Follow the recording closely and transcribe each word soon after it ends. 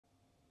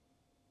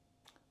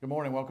Good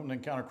morning. Welcome to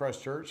Encounter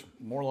Christ Church.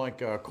 More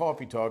like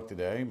coffee talk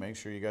today. Make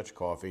sure you got your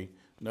coffee.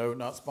 No,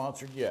 not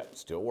sponsored yet.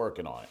 Still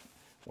working on it.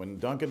 When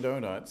Dunkin'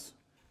 Donuts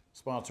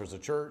sponsors a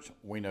church,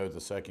 we know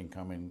the second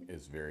coming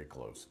is very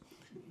close.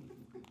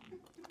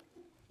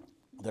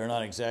 They're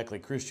not exactly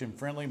Christian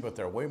friendly, but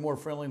they're way more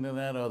friendly than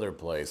that other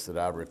place that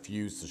I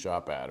refuse to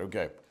shop at.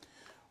 Okay.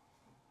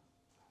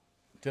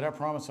 Did I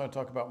promise I'd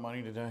talk about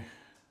money today?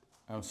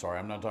 I'm sorry,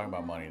 I'm not talking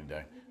about money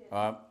today.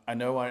 I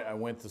know I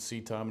went to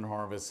Seed Time and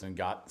Harvest and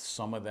got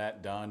some of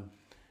that done,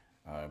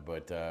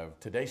 but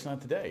today's not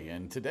today.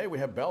 And today we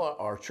have Bella,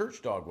 our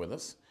church dog, with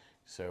us.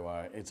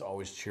 So it's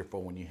always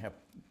cheerful when you have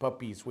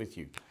puppies with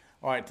you.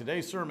 All right,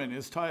 today's sermon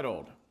is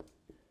titled,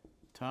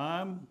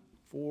 Time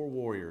for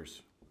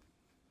Warriors.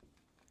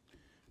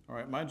 All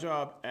right, my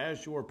job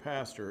as your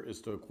pastor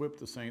is to equip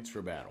the saints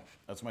for battle.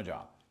 That's my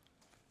job.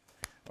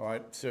 All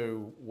right,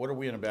 so what are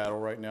we in a battle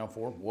right now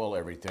for? Well,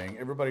 everything.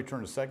 Everybody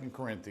turn to 2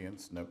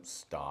 Corinthians. Nope,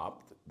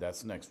 stop.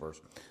 That's the next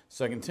verse.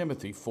 2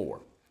 Timothy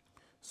 4.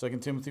 2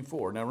 Timothy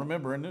 4. Now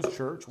remember, in this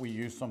church, we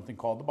use something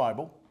called the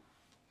Bible.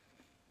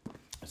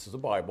 This is a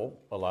Bible.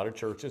 A lot of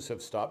churches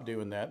have stopped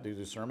doing that, do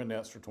the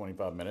sermonettes for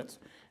 25 minutes,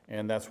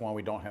 and that's why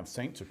we don't have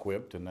saints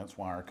equipped, and that's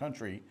why our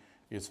country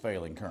is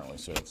failing currently.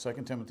 So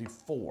 2 Timothy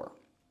 4.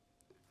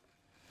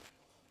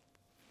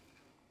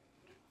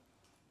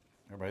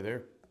 Everybody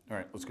there? All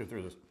right, let's go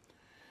through this.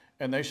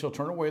 And they shall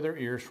turn away their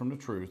ears from the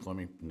truth.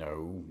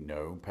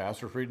 No,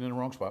 pastor's reading in the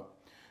wrong spot.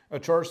 I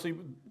charge thee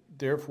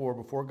therefore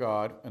before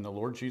God and the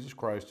Lord Jesus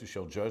Christ, who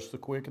shall judge the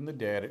quick and the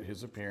dead at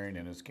his appearing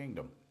in his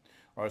kingdom.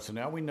 All right, so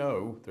now we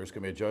know there's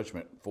going to be a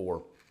judgment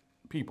for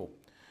people.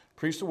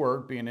 Preach the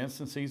word, be in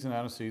instant season,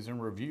 out of season,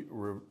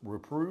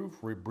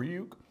 reprove,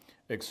 rebuke,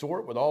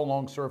 exhort with all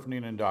long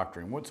suffering and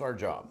doctrine. What's our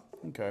job?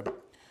 Okay.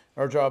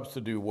 Our job is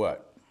to do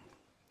what?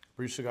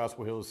 Preach the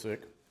gospel, heal the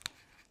sick,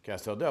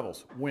 cast out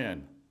devils.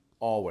 When?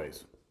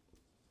 Always.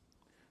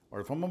 Or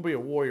if I'm going to be a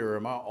warrior,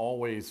 am I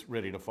always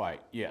ready to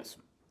fight? Yes.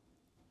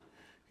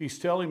 He's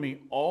telling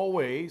me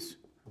always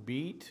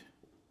beat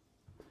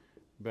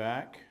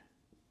back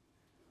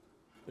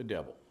the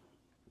devil.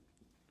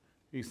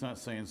 He's not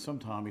saying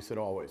sometime, he said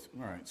always.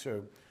 All right,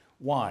 so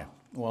why?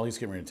 Well, he's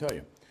getting ready to tell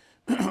you.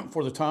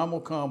 For the time will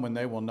come when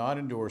they will not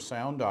endure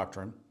sound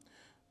doctrine,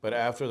 but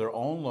after their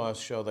own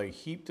lust shall they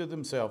heap to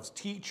themselves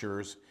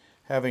teachers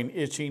having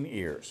itching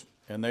ears.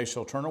 And they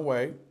shall turn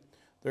away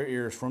their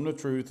ears from the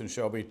truth and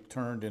shall be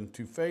turned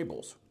into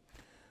fables.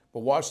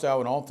 But watch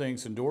thou in all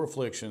things, endure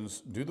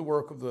afflictions, do the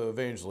work of the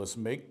evangelist,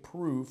 make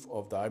proof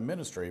of thy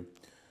ministry.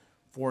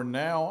 For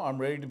now I'm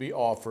ready to be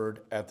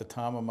offered, at the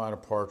time of my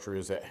departure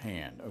is at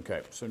hand.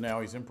 Okay, so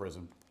now he's in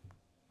prison.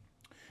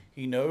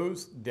 He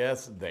knows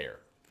death's there.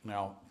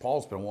 Now,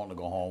 Paul's been wanting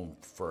to go home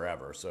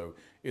forever, so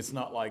it's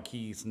not like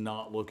he's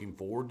not looking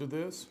forward to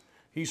this.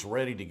 He's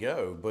ready to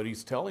go, but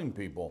he's telling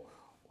people,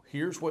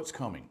 here's what's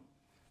coming.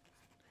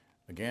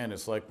 Again,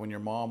 it's like when your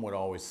mom would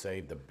always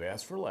say the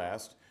best for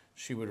last.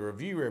 She would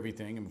review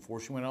everything, and before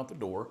she went out the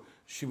door,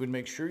 she would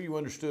make sure you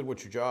understood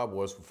what your job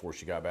was before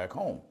she got back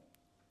home.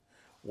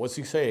 What's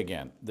he say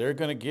again? They're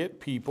going to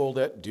get people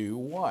that do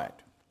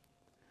what?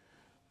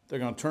 They're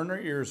going to turn their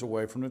ears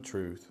away from the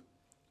truth.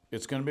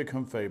 It's going to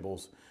become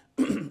fables,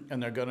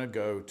 and they're going to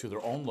go to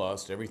their own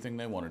lust, everything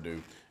they want to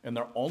do, and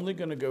they're only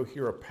going to go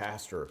hear a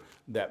pastor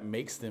that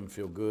makes them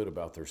feel good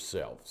about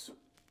themselves.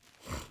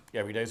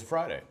 Every day's a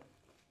Friday.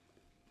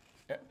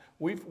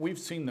 We've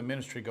seen the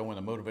ministry go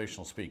into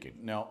motivational speaking.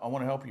 Now, I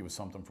want to help you with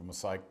something from a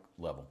psych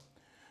level.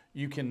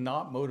 You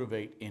cannot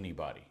motivate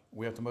anybody.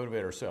 We have to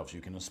motivate ourselves. You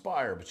can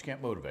inspire, but you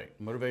can't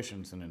motivate. Motivation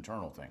is an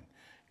internal thing.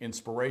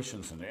 Inspiration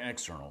is an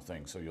external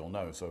thing, so you'll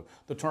know. So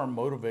the term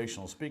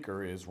motivational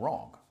speaker is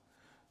wrong.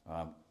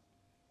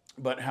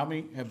 But how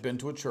many have been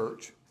to a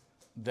church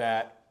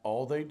that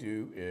all they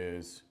do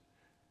is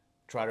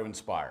try to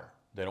inspire?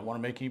 They don't want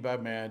to make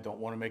anybody mad, don't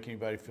want to make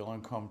anybody feel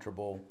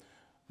uncomfortable.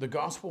 The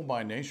gospel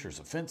by nature is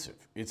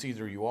offensive. It's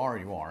either you are or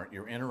you aren't.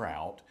 You're in or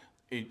out.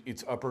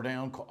 It's up or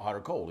down, hot or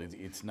cold.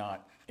 It's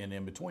not an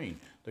in-between.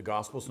 The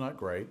gospel's not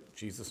gray.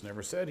 Jesus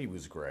never said he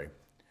was gray.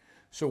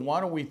 So why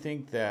do we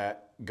think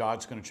that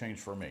God's going to change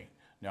for me?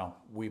 Now,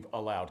 we've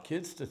allowed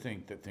kids to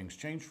think that things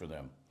change for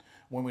them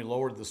when we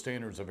lowered the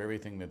standards of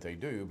everything that they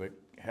do, but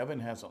heaven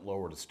hasn't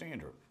lowered a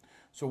standard.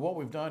 So what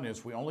we've done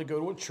is we only go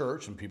to a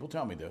church, and people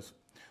tell me this,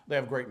 they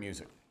have great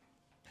music.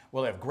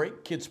 Well, they have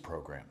great kids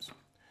programs.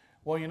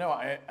 Well, you know,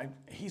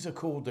 he's a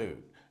cool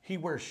dude. He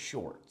wears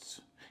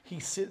shorts. He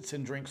sits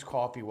and drinks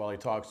coffee while he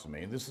talks to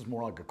me. And this is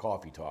more like a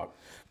coffee talk.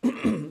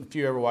 If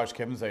you ever watch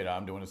Kevin Zeta,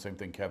 I'm doing the same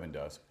thing Kevin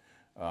does.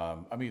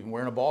 I'm even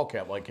wearing a ball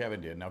cap like Kevin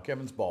did. Now,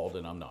 Kevin's bald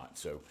and I'm not.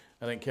 So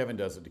I think Kevin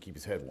does it to keep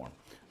his head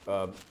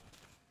warm.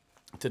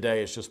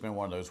 Today, it's just been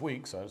one of those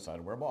weeks, so I decided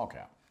to wear a ball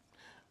cap.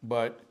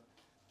 But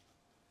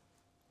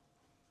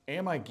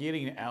am I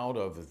getting out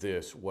of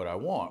this what I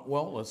want?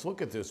 Well, let's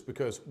look at this,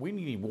 because we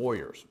need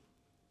warriors.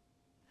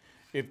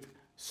 If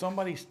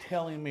somebody's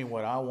telling me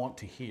what I want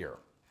to hear,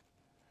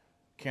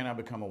 can I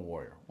become a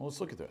warrior? Well, let's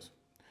look at this.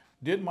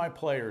 Did my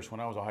players, when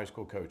I was a high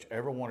school coach,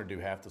 ever want to do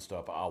half the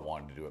stuff I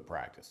wanted to do at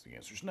practice? The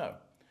answer is no.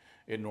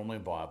 It normally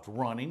involved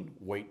running,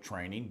 weight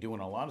training,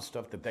 doing a lot of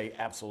stuff that they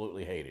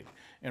absolutely hated,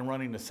 and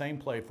running the same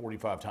play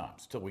 45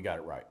 times till we got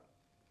it right.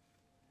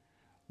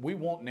 We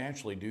won't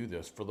naturally do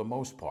this for the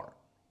most part.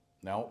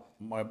 Now,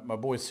 my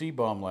boy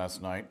C-Bum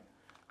last night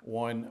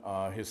won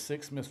his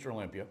 6th Mr.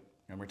 Olympia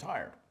and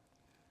retired.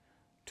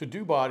 To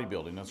do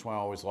bodybuilding, that's why I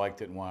always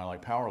liked it and why I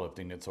like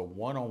powerlifting, it's a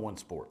one-on-one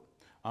sport.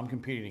 I'm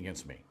competing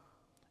against me.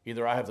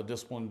 Either I have the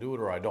discipline to do it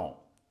or I don't.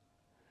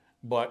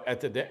 But at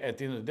the end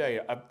of the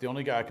day, the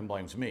only guy I can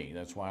blame is me.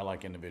 That's why I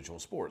like individual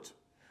sports.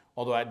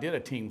 Although I did a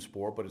team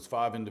sport, but it's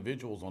 5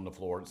 individuals on the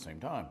floor at the same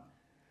time.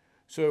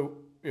 So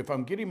if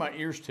I'm getting my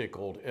ears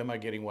tickled, am I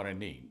getting what I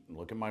need?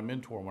 Look at my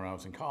mentor when I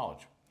was in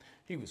college.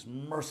 He was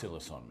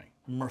merciless on me,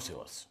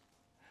 merciless.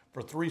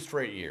 For 3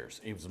 straight years,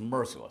 he was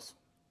merciless.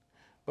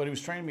 But he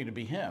was training me to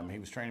be him. He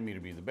was training me to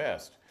be the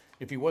best.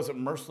 If he wasn't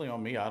merciless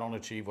on me, I don't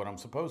achieve what I'm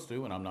supposed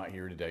to, and I'm not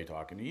here today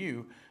talking to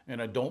you,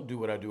 and I don't do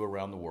what I do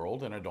around the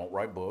world, and I don't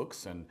write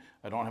books, and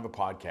I don't have a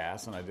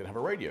podcast, and I didn't have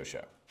a radio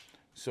show.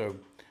 So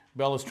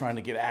Bella's trying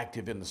to get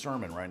active in the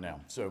sermon right now.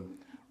 So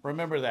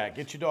remember that.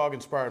 Get your dog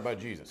inspired by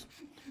Jesus.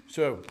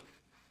 So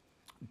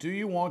do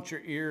you want your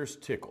ears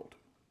tickled?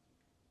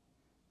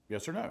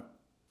 Yes or no?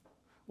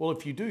 Well,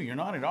 if you do, you're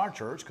not in our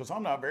church because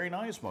I'm not very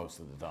nice most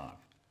of the time.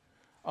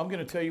 I'm going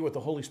to tell you what the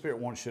Holy Spirit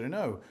wants you to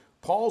know.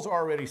 Paul's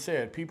already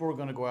said people are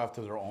going to go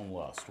after their own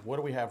lust. What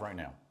do we have right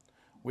now?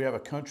 We have a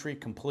country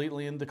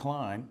completely in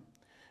decline,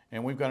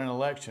 and we've got an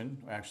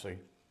election. Actually,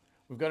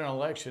 we've got an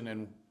election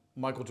and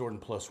Michael Jordan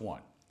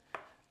 +1.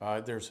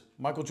 There's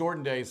Michael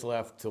Jordan days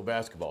left till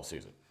basketball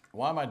season.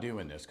 Why am I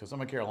doing this? Because I'm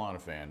a Carolina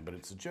fan, but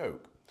it's a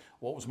joke.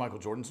 What was Michael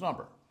Jordan's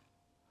number?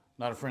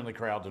 Not a friendly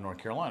crowd to North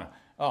Carolina.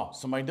 Oh,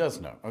 somebody does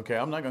know. Okay,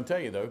 I'm not going to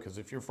tell you, though, because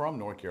if you're from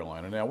North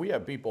Carolina, now we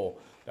have people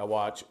that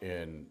watch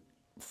in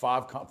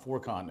 4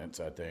 continents,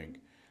 I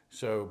think.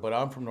 So, but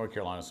I'm from North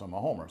Carolina, so I'm a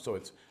homer. So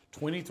it's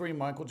 23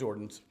 Michael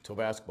Jordans till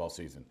basketball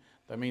season.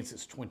 That means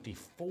it's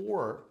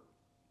 24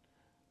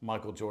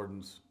 Michael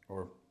Jordans,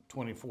 or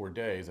 24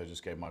 days. I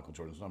just gave Michael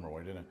Jordan's number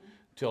away, didn't I?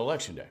 Till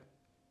election day.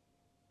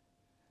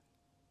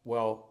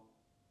 Well,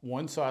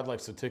 one side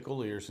likes to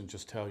tickle ears and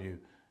just tell you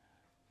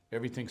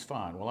everything's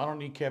fine. Well, I don't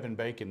need Kevin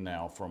Bacon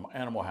now from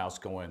Animal House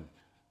going,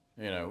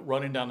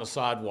 running down the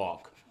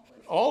sidewalk.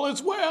 All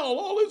is well,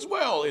 all is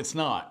well. It's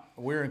not.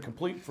 We're in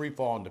complete free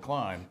fall and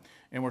decline,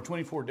 and we're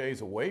 24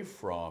 days away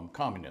from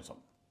communism.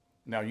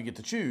 Now, you get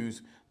to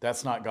choose.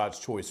 That's not God's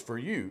choice for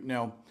you.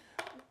 Now,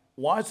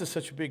 why is this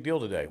such a big deal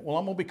today? Well,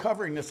 I'm going to be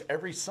covering this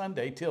every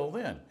Sunday till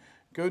then.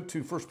 Go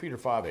to 1 Peter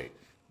 5:8.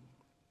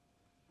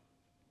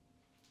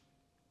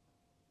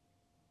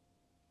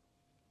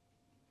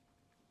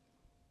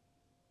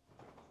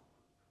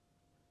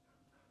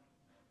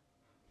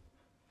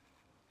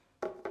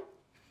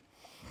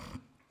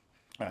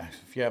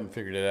 If you haven't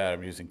figured it out,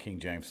 I'm using King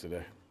James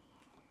today.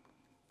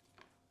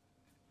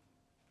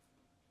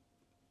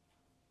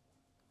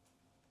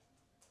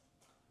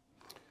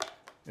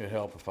 It'd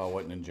help if I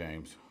wasn't in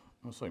James.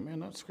 I was like, man,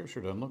 that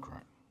scripture doesn't look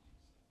right.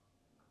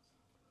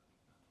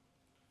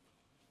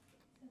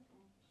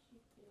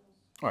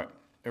 All right,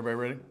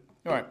 everybody ready?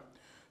 All right,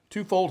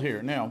 twofold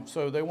here. Now,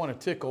 so they want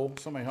to tickle.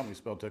 Somebody help me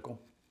spell tickle.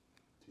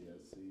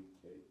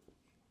 T-S-C-K-L-E.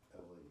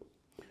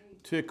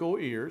 Tickle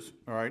ears.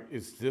 All right,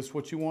 is this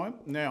what you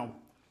want? Now,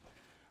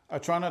 I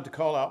try not to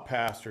call out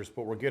pastors,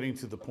 but we're getting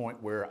to the point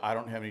where I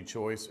don't have any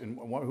choice. And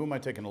who am I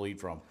taking the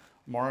lead from?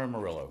 Mario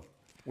Murillo.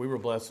 We were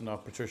blessed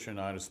enough, Patricia and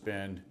I, to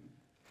spend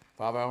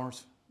 5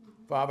 hours?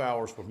 5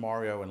 hours with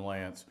Mario and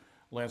Lance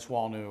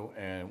Walnew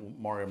and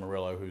Mario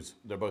Murillo,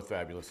 they're both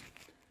fabulous.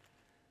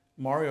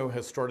 Mario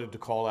has started to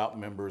call out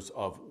members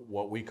of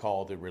what we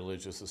call the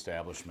religious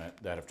establishment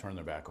that have turned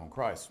their back on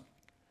Christ.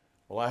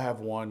 Well, I have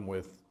one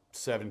with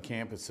 7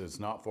 campuses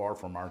not far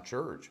from our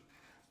church.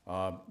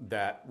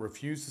 That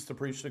refuses to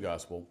preach the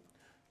gospel.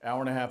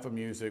 Hour and a half of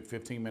music,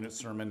 15-minute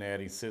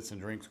sermonette. He sits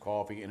and drinks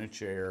coffee in a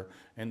chair,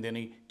 and then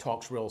he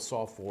talks real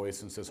soft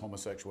voice and says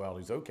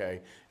homosexuality is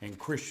okay, and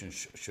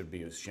Christians should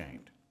be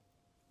ashamed.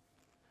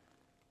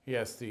 He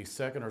has the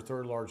 2nd or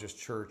 3rd largest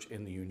church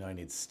in the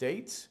United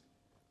States,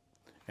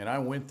 and I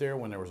went there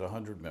when there was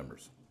 100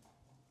 members.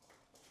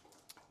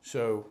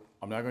 So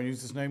I'm not going to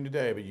use his name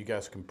today, but you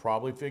guys can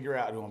probably figure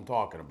out who I'm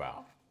talking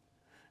about.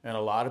 And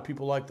a lot of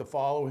people like to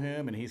follow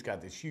him, and he's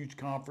got this huge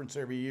conference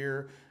every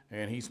year,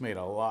 and he's made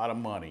a lot of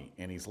money,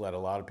 and he's let a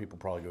lot of people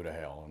probably go to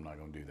hell. I'm not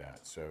going to do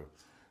that. So,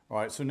 all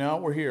right, so now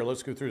we're here.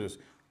 Let's go through this.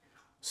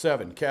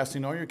 7,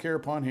 casting all your care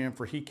upon him,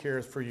 for he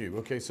careth for you.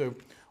 Okay, so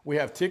we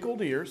have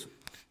tickled ears,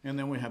 and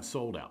then we have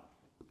sold out.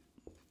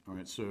 All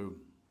right, so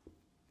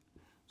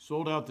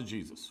sold out to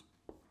Jesus.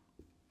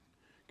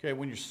 Okay,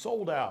 when you're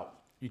sold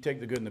out, you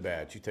take the good and the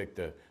bad. You take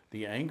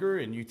the anger,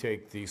 and you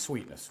take the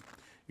sweetness.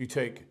 You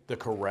take the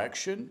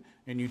correction,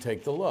 and you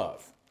take the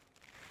love.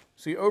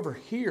 See, over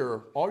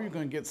here, all you're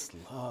going to get is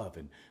love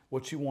and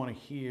what you want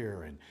to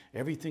hear, and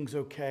everything's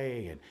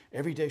okay, and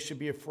every day should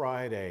be a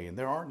Friday, and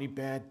there aren't any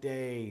bad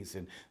days,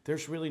 and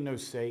there's really no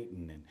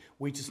Satan, and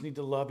we just need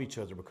to love each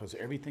other because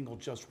everything will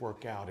just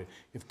work out. And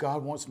if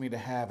God wants me to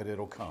have it,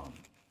 it'll come.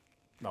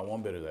 Not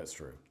one bit of that's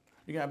true.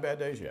 You can have bad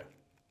days, yeah.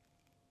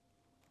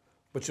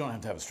 But you don't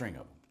have to have a string of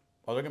them.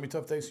 Are there going to be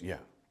tough days? Yeah.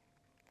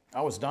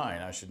 I was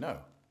dying, I should know.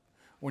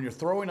 When you're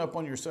throwing up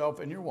on yourself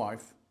and your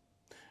wife,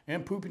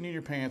 and pooping in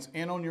your pants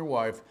and on your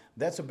wife,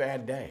 that's a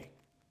bad day.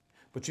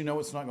 But you know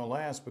it's not going to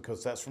last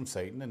because that's from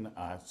Satan, and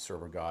I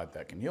serve a God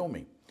that can heal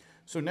me.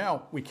 So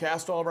now we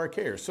cast all of our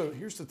cares. So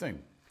here's the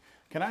thing.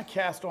 Can I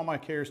cast all my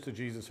cares to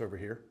Jesus over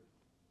here?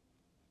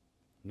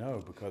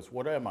 No, because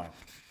what am I?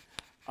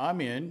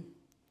 I'm in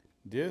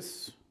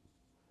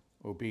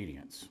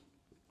disobedience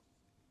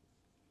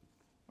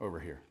over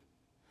here.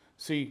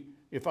 See,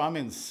 if I'm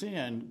in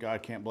sin,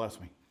 God can't bless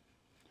me.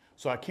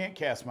 So I can't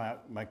cast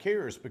my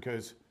cares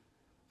because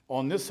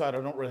on this side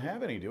I don't really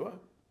have any, do I?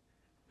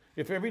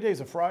 If every day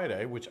is a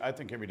Friday, which I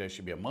think every day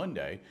should be a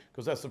Monday,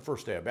 because that's the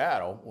first day of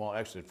battle. Well,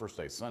 actually the first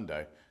day is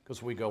Sunday,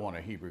 because we go on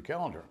a Hebrew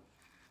calendar.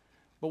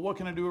 But what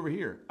can I do over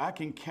here? I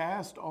can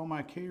cast all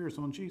my cares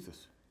on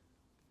Jesus,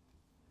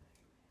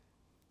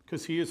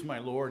 because he is my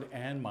Lord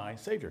and my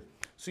Savior.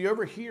 See,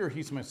 over here,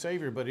 he's my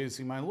Savior, but is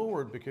he my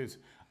Lord? Because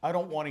I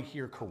don't want to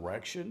hear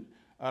correction.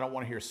 I don't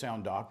want to hear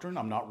sound doctrine.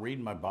 I'm not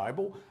reading my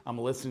Bible. I'm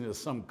listening to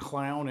some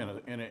clown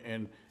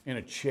in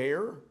a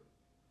chair.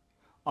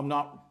 I'm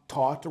not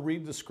taught to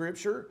read the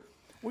scripture.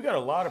 We got a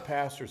lot of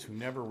pastors who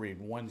never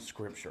read one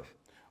scripture.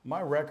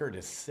 My record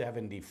is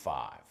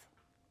 75.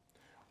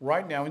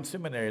 Right now in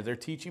seminary, they're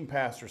teaching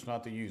pastors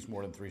not to use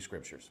more than 3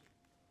 scriptures.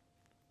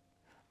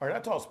 All right, I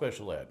taught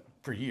special ed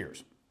for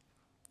years.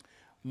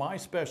 My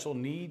special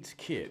needs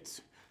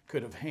kids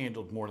could have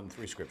handled more than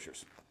 3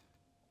 scriptures.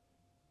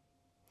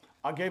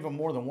 I gave them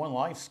more than one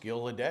life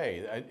skill a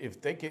day.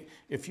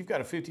 If you've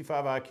got a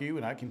 55 IQ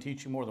and I can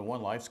teach you more than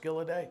one life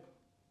skill a day,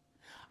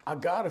 I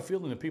got a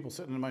feeling that people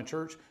sitting in my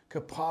church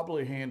could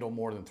probably handle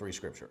more than 3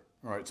 scripture.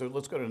 All right, so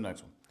let's go to the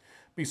next one.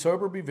 Be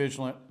sober, be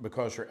vigilant,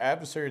 because your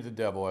adversary the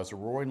devil, as a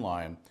roaring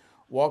lion,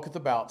 walketh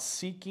about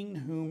seeking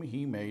whom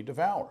he may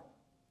devour.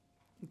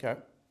 Okay,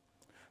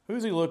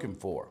 who's he looking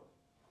for?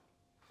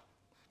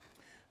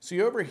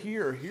 See, over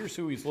here, here's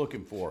who he's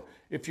looking for.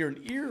 If you're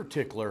an ear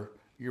tickler,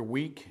 you're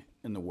weak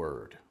in the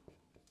word.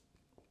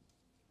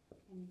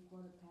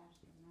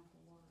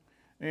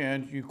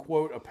 And you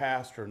quote a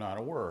pastor, not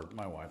a word.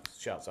 My wife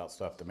shouts out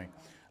stuff to me.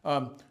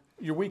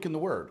 You're weak in the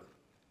word.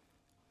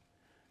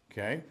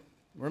 Okay?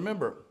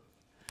 Remember,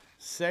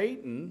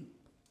 Satan,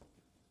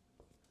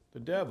 the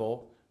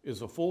devil,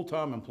 is a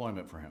full-time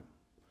employment for him.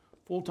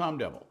 Full-time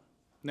devil.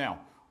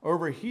 Now,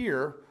 over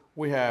here,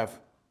 we have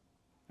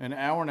an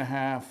hour and a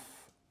half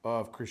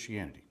of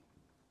Christianity.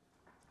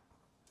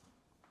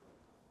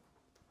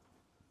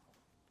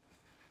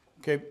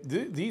 Okay,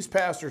 these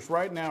pastors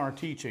right now are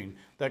teaching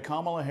that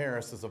Kamala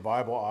Harris is a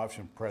viable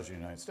option for President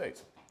of the United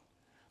States.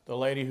 The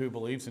lady who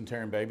believes in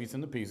tearing babies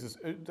into pieces,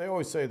 they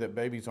always say that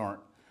babies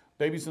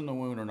in the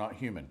womb are not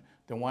human.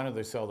 Then why do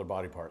they sell their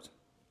body parts?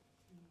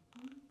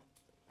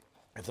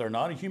 If they're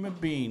not a human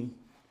being,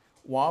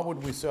 why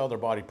would we sell their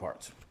body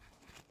parts?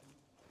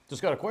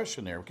 Just got a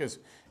question there, because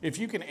if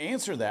you can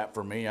answer that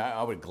for me,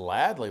 I would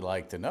gladly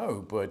like to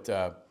know. But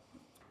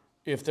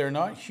if they're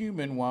not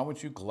human, why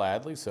would you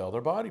gladly sell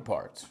their body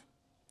parts?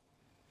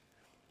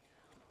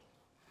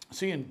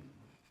 See,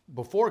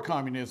 before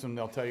communism,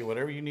 they'll tell you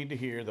whatever you need to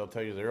hear. They'll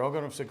tell you they're all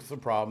going to fix the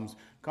problems.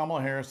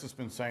 Kamala Harris has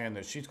been saying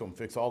that she's going to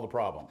fix all the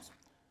problems.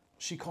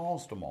 She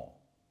caused them all.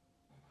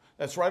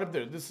 That's right up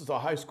there. This is a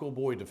high school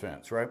boy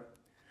defense, right?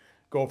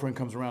 Girlfriend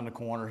comes around the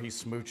corner.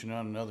 He's smooching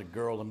on another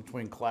girl in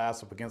between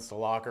class up against the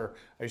locker.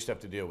 I used to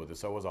have to deal with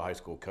this. I was a high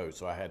school coach,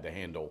 so I had to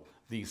handle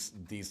these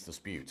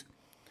disputes.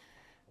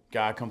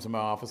 Guy comes in my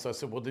office. I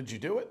said, well, did you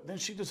do it? Then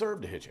she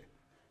deserved to hit you.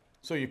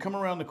 So you come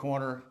around the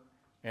corner,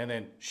 and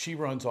then she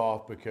runs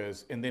off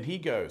and then he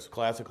goes,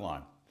 classic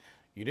line,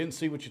 you didn't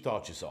see what you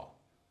thought you saw.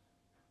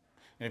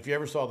 And if you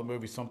ever saw the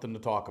movie Something to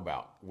Talk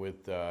About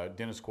with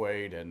Dennis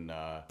Quaid and,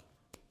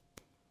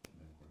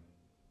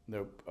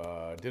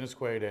 Dennis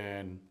Quaid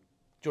and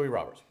Joey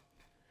Roberts.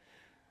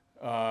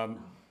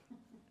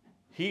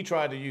 He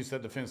tried to use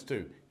that defense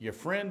too.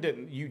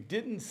 You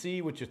didn't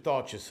see what you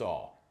thought you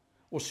saw.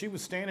 Well, she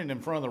was standing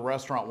in front of the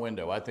restaurant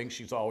window. I think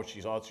she saw what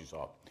she thought she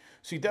saw.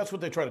 See, that's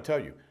what they try to tell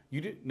you.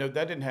 No,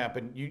 that didn't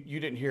happen. You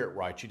didn't hear it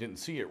right. You didn't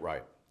see it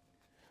right.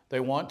 They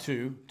want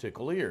to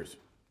tickle ears.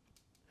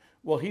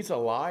 Well, he's a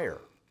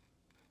liar.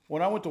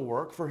 When I went to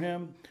work for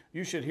him,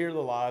 you should hear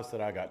the lies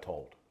that I got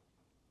told.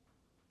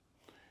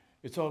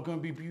 It's all going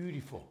to be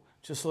beautiful.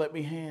 Just let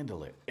me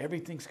handle it.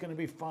 Everything's going to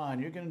be fine.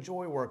 You're going to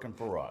enjoy working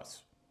for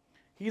us.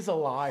 He's a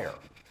liar.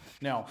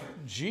 Now,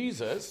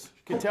 Jesus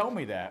can tell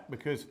me that,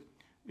 because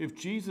if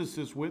Jesus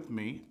is with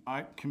me,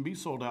 I can be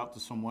sold out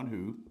to someone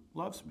who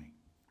loves me.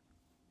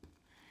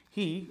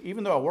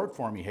 Even though I worked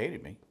for him, he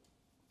hated me.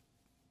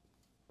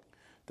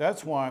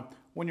 That's why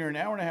when you're an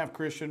hour and a half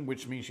Christian,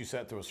 which means you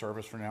sat through a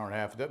service for an hour and a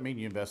half, it doesn't mean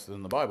you invested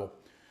in the Bible.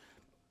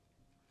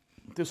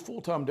 This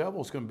full-time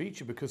devil is going to beat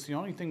you, because the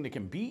only thing that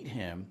can beat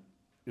him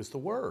is the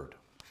Word.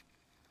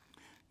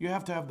 You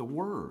have to have the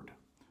Word.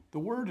 The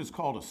Word is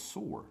called a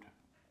sword,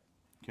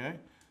 okay?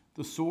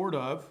 The sword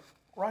of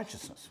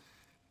righteousness.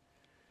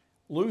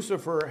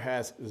 Lucifer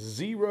has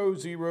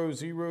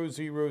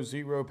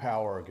 0.00000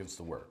 power against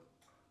the word.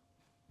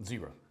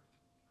 0.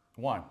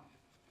 Why?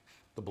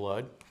 The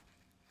blood.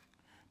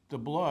 The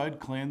blood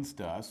cleansed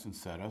us and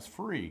set us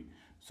free.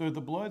 So the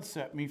blood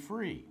set me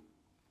free.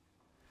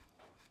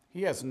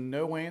 He has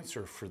no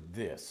answer for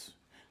this.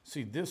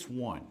 See, this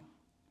won.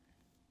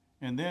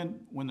 And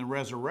then when the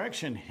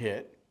resurrection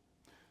hit,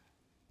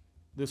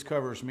 this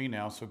covers me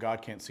now, so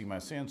God can't see my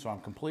sin, so I'm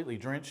completely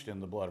drenched in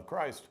the blood of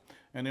Christ.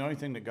 And the only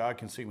thing that God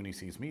can see when he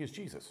sees me is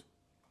Jesus.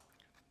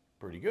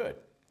 Pretty good.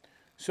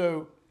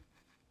 So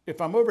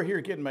if I'm over here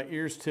getting my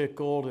ears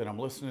tickled and I'm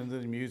listening to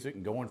the music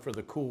and going for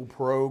the cool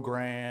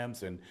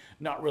programs and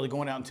not really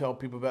going out and tell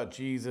people about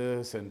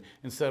Jesus, and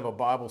instead of a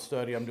Bible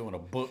study, I'm doing a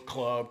book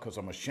club because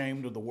I'm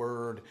ashamed of the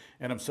word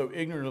and I'm so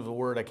ignorant of the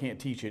word I can't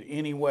teach it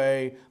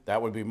anyway,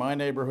 that would be my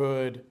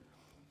neighborhood.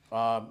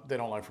 They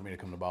don't like for me to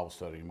come to Bible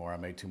study anymore. I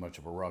made too much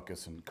of a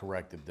ruckus and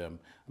corrected them.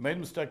 I made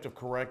the mistake of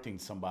correcting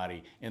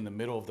somebody in the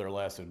middle of their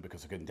lesson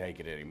because I couldn't take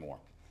it anymore.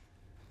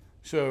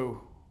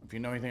 So if you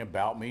know anything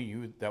about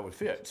me, that would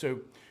fit.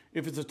 So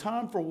if it's a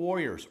time for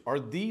warriors, are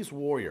these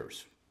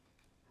warriors?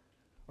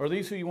 Are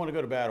these who you want to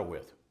go to battle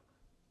with?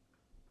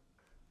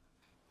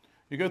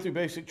 You go through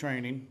basic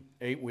training,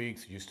 8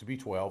 weeks, used to be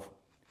 12.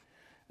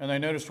 And they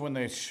noticed when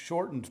they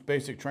shortened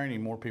basic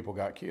training, more people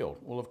got killed.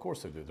 Well, of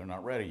course they did. They're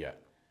not ready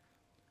yet.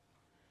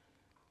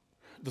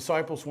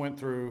 Disciples went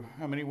through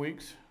how many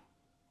weeks?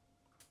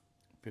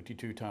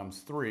 52 times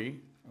 3,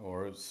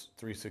 or it's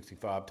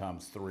 365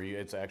 times 3.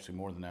 It's actually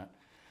more than that.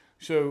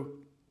 So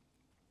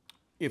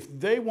if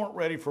they weren't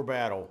ready for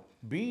battle,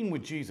 being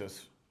with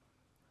Jesus,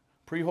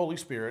 pre-Holy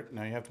Spirit,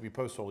 now you have to be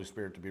post-Holy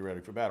Spirit to be ready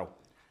for battle,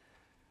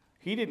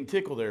 he didn't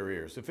tickle their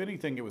ears. If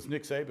anything, it was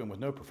Nick Saban with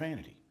no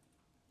profanity.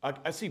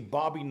 I see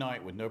Bobby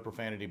Knight with no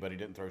profanity, but he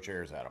didn't throw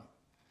chairs at him.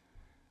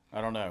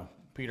 I don't know.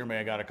 Peter may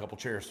have got a couple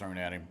chairs thrown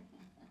at him.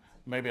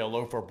 Maybe a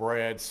loaf of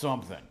bread,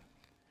 something.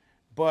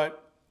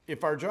 But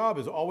if our job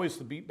is always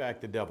to beat back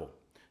the devil,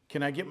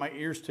 can I get my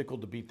ears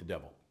tickled to beat the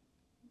devil?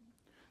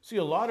 See,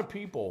 a lot of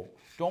people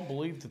don't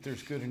believe that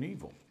there's good and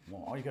evil.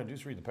 Well, all you got to do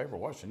is read the paper,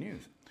 watch the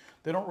news.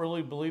 They don't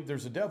really believe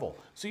there's a devil.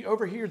 See,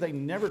 over here, they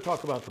never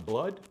talk about the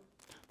blood.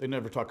 They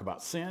never talk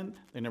about sin.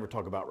 They never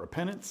talk about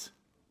repentance.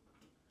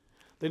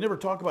 They never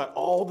talk about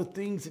all the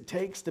things it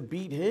takes to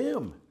beat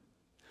him.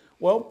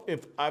 Well,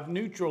 if I've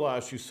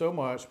neutralized you so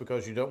much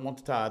because you don't want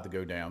the tithe to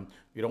go down,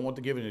 you don't want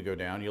the giving to go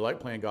down, you like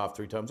playing golf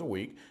 3 times a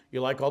week,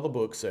 you like all the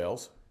book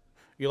sales,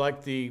 you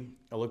like I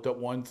looked up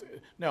ones.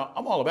 Now,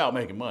 I'm all about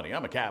making money.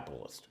 I'm a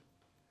capitalist.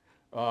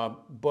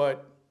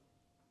 But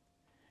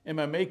am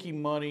I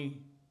making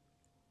money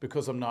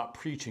because I'm not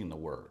preaching the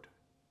word?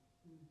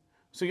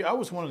 See, I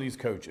was one of these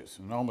coaches,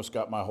 and I almost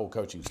got my whole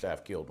coaching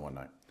staff killed one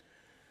night.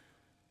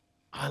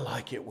 I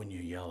like it when you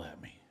yell at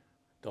me.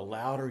 The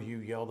louder you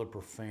yell the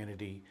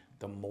profanity,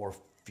 the more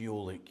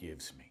fuel it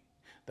gives me.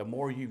 The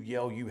more you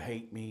yell you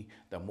hate me,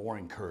 the more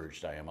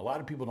encouraged I am. A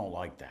lot of people don't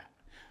like that.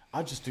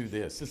 I just do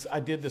this. I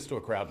did this to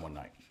a crowd one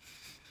night.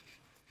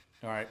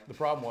 All right, the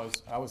problem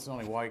was I was the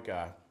only white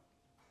guy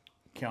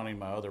counting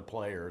my other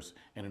players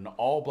in an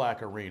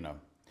all-black arena,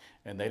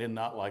 and they did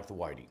not like the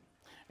whitey.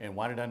 And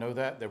why did I know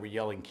that? They were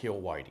yelling,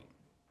 "Kill Whitey."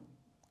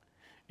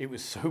 It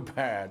was so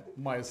bad.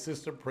 My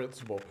assistant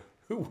principal,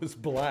 who was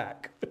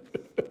black,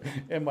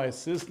 and my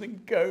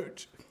assistant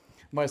coach,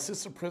 my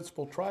assistant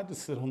principal tried to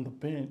sit on the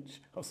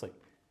bench. I was like,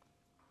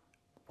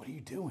 "What are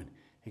you doing?"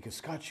 He goes,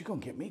 "Scott, you're going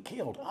to get me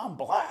killed. I'm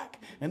black,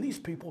 and these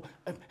people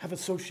have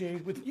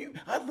associated with you.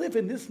 I live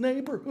in this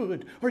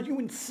neighborhood. Are you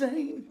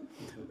insane?"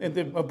 And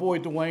then my boy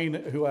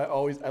Dwayne, who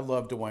I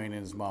love Dwayne, and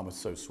his mom was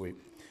so sweet.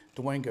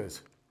 Dwayne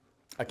goes,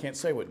 I can't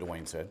say what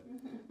Dwayne said,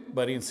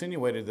 but he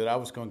insinuated that I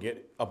was going to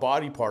get a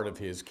body part of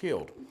his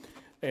killed.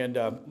 And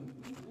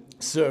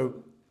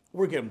so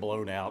we're getting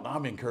blown out.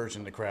 I'm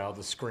encouraging the crowd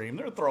to scream.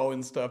 They're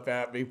throwing stuff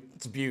at me.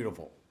 It's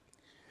beautiful.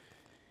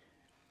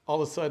 All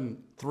of a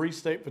sudden, 3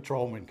 state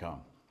patrolmen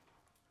come.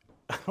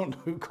 I don't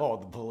know who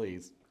called the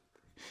police.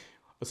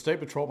 A state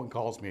patrolman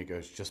calls me and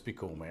goes, "Just be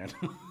cool, man."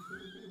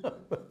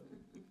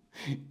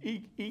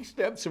 He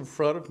steps in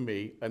front of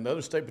me.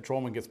 Another state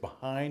patrolman gets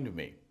behind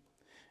me.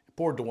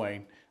 Poor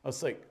Dwayne. I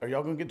was like, "Are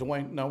y'all going to get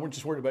Dwayne?" "No, we're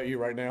just worried about you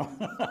right now."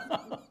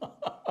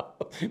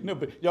 "No,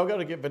 but y'all got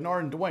to get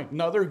Bernard and Dwayne."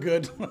 "No, they're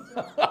good."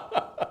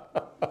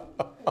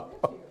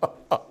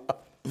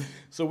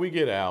 So we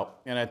get out,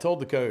 and I told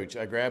the coach,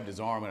 I grabbed his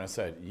arm and I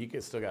said, "You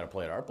still got to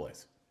play at our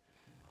place."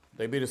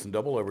 They beat us in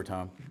double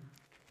overtime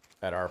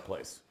at our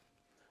place.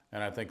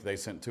 And I think they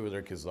sent 2 of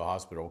their kids to the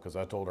hospital because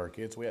I told our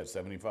kids we had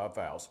 75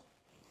 fouls.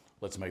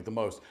 Let's make the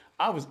most.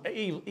 I was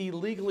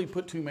illegally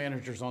put 2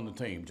 managers on the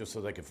team just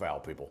so they could foul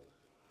people.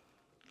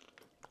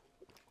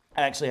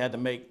 I actually had to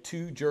make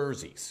 2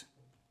 jerseys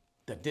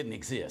that didn't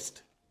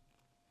exist.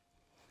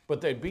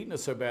 But they'd beaten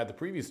us so bad the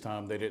previous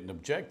time, they didn't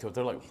object to it.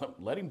 They're like,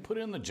 "Let him put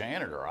in the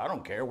janitor. I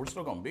don't care. We're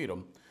still going to beat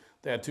them."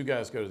 They had 2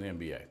 guys go to the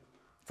NBA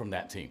from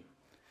that team.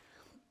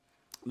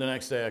 The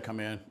next day I come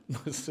in,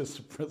 the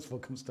assistant principal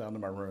comes down to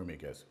my room. He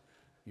goes,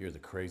 "You're the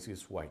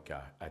craziest white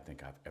guy I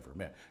think I've ever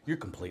met. You're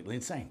completely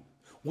insane.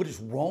 What is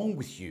wrong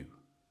with you?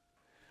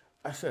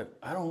 I said,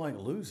 I don't like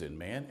losing,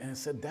 man. And I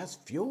said, that's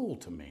fuel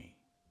to me.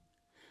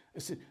 I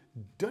said,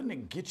 doesn't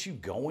it get you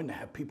going to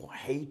have people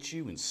hate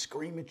you and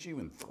scream at you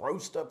and throw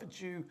stuff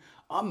at you?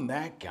 I'm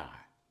that guy.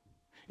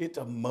 It's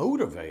a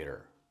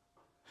motivator.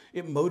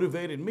 It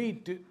motivated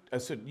me. I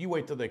said, you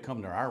wait till they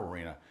come to our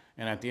arena.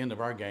 And at the end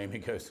of our game, he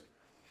goes,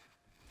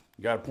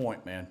 you got a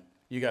point, man.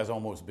 You guys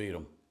almost beat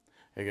them.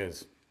 He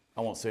goes,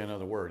 I won't say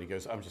another word. He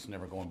goes, I'm just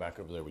never going back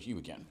over there with you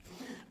again.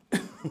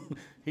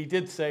 He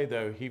did say,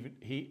 though,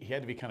 he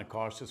had to be kind of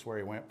cautious where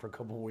he went for a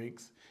couple of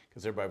weeks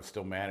because everybody was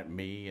still mad at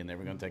me and they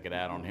were going to take it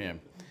out on him.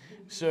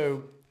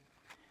 So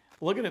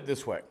look at it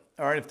this way.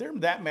 All right, if they're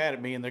that mad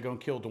at me and they're going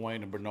to kill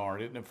Dwayne and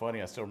Bernard, isn't it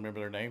funny? I still remember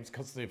their names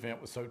because the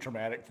event was so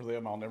traumatic for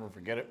them. I'll never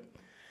forget it.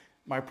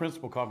 My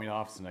principal called me in the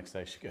office the next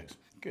day. She goes,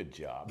 good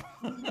job.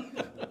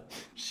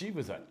 She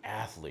was an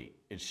athlete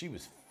and she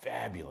was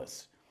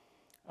fabulous.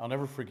 I'll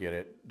never forget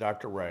it.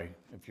 Dr. Ray,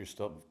 if you're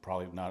still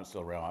probably not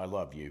still around, I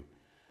love you.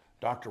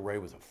 Dr. Ray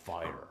was a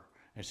fighter,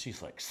 and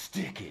she's like,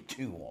 stick it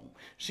to him.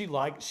 She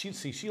liked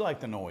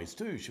the noise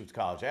too. She was a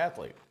college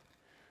athlete.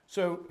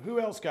 So who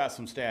else got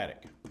some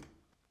static?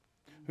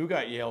 Who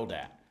got yelled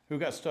at? Who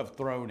got stuff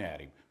thrown at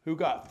him? Who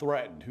got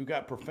threatened? Who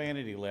got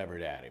profanity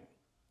levered at him?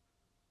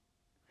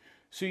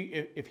 See,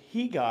 if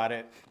he got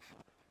it,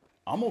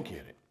 I'm gonna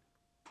get it.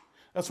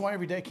 That's why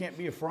every day can't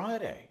be a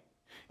Friday.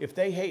 If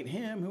they hate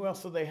him, who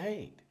else do they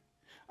hate?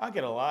 I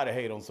get a lot of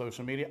hate on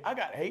social media. I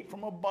got hate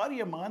from a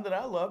buddy of mine that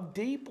I love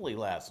deeply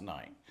last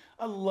night.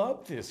 I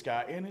love this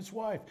guy and his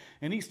wife.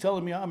 And he's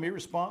telling me I'm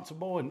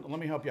irresponsible. And let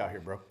me help you out here,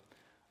 bro.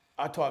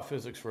 I taught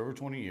physics for over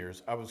 20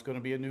 years. I was going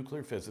to be a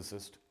nuclear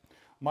physicist.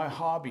 My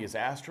hobby is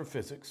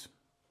astrophysics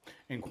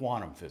and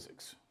quantum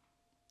physics.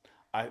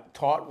 I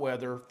taught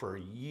weather for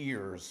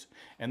years.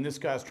 And this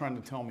guy's trying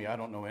to tell me I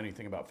don't know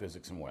anything about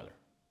physics and weather.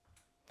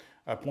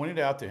 I pointed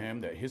out to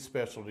him that his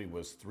specialty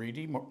was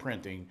 3D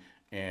printing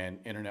and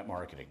internet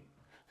marketing.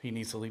 He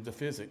needs to leave the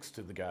physics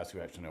to the guys who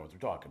actually know what they're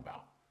talking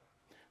about.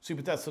 See,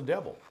 but that's the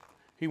devil.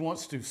 He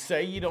wants to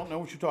say you don't know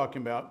what you're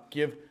talking about,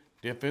 give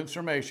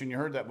disinformation. You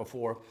heard that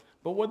before.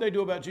 But what do they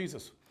do about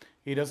Jesus?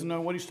 He doesn't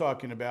know what he's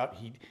talking about.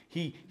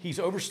 He's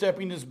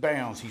overstepping his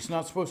bounds. He's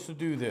not supposed to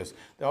do this.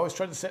 They always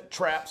try to set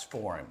traps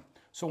for him.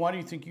 So why do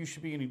you think you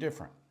should be any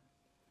different?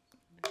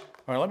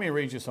 All right, let me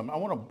read you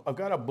something. I've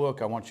got a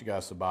book I want you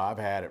guys to buy. I've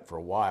had it for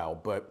a while,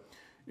 but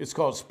it's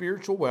called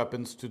Spiritual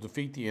Weapons to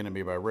Defeat the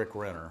Enemy by Rick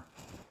Renner.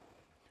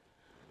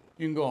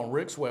 You can go on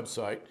Rick's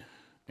website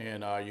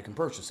and you can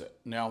purchase it.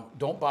 Now,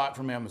 don't buy it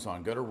from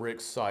Amazon. Go to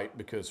Rick's site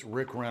because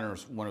Rick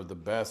Renner's one of the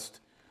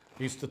best.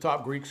 He's the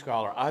top Greek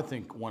scholar, I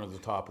think one of the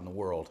top in the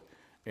world.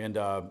 And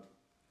I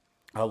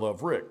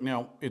love Rick.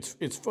 Now,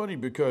 it's funny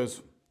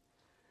because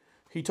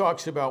he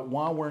talks about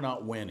why we're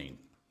not winning.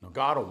 Now,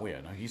 God will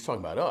win. He's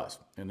talking about us,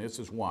 and this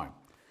is why.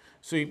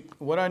 See,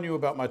 what I knew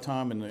about my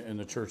time in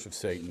the Church of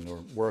Satan,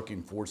 or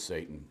working for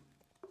Satan,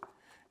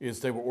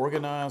 is they were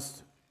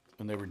organized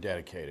and they were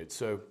dedicated.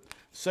 So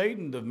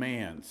Satan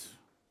demands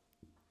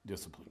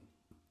discipline,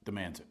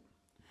 demands it.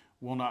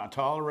 Will not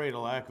tolerate a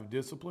lack of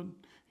discipline.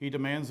 He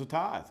demands a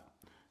tithe.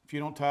 If you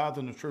don't tithe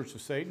in the Church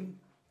of Satan,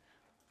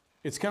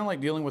 it's kind of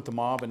like dealing with the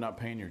mob and not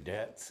paying your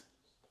debts.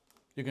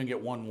 You're going to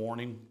get one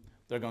warning.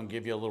 They're going to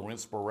give you a little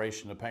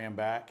inspiration to pay them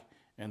back.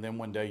 And then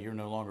one day you're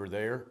no longer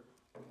there.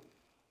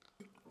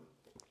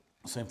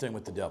 Same thing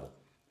with the devil.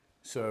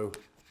 So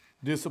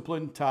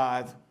discipline,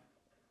 tithe,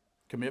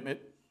 commitment.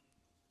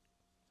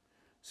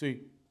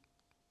 See,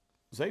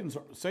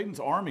 Satan's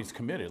army's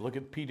committed. Look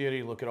at P.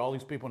 Diddy. Look at all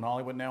these people in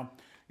Hollywood now.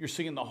 You're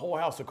seeing the whole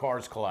house of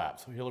cards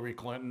collapse. Hillary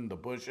Clinton, the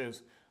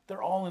Bushes,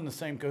 they're all in the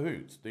same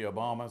cahoots. The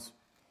Obamas,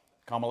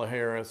 Kamala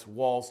Harris,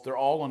 Waltz, they're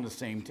all on the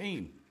same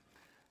team.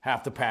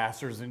 Half the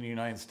pastors in the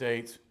United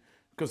States.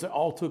 Because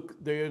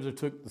they either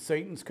took the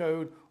Satan's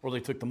code or they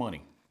took the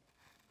money.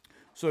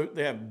 So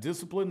they have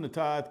discipline, the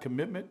tithe,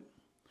 commitment,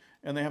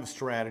 and they have a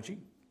strategy.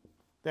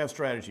 They have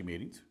strategy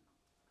meetings.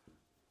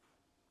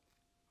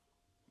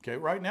 Okay,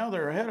 right now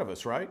they're ahead of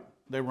us, right?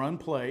 They run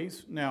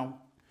plays. Now,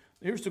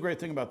 here's the great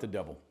thing about the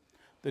devil.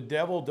 The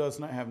devil does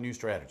not have new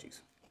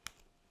strategies.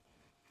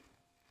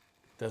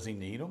 Does he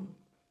need them?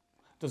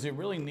 Does he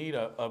really need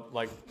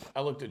like,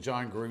 I looked at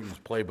John Gruden's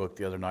playbook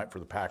the other night for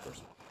the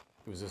Packers.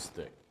 It was this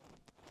thick.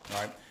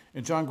 All right,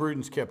 and John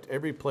Gruden's kept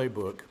every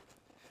playbook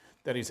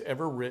that he's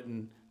ever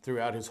written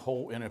throughout his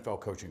whole NFL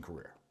coaching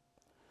career.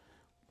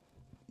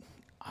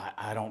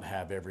 I don't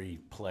have every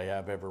play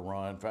I've ever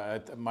run.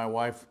 My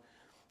wife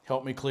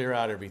helped me clear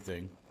out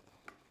everything.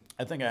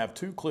 I think I have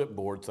 2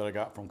 clipboards that I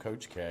got from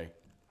Coach K.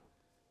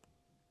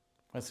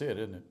 That's it,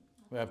 isn't it?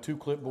 We have 2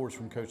 clipboards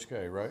from Coach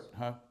K, right?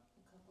 Huh?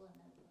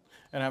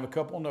 And I have a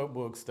couple of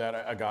notebooks that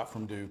I got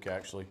from Duke,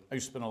 actually. I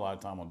used to spend a lot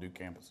of time on Duke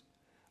campus.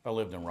 I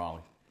lived in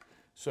Raleigh.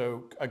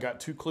 So I got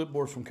 2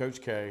 clipboards from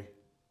Coach K.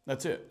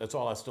 That's it. That's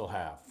all I still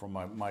have from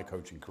my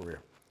coaching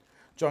career.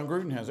 John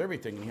Gruden has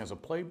everything. He has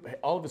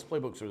all of his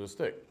playbooks are this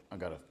thick. I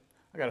got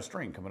a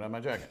string coming out of my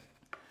jacket.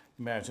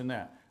 Imagine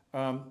that.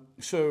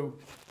 So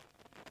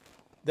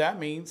that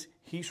means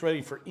He's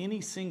ready for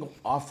any single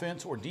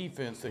offense or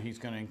defense that he's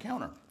going to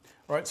encounter.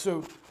 All right,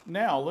 so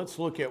now let's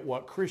look at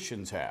what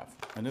Christians have.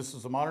 And this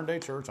is the modern day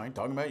church. I ain't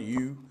talking about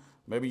you.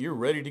 Maybe you're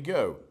ready to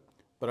go.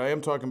 But I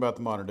am talking about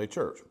the modern day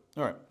church.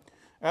 All right.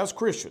 As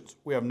Christians,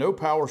 we have no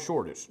power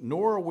shortage,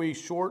 nor are we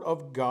short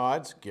of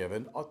God's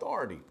given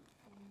authority.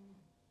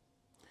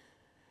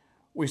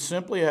 We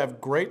simply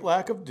have great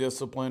lack of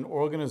discipline,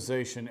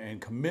 organization,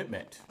 and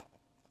commitment.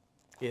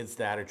 Is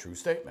that a true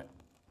statement?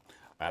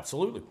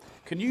 Absolutely.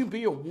 Can you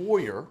be a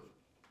warrior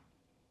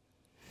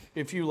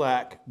if you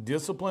lack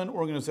discipline,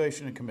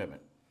 organization, and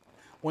commitment?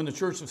 When the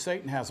church of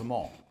Satan has them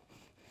all.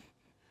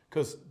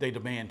 Because they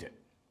demand it.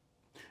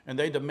 And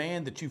they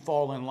demand that you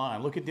fall in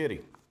line. Look at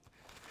Diddy.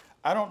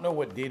 I don't know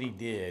what Diddy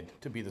did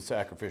to be the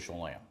sacrificial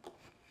lamb.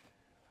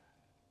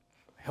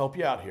 Help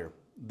you out here.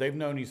 They've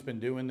known he's been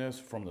doing this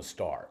from the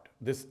start.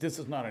 This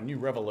is not a new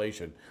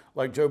revelation.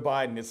 Like Joe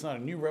Biden, it's not a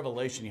new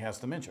revelation he has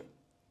to mention.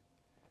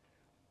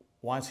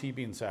 Why is he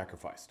being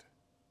sacrificed?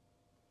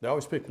 They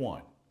always pick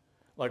one.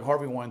 Like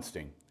Harvey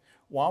Weinstein.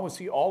 Why was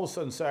he all of a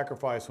sudden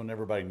sacrificed when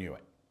everybody knew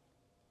it?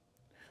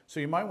 So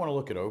you might want to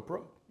look at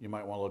Oprah. You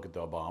might want to look at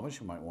the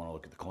Obamas. You might want to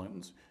look at the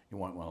Clintons. You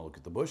might want to look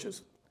at the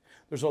Bushes.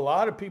 There's a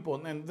lot of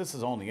people, and this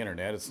is on the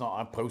internet. It's not,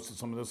 I posted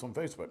some of this on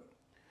Facebook.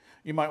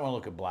 You might want to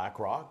look at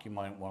BlackRock. You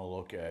might want to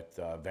look at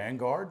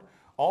Vanguard.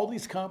 All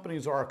these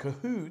companies are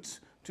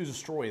cahoots to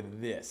destroy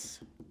this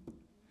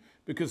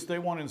because they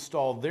want to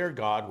install their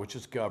God, which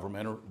is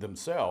government, or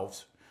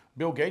themselves.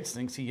 Bill Gates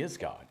thinks he is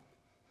God.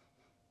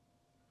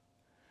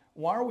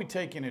 Why are we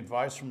taking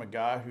advice from a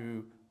guy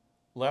who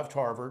left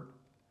Harvard,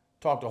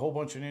 talked a whole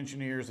bunch of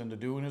engineers into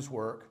doing his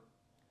work?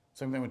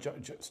 Same thing with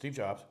Steve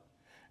Jobs.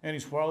 And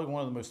he's probably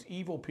one of the most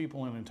evil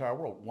people in the entire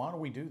world. Why do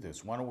we do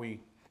this? Why do we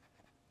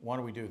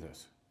do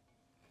this?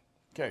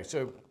 Okay,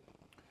 so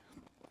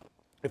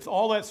if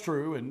all that's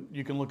true, and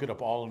you can look it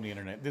up all on the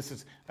internet,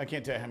 I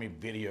can't tell you how many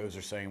videos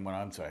are saying what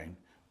I'm saying,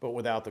 but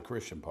without the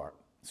Christian part.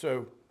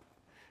 So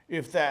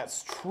if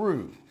that's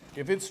true,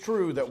 if it's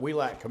true that we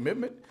lack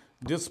commitment,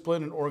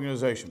 discipline, and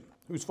organization,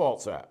 whose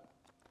fault's that?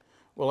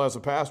 Well, as a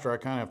pastor, I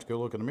kind of have to go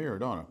look in the mirror,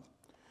 don't I?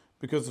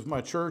 Because if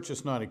my church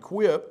is not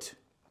equipped,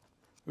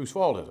 whose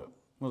fault is it?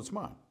 Well, it's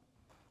mine.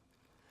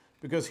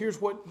 Because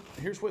here's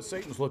what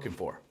Satan's looking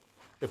for.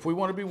 If we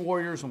want to be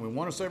warriors and we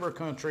want to save our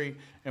country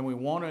and we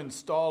want to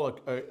install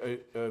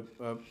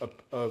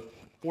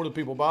for the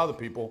people, by the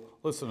people,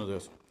 listen to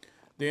this.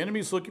 The enemy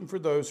is looking for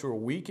those who are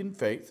weak in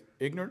faith,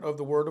 ignorant of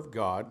the word of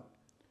God,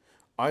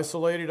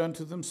 isolated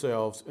unto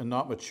themselves, and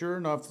not mature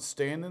enough to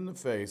stand in the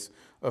face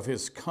of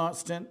his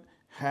constant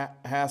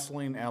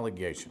hassling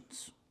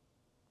allegations.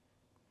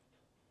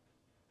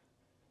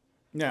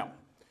 Now,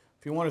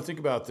 if you want to think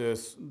about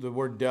this, the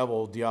word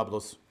devil,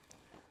 diabolos,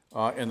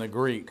 in the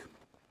Greek,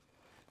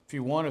 if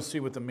you want to see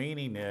what the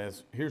meaning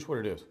is, here's what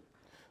it is.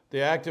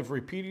 The act of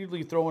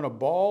repeatedly throwing a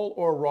ball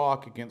or a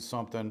rock against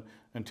something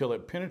until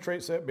it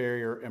penetrates that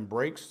barrier and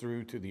breaks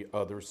through to the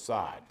other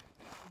side.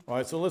 All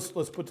right, so let's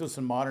put this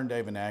in modern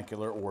day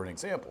vernacular or an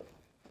example.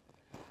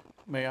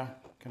 May I?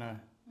 Can I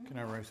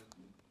erase?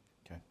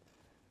 Okay.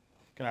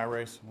 Can I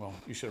erase? Well,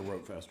 you should have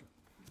wrote faster.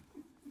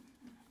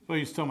 So I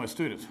used to tell my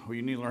students, well,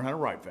 you need to learn how to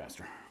write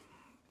faster.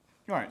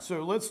 All right,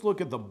 so let's look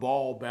at the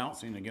ball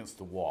bouncing against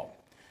the wall.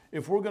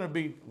 If we're going to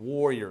be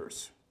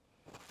warriors,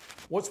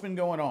 what's been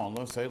going on?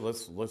 Let's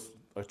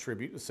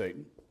attribute to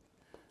Satan.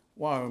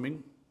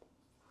 Wyoming.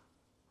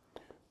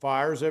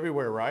 Fires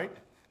everywhere, right?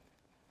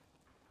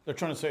 They're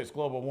trying to say it's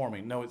global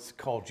warming. No, it's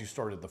called you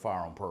started the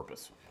fire on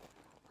purpose.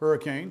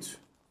 Hurricanes,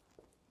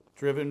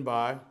 driven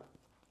by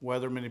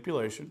weather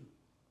manipulation.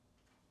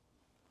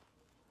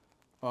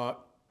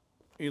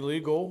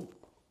 Illegal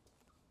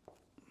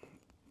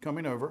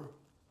coming over.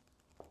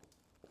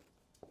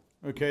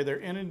 Okay, they're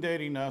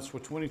inundating us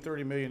with 20,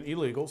 30 million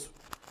illegals.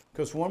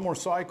 Because one more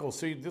cycle,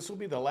 see, this will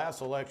be the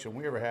last election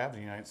we ever have in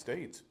the United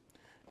States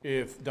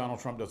if Donald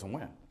Trump doesn't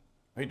win.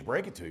 I hate to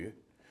break it to you,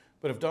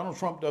 but if Donald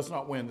Trump does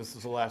not win, this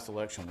is the last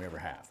election we ever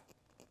have.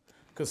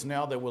 Because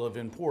now they will have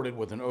imported,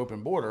 with an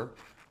open border,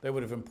 they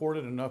would have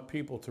imported enough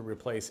people to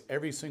replace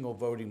every single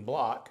voting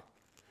block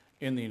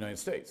in the United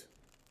States.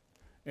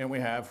 And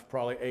we have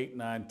probably 8,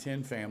 9,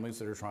 10 families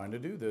that are trying to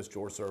do this.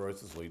 George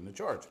Soros is leading the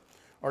charge.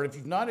 Or if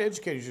you've not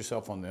educated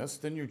yourself on this,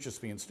 then you're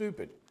just being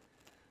stupid.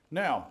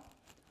 Now,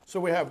 so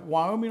we have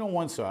Wyoming on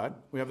one side,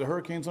 we have the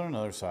hurricanes on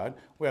another side,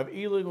 we have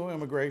illegal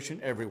immigration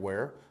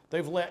everywhere.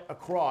 They've let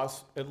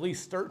across at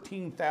least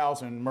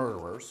 13,000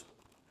 murderers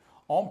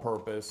on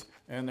purpose,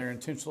 and they're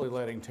intentionally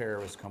letting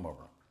terrorists come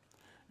over.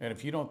 And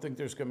if you don't think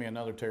there's going to be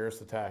another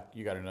terrorist attack,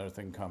 you got another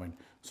thing coming.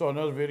 So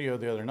another video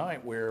the other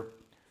night where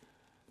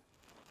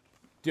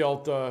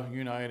Delta,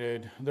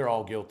 United, they're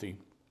all guilty,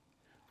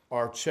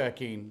 are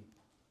checking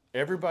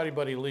everybody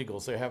but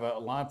illegals. They have a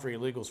line for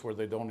illegals where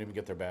they don't even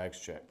get their bags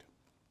checked.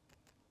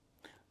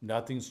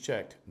 Nothing's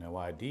checked. No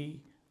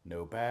ID,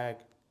 no bag,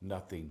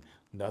 nothing.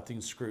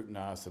 Nothing's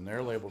scrutinized, and they're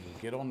able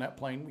to get on that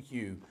plane with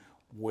you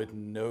with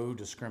no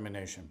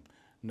discrimination.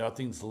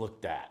 Nothing's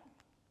looked at.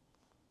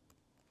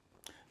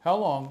 How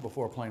long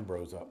before a plane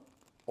blows up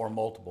or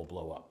multiple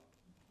blow up?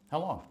 How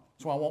long?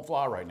 That's why I won't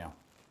fly right now.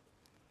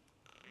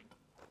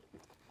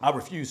 I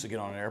refuse to get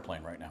on an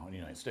airplane right now in the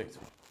United States.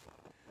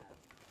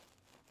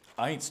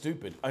 I ain't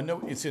stupid. I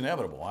know it's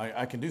inevitable.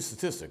 I can do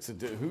statistics.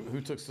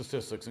 Who took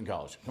statistics in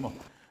college? Come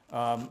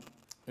on.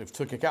 If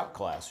took a calc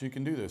class, you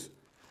can do this.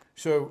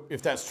 So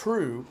if that's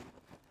true,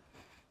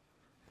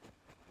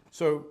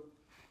 so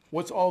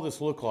what's all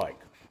this look like?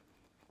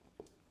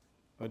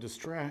 A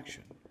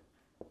distraction.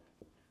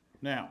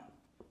 Now,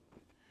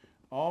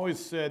 I always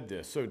said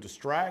this. So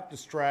distract,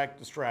 distract,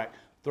 distract.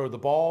 Throw the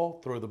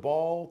ball, throw the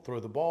ball, throw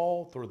the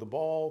ball, throw the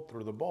ball,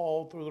 throw the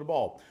ball, throw the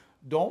ball.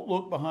 Don't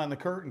look behind the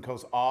curtain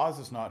because Oz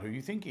is not who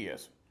you think he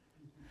is.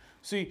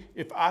 See,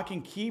 if I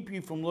can keep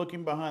you from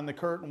looking behind the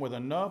curtain with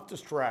enough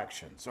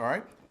distractions, all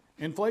right?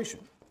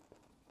 Inflation.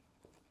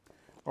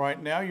 All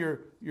right, now your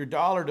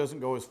dollar doesn't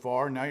go as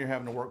far. Now you're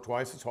having to work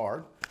twice as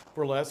hard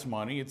for less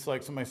money. It's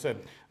like somebody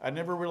said, I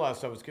never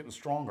realized I was getting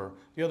stronger.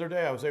 The other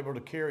day I was able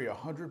to carry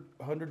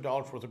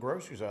 $100 worth of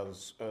groceries out of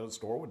the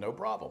store with no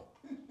problem.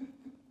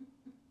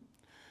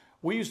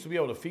 We used to be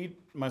able to feed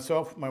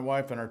myself, my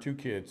wife, and our 2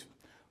 kids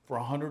for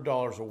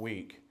 $100 a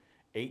week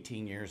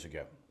 18 years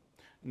ago.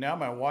 Now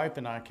my wife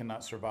and I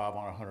cannot survive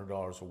on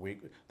 $100 a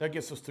week. That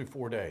gets us through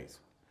 4 days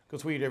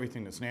because we eat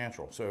everything that's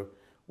natural. So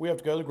we have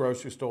to go to the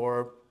grocery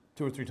store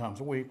 2 or 3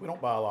 times a week. We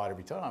don't buy a lot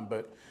every time,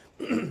 but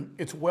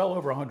it's well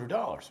over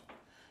 $100.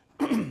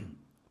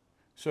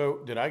 So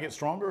did I get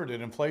stronger or did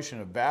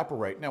inflation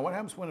evaporate? Now what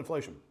happens when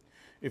inflation?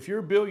 If you're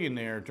a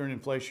billionaire during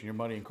inflation, your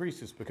money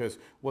increases because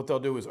what they'll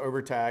do is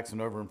overtax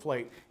and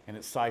overinflate, and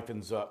it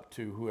siphons up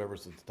to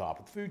whoever's at the top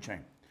of the food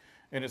chain.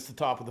 And it's the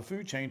top of the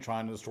food chain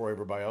trying to destroy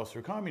everybody else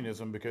through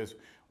communism, because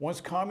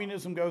once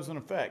communism goes in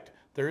effect,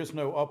 there is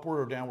no upward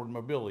or downward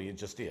mobility, it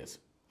just is.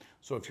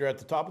 So if you're at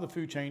the top of the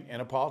food chain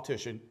and a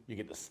politician, you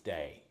get to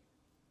stay.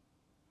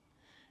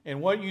 In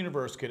what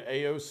universe could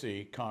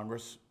AOC,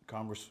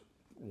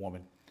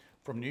 Congresswoman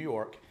from New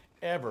York,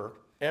 ever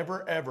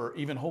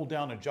even hold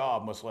down a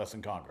job, much less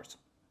in Congress?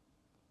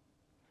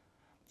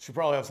 She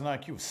probably has an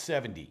IQ of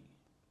 70.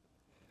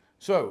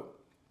 So,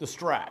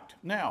 distract.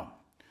 Now,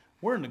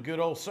 we're in the good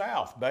old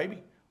South,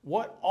 baby.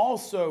 What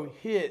also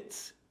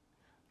hits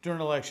during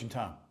election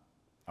time?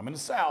 I'm in the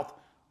South.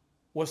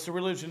 What's the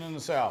religion in the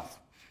South?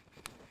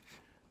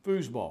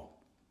 Foosball,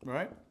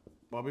 right?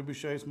 Bobby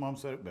Boucher's mom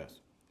said it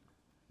best.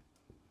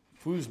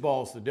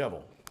 Foosball's the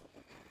devil.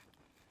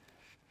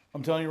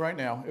 I'm telling you right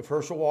now, if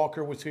Herschel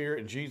Walker was here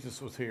and Jesus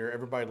was here,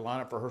 everybody would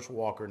line up for Herschel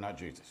Walker, not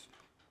Jesus.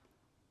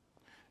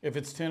 If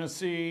it's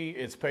Tennessee,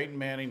 it's Peyton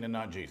Manning and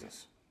not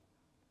Jesus.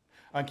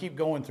 I keep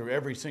going through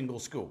every single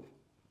school.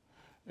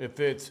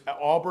 If it's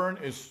Auburn,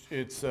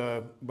 it's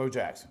Bo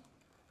Jackson.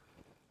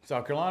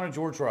 South Carolina,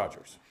 George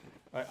Rogers.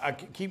 I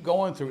keep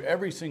going through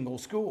every single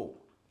school.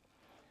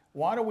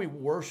 Why do we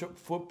worship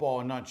football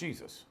and not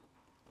Jesus?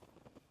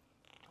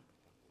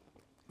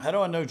 How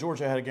do I know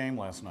Georgia had a game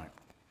last night?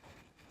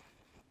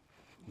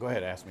 Go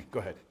ahead, ask me. Go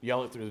ahead.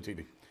 Yell it through the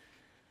TV.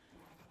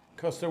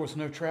 Because there was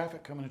no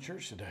traffic coming to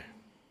church today.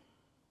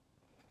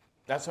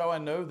 That's how I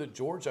know that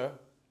Georgia.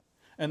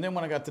 And then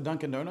when I got to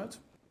Dunkin' Donuts,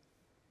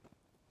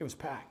 it was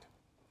packed.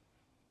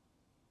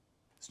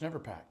 It's never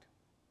packed.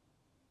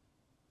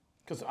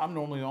 Because I'm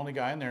normally the only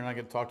guy in there, and I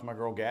get to talk to my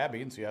girl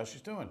Gabby and see how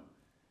she's doing.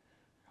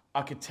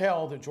 I could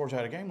tell that Georgia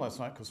had a game last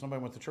night because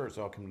nobody went to church.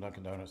 So I'll come to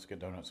Dunkin' Donuts to get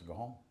donuts and go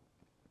home.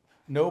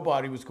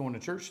 Nobody was going to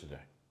church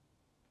today.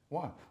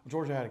 Why? Well,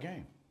 Georgia had a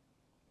game.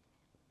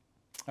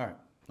 All right,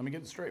 let me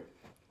get this straight.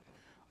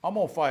 I'm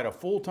going to fight a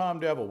full-time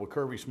devil with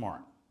Kirby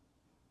Smart.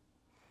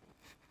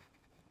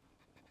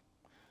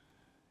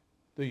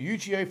 The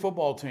UGA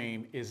football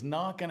team is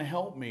not going to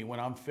help me when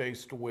I'm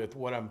faced with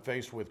what I'm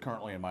faced with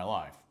currently in my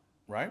life,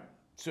 right?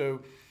 So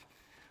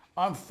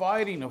I'm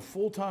fighting a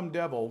full-time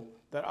devil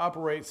that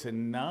operates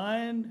in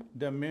 9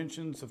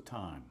 dimensions of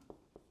time.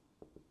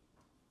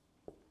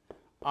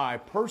 I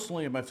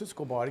personally, in my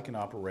physical body, can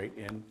operate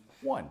in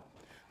 1.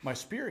 My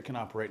spirit can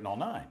operate in all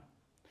 9.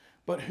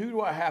 But who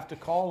do I have to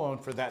call on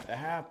for that to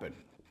happen?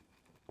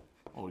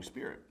 Holy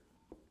Spirit.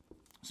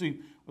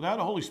 See, without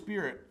the Holy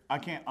Spirit, I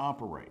can't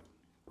operate,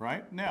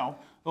 right? Now,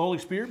 the Holy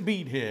Spirit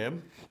beat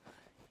him.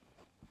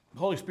 The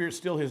Holy Spirit's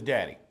still his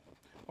daddy.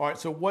 All right,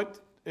 so what,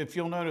 if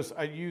you'll notice,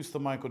 I used the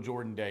Michael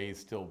Jordan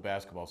days till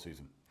basketball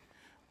season.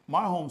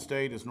 My home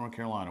state is North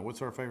Carolina.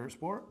 What's our favorite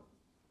sport?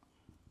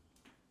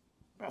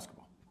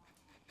 Basketball.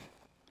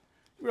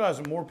 You realize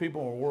that more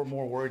people are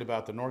more worried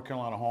about the North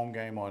Carolina home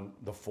game on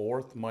the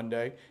 4th,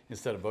 Monday,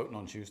 instead of voting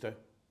on Tuesday?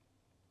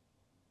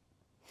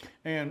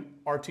 And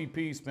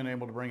RTP's been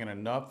able to bring in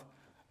enough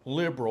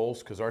liberals,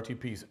 because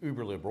RTP's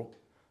uber liberal,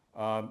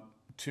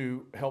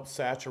 to help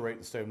saturate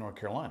the state of North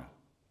Carolina.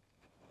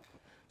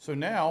 So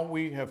now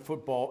we have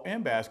football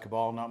and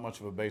basketball. Not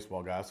much of a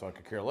baseball guy, so I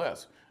could care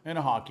less. And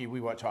a hockey,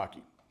 we watch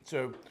hockey.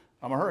 So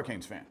I'm a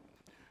Hurricanes fan.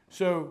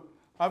 So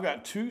I've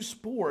got 2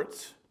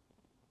 sports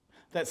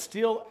that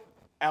still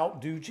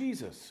outdo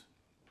Jesus.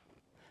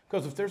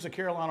 Because if there's a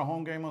Carolina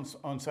home game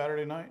on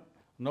Saturday night,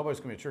 nobody's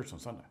going to be at church on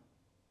Sunday.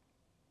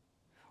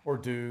 Or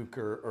Duke,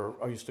 or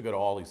I used to go to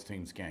all these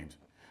teams' games.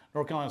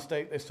 North Carolina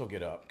State, they still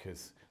get up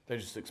because they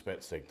just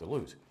expect State to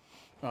lose.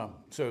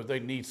 So they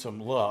need some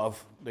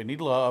love. They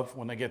need love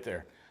when they get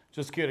there.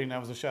 Just kidding. That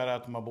was a shout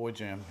out to my boy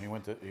Jim.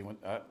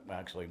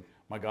 Actually,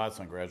 my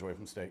godson graduated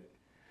from State.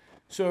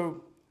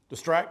 So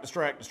distract.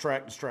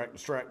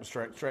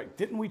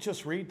 Didn't we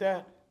just read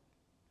that?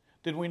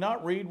 Did we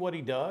not read what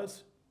he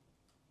does?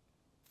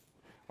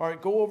 All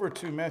right, go over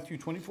to Matthew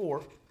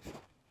 24,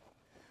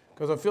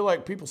 because I feel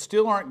like people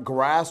still aren't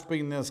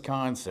grasping this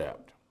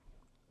concept.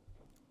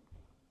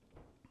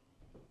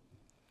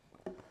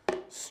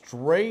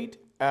 Straight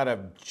out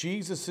of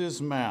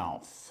Jesus'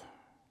 mouth.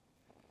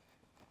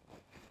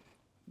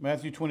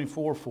 Matthew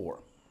 24:4.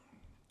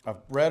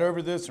 I've read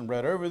over this and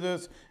read over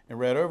this and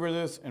read over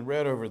this and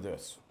read over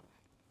this.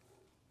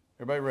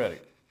 Everybody ready?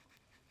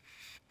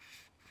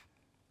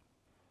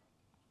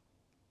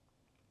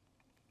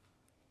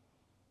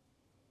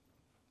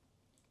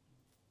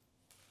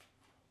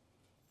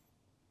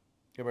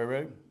 Everybody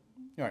ready?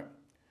 All right.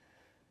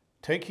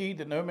 Take heed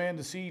that no man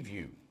deceive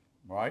you.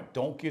 All right?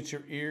 Don't get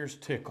your ears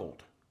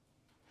tickled.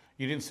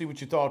 You didn't see what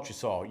you thought you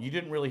saw. You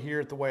didn't really hear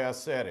it the way I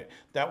said it.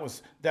 That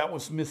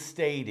was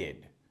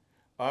misstated.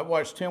 I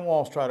watched Tim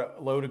Walsh try to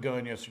load a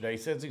gun yesterday. He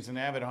says he's an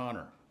avid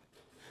hunter.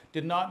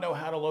 Did not know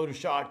how to load a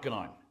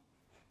shotgun.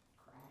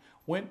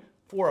 Went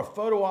for a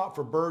photo op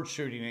for bird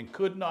shooting and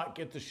could not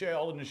get the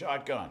shell in the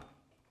shotgun.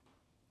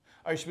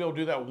 I used to be able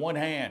to do that with one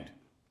hand.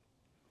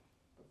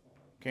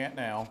 Can't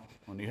now.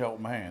 I need help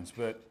with my hands.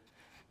 But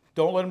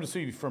don't let them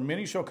deceive you. For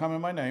many shall come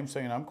in my name,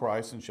 saying I'm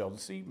Christ, and shall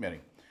deceive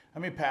many. How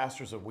many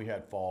pastors have we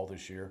had fall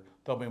this year?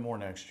 There'll be more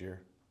next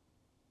year.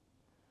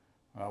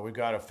 We've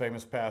got a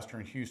famous pastor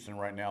in Houston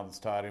right now that's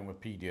tied in with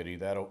P. Diddy.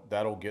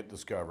 That'll get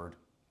discovered.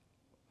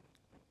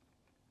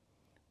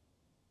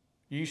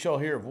 Ye shall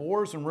hear of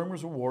wars and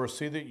rumors of wars.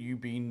 See that you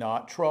be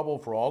not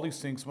troubled, for all these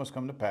things must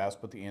come to pass,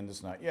 but the end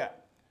is not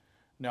yet.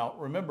 Now,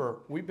 remember,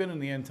 we've been in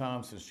the end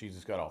time since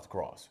Jesus got off the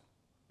cross.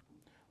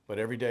 But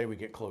every day we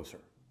get closer.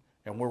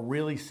 And we're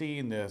really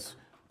seeing this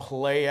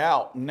play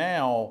out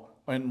now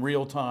in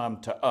real time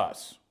to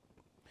us.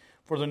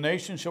 For the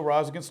nation shall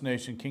rise against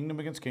nation, kingdom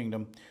against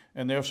kingdom,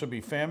 and there shall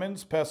be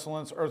famines,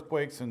 pestilence,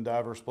 earthquakes in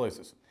diverse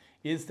places.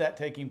 Is that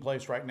taking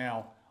place right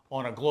now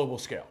on a global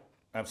scale?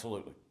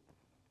 Absolutely.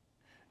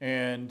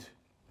 And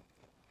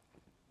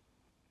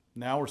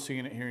now we're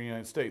seeing it here in the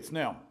United States.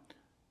 Now,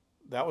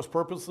 that was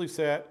purposely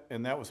set,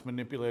 and that was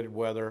manipulated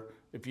weather.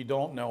 If you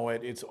don't know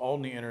it, it's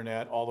on the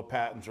internet. All the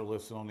patents are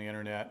listed on the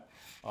internet.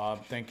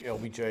 Think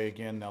LBJ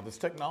again. Now, this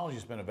technology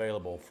has been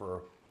available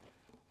for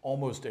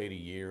almost 80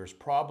 years,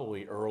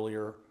 probably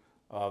earlier.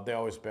 They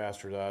always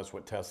bastardize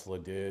what Tesla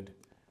did.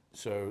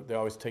 So they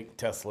always take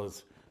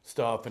Tesla's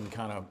stuff and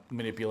kind of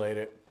manipulate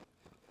it.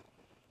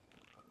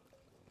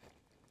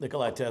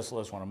 Nikola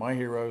Tesla is one of my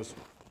heroes.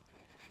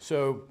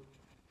 So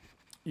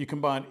you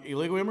combine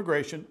illegal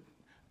immigration,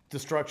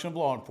 destruction of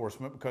law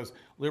enforcement, because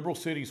liberal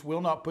cities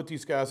will not put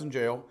these guys in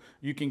jail.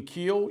 You can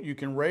kill, you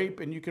can rape,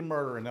 and you can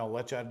murder, and they'll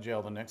let you out of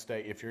jail the next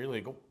day if you're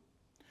illegal.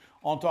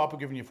 On top of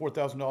giving you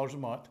 $4,000 a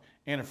month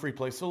and a free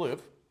place to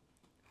live.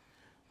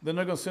 Then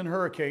they're going to send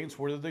hurricanes.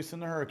 Where did they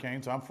send the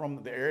hurricanes? I'm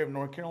from the area of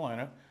North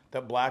Carolina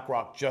that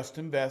BlackRock just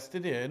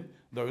invested in,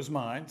 those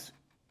mines.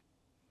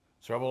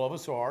 Several of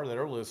us are that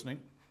are listening.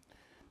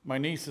 My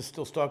niece is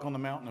still stuck on the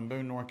mountain in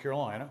Boone, North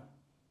Carolina.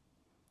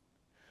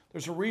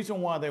 There's a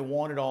reason why they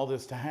wanted all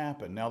this to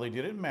happen. Now, they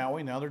did it in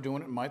Maui. Now they're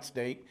doing it in my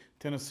state,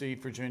 Tennessee,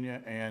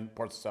 Virginia, and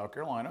parts of South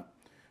Carolina.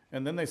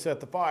 And then they set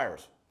the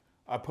fires.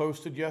 I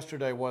posted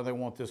yesterday why they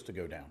want this to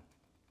go down.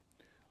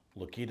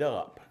 Look it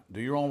up. Do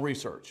your own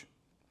research.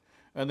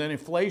 And then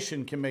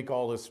inflation can make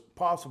all this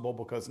possible,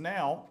 because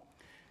now,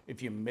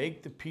 if you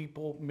make the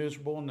people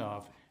miserable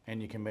enough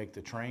and you can make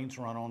the trains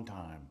run on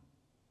time,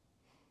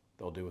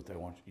 they'll do what they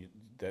want.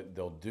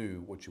 They'll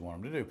do what you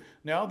want them to do.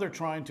 Now they're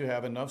trying to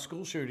have enough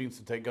school shootings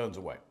to take guns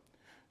away.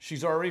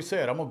 She's already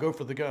said, I'm going to go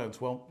for the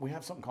guns. Well, we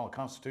have something called a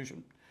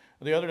Constitution.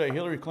 The other day,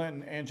 Hillary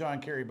Clinton and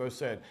John Kerry both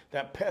said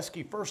that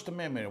pesky First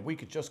Amendment, if we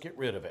could just get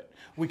rid of it,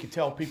 we could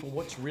tell people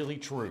what's really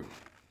true.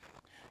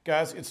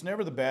 Guys, it's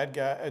never the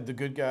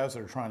good guys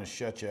that are trying to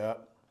shut you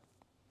up.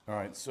 All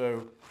right,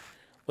 so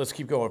let's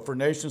keep going. For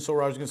nation shall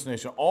rise against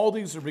nation. All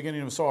these are the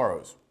beginning of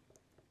sorrows.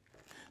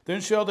 Then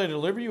shall they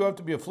deliver you up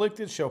to be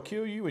afflicted, shall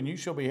kill you, and you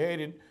shall be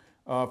hated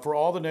for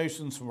all the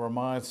nations for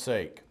my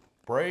sake.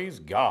 Praise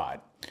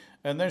God.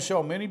 And then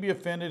shall many be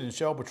offended, and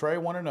shall betray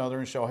one another,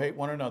 and shall hate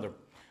one another.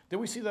 Did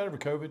we see that over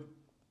COVID?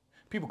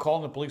 People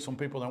calling the police on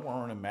people that weren't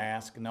wearing a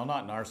mask. Now,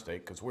 not in our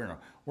state, because we're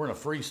in a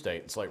free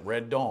state. It's like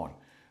Red Dawn.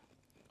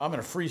 I'm in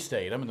a free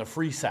state. I'm in the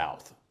free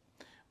South.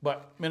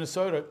 But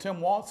Minnesota,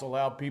 Tim Walz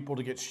allowed people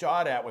to get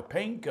shot at with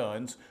paint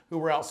guns who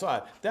were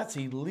outside. That's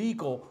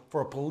illegal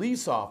for a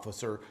police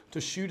officer to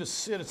shoot a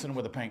citizen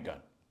with a paint gun.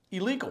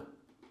 Illegal.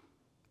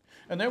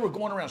 And they were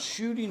going around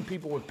shooting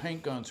people with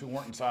paint guns who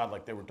weren't inside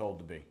like they were told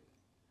to be.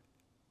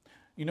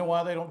 You know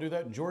why they don't do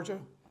that in Georgia?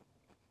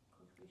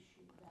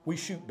 We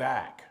shoot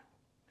back.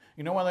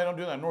 You know why they don't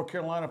do that in North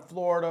Carolina,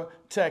 Florida,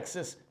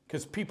 Texas?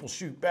 Because people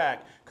shoot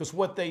back. Because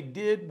what they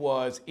did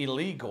was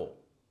illegal.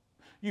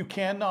 You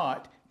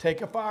cannot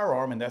take a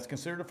firearm, and that's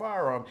considered a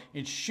firearm,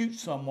 and shoot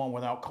someone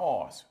without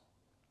cause.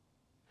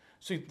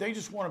 See, they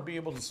just want to be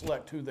able to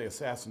select who they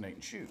assassinate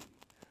and shoot.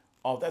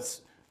 Oh,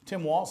 that's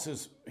Tim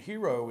Waltz's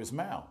hero is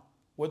Mao.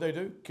 What'd they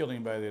do? Killed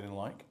anybody they didn't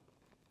like.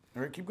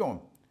 All right, keep going.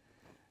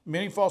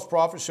 Many false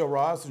prophets shall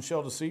rise and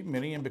shall deceive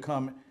many, and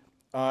become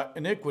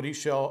iniquity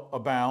shall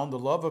abound. The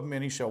love of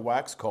many shall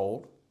wax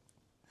cold.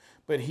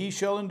 But he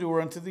shall endure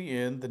unto the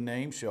end, the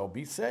name shall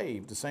be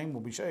saved. The same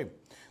will be saved.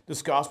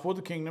 This gospel of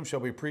the kingdom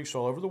shall be preached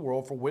all over the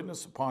world for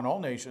witness upon all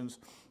nations,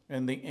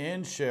 and the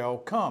end shall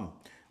come.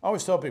 I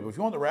always tell people, if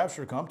you want the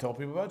rapture to come, tell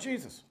people about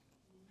Jesus.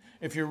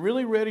 If you're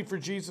really ready for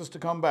Jesus to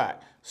come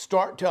back,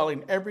 start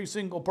telling every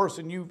single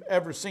person you've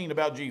ever seen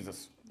about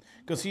Jesus,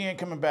 because he ain't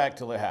coming back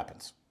till it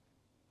happens.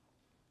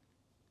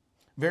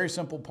 Very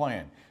simple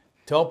plan.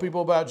 Tell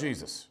people about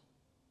Jesus.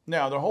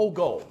 Now, their whole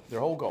goal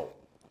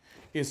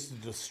is to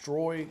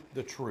destroy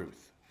the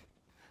truth.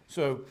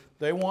 So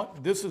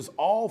this is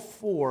all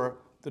for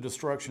the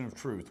destruction of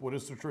truth. What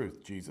is the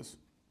truth? Jesus.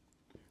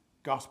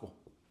 Gospel.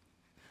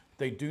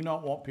 They do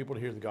not want people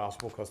to hear the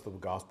gospel because the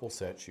gospel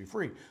sets you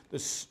free.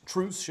 The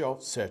truth shall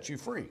set you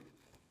free.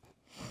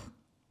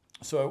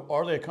 So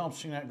are they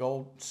accomplishing that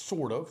goal?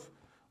 Sort of.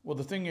 Well,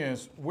 the thing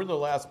is, we're the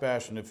last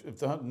bastion. If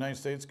the United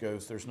States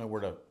goes, there's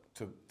nowhere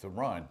to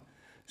run.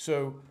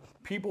 So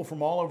people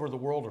from all over the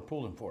world are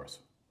pulling for us.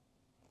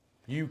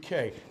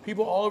 UK.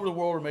 People all over the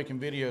world are making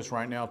videos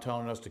right now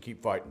telling us to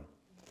keep fighting.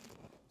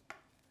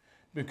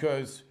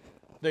 Because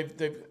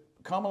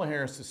Kamala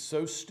Harris is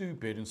so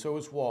stupid, and so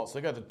is Waltz.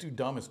 They got the two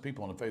dumbest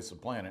people on the face of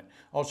the planet.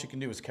 All she can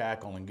do is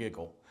cackle and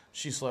giggle.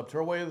 She slept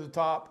her way to the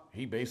top.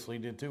 He basically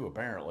did too,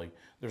 apparently.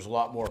 There's a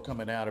lot more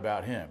coming out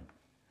about him.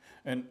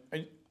 And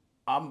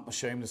I'm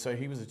ashamed to say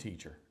he was a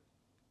teacher.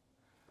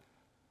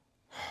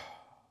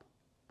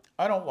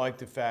 I don't like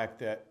the fact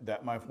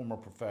that my former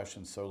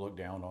profession is so looked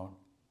down on,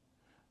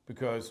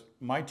 because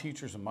my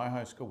teachers in my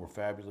high school were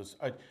fabulous.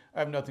 I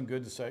have nothing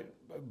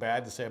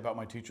bad to say about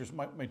my teachers.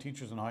 My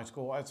teachers in high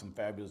school, I had some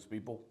fabulous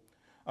people.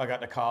 I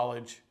got to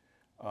college.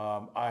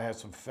 I had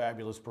some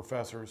fabulous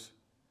professors.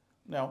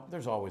 Now,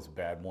 there's always a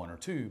bad one or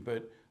two,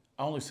 but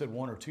I only said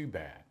one or two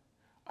bad.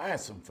 I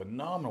had some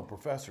phenomenal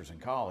professors in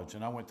college,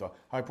 and I went to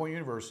High Point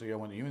University, I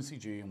went to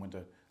UNCG, and went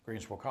to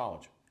Greensboro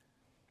College.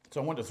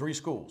 So I went to 3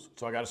 schools.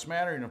 So I got a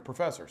smattering of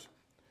professors.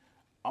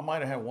 I might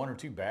have had one or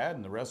two bad,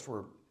 and the rest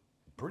were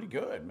pretty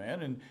good,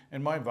 man.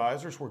 And my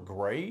advisors were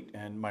great,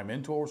 and my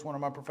mentor was one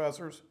of my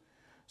professors.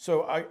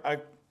 So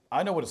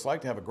I know what it's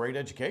like to have a great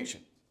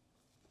education.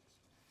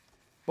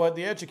 But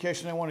the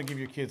education I want to give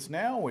your kids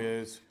now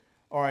is,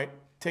 all right,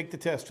 take the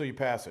test till you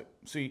pass it.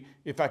 See,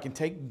 if I can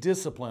take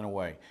discipline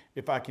away,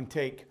 if I can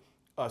take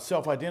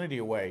self-identity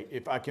away,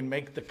 if I can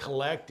make the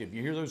collective,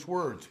 you hear those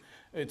words,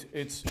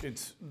 it's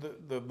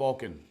the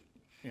Vulcan,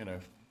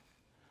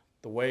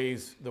 the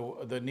ways,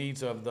 the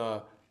needs of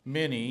the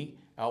many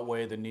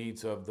outweigh the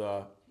needs of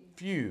the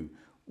few.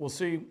 Well,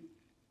 see,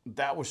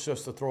 that was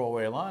just a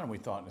throwaway line we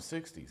thought in the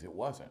 60s. It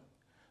wasn't.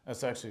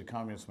 That's actually the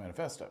Communist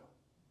Manifesto.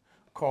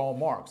 Karl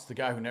Marx, the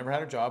guy who never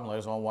had a job and let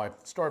his own wife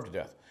starve to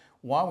death.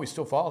 Why we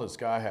still follow this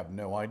guy, I have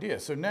no idea.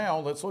 So now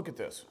let's look at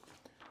this.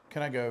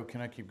 Can I go? Can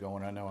I keep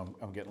going? I know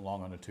I'm getting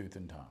long on the tooth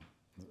in time.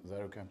 Is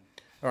that okay?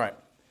 All right.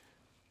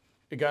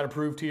 It got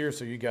approved here,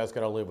 so you guys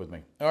got to live with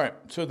me. All right.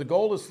 So the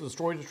goal is to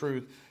destroy the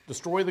truth,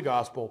 destroy the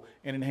gospel,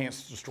 and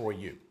enhance, destroy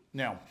you.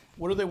 Now,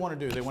 what do they want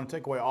to do? They want to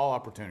take away all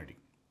opportunity.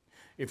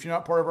 If you're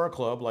not part of our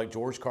club, like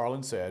George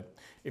Carlin said,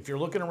 if you're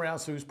looking around,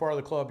 so who's part of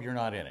the club, you're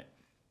not in it.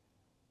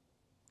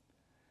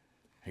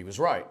 He was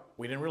right.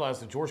 We didn't realize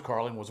that George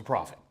Carlin was a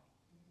prophet.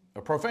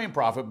 A profane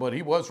prophet, but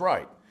he was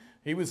right.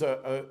 He was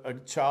a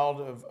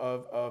child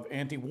of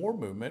anti-war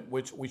movement,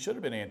 which we should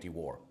have been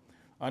anti-war.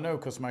 I know,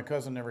 because my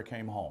cousin never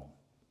came home.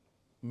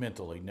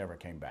 Mentally, never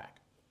came back.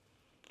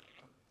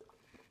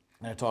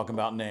 And I'm talking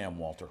about Nam,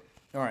 Walter.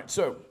 All right,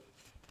 so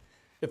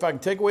if I can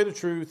take away the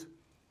truth,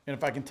 and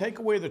if I can take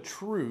away the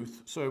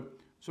truth, so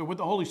with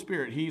the Holy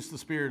Spirit, he's the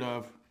spirit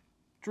of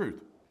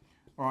truth.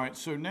 All right,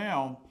 so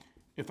now,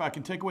 if I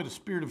can take away the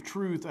spirit of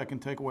truth, I can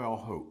take away all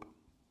hope.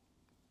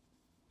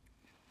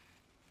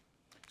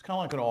 It's kind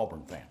of like an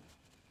Auburn fan.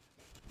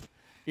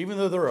 Even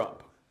though they're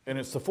up, and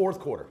it's the 4th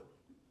quarter,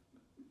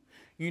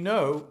 you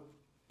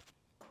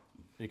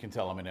can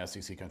tell I'm in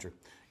SEC country,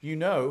 they're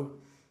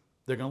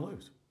going to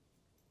lose.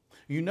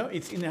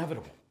 It's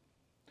inevitable.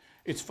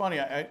 It's funny,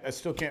 I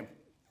still can't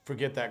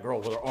forget that girl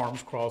with her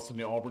arms crossed in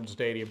the Auburn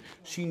Stadium.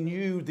 She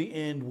knew the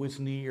end was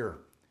near.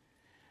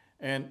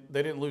 And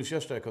they didn't lose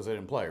yesterday because they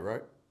didn't play,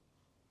 right?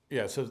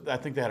 Yeah, so I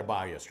think they had a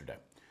bye yesterday.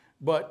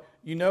 But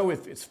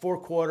if it's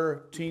 4th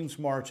quarter, teams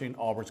marching,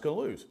 Auburn's going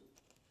to lose.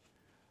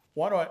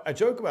 Why do I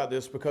joke about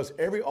this? Because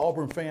every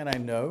Auburn fan I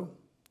know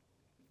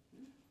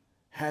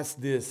has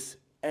this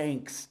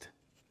angst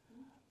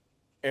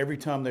every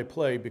time they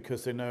play,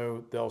 because they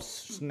know they'll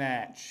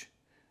snatch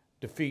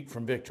defeat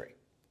from victory.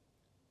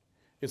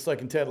 It's like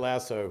in Ted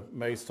Lasso,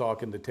 May's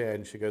talking to Ted,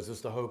 and she goes,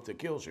 "It's the hope that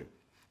kills you."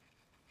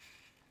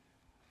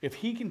 If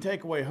he can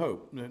take away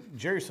hope,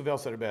 Jerry Savelle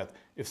said it best,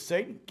 if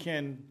Satan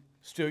can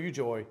steal your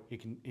joy. He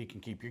can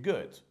keep your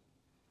goods.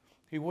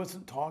 He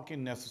wasn't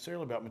talking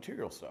necessarily about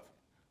material stuff.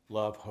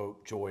 Love,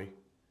 hope, joy,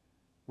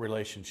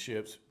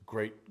 relationships,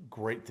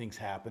 great things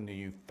happen to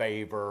you,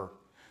 favor.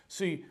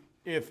 See,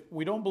 if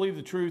we don't believe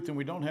the truth and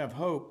we don't have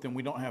hope, then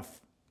we don't have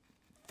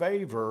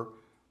favor,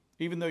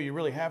 even though you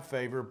really have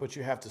favor, but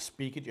you have to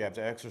speak it, you have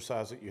to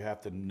exercise it, you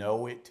have to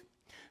know it.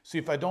 See,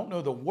 if I don't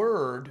know the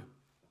word,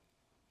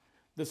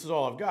 this is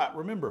all I've got.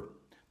 Remember,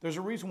 there's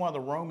a reason why the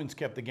Romans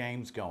kept the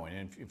games going.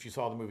 And if you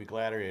saw the movie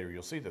Gladiator,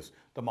 you'll see this.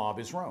 The mob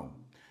is Rome.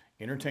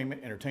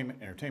 Entertainment,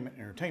 entertainment, entertainment,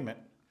 entertainment.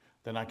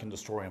 Then I can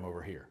destroy them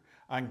over here.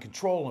 I can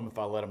control them if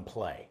I let them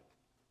play.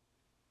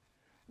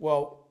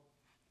 Well,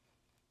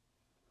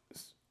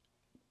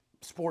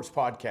 sports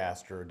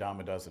podcasts are a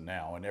dime a dozen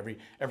now, and every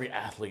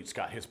athlete's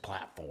got his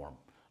platform.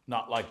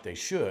 Not like they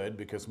should,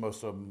 because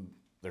most of them,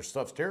 their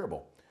stuff's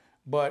terrible.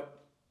 But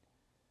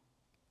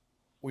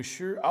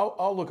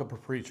I'll look up a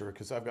preacher,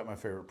 because I've got my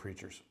favorite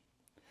preachers.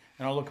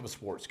 And I'll look up a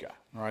sports guy.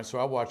 All right, so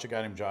I watch a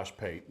guy named Josh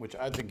Pate, which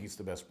I think he's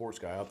the best sports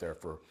guy out there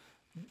for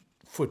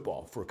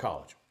football, for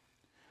college.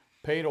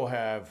 Pate will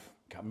have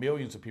got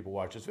millions of people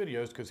watch his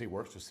videos because he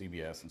works for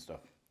CBS and stuff.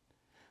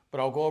 But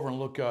I'll go over and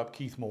look up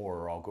Keith Moore,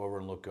 or I'll go over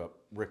and look up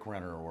Rick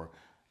Renner, or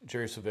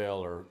Jerry Savelle,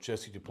 or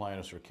Jesse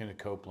Duplantis, or Kenneth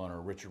Copeland,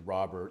 or Richard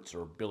Roberts,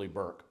 or Billy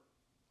Burke,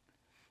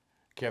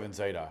 Kevin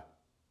Zadai,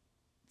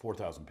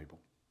 4,000 people.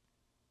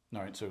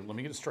 All right, so let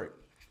me get it straight.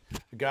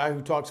 The guy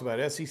who talks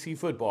about SEC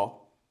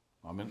football,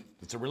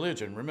 it's a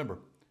religion, remember,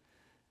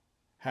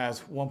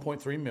 has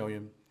 1.3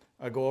 million.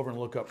 I go over and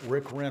look up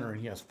Rick Renner,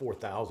 and he has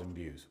 4,000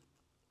 views.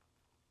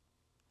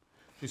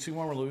 Do you see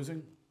why we're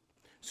losing?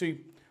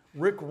 See,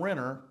 Rick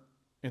Renner,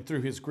 and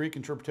through his Greek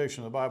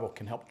interpretation of the Bible,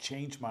 can help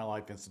change my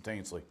life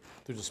instantaneously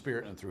through the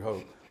Spirit and through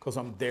hope, because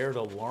I'm there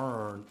to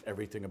learn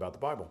everything about the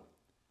Bible.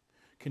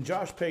 Can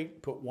Josh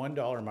Pate put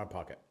 $1 in my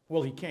pocket?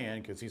 Well, he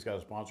can, because he's got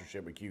a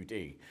sponsorship with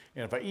QT.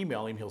 And if I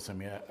email him, he'll send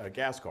me a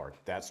gas card.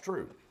 That's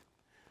true.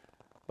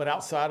 But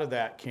outside of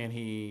that, can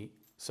he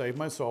save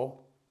my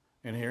soul,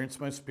 enhance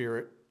my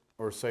spirit,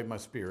 or save my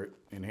spirit,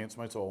 enhance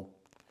my soul?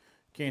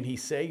 Can he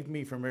save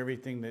me from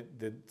everything that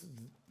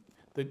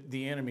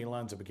the enemy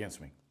lines up against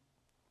me?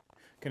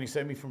 Can he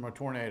save me from a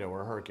tornado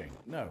or a hurricane?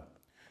 No.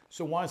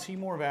 So why is he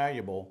more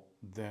valuable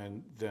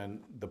than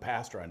the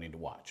pastor I need to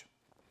watch?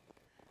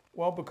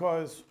 Well,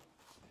 because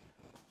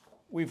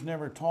we've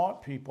never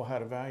taught people how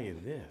to value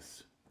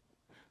this.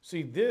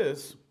 See,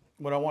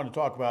 what I want to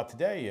talk about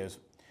today is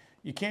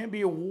you can't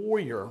be a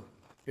warrior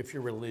if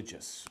you're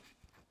religious.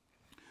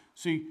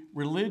 See,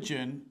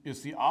 religion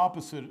is the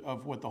opposite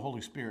of what the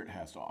Holy Spirit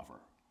has to offer.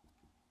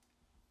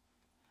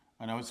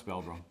 I know it's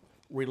spelled wrong.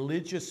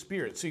 Religious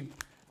spirit. See,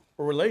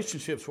 a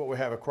relationship's what we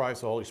have with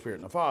Christ, the Holy Spirit,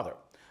 and the Father.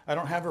 I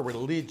don't have a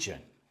religion.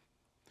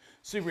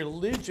 See,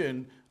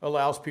 religion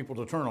allows people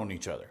to turn on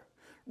each other.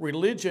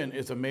 Religion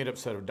is a made-up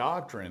set of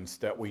doctrines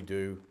that we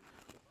do.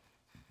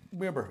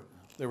 Remember,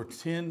 there were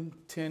 10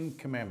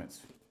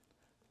 commandments.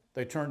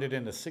 They turned it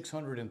into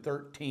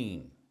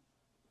 613.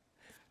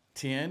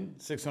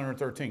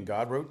 613.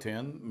 God wrote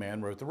 10,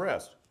 man wrote the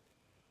rest.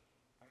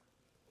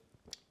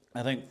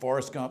 I think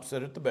Forrest Gump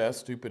said it the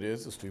best: stupid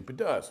is, the stupid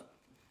does.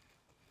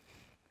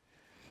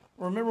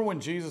 Remember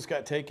when Jesus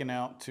got taken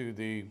out to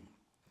the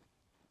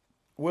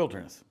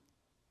wilderness?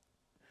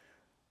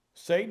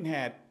 Satan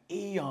had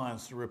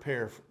eons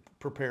to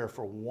prepare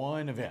for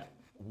one event.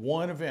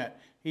 One event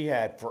he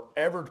had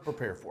forever to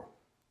prepare for.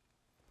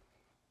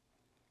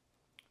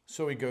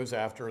 So he goes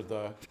after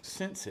the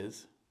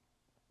senses.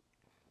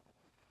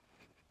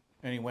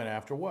 And he went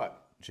after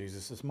what?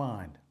 Jesus'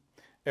 mind.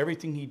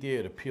 Everything he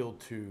did appealed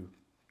to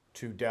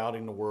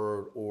doubting the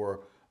word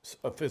or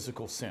a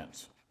physical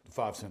sense, the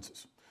five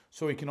senses.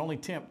 So he can only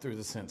tempt through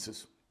the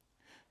senses.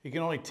 He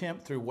can only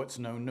tempt through what's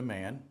known to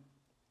man.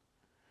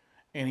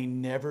 And he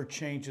never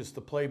changes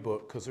the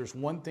playbook, because there's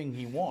one thing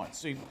he wants.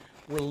 See,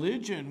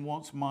 religion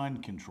wants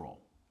mind control.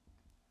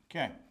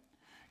 Okay.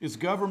 Is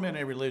government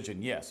a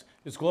religion? Yes.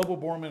 Is global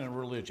warming a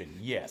religion?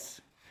 Yes.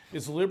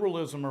 Is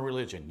liberalism a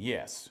religion?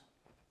 Yes.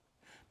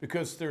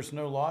 Because there's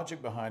no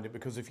logic behind it.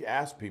 Because if you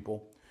ask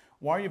people,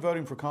 why are you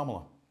voting for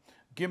Kamala?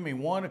 Give me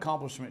one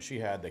accomplishment she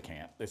had. They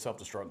can't. They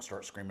self-destruct and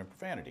start screaming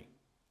profanity.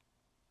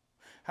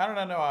 How did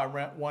I know I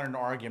won an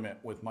argument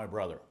with my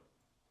brother?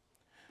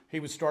 He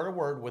would start a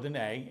word with an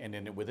A and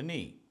end it with an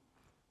E.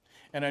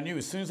 And I knew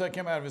as soon as that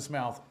came out of his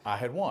mouth, I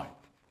had won,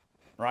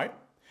 right?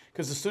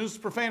 Because as soon as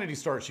profanity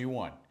starts, you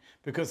won.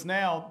 Because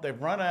now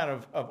they've run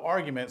out of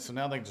arguments, so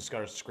now they just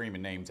start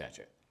screaming names at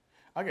you.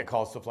 I get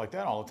called stuff like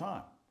that all the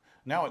time.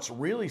 Now it's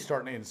really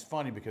starting, and it's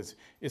funny because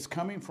it's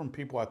coming from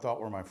people I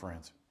thought were my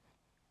friends.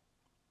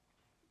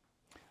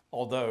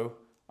 Although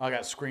I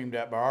got screamed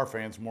at by our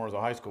fans more as a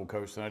high school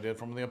coach than I did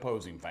from the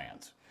opposing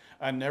fans.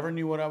 I never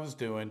knew what I was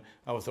doing.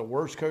 I was the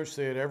worst coach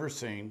they had ever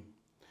seen.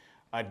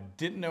 I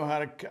didn't know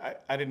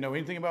I didn't know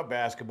anything about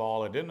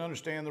basketball. I didn't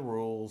understand the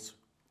rules.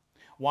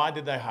 Why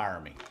did they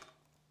hire me?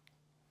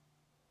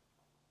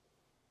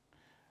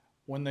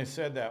 When they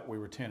said that, we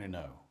were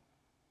 10-0.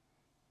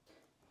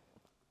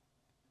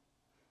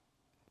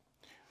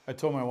 I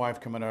told my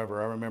wife coming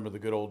over, I remember the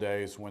good old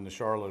days when the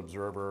Charlotte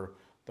Observer,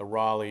 the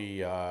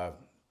Raleigh, I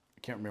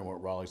can't remember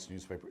what Raleigh's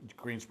newspaper,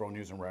 Greensboro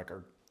News and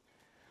Record,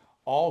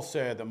 all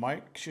said that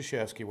Mike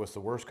Krzyzewski was the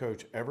worst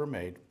coach ever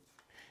made,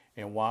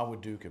 and why would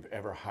Duke have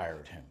ever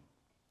hired him?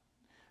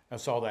 I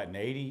saw that in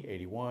 80,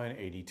 81,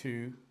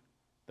 82.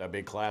 That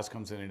big class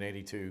comes in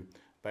 82.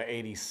 By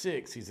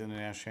 86, he's in the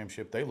national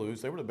championship. They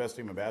lose. They were the best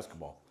team in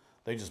basketball.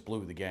 They just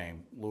blew the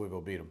game.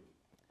 Louisville beat them.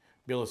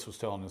 Billis was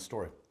telling this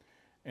story.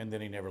 And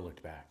then he never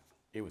looked back.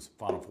 It was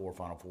Final Four,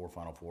 Final Four,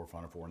 Final Four,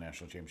 Final Four,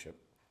 national championship.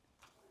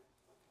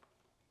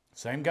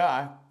 Same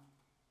guy.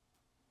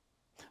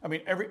 I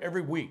mean,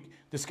 every week,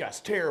 this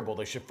guy's terrible.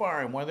 They should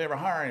fire him. Why they ever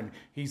hire him?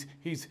 He's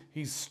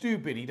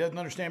stupid. He doesn't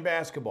understand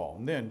basketball.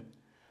 And then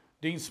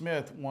Dean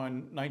Smith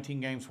won 19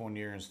 games one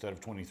year instead of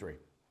 23.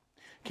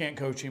 Can't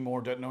coach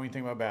anymore, doesn't know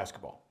anything about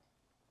basketball.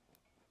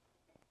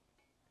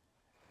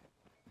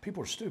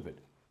 People are stupid.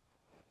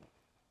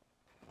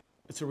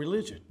 It's a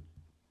religion.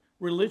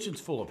 Religion's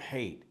full of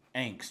hate,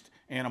 angst,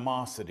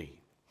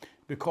 animosity,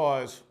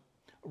 because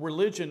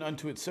religion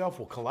unto itself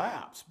will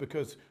collapse,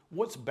 because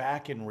what's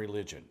backing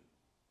religion?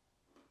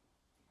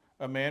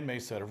 A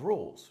man-made set of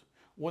rules.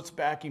 What's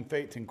backing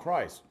faith in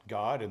Christ?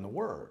 God and the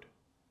Word.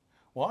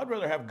 Well, I'd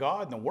rather have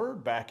God and the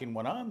Word backing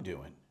what I'm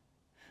doing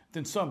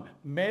than some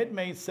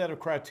man-made set of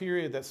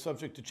criteria that's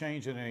subject to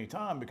change at any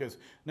time, because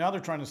now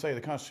they're trying to say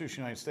the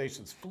Constitution of the United States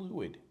is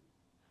fluid.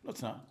 No,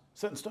 it's not.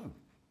 It's set in stone.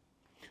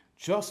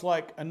 Just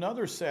like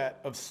another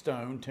set of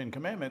stone, 10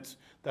 Commandments,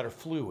 that are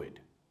fluid.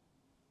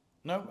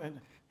 No,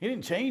 and he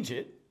didn't change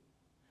it.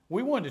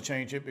 We wanted to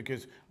change it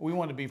because we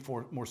wanted to be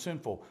more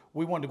sinful.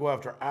 We wanted to go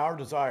after our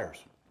desires.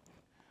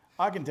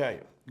 I can tell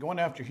you, going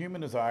after human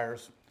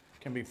desires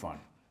can be fun.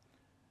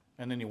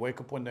 And then you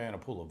wake up one day in a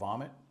pool of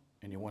vomit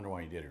and you wonder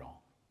why you did it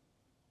all.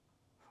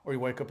 Or you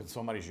wake up in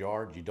somebody's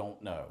yard you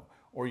don't know.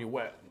 Or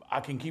I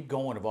can keep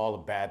going of all the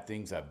bad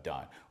things I've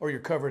done. Or you're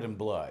covered in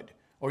blood.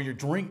 Or you're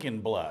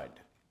drinking blood.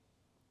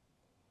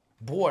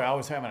 Boy, I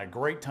was having a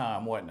great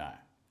time, wasn't I?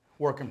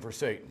 Working for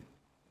Satan.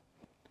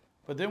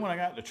 But then when I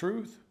got the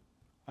truth,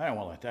 I didn't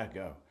want to let that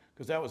go.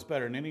 Because that was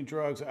better than any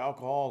drugs,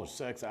 alcohol, or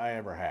sex I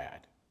ever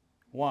had.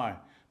 Why?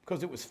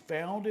 Because it was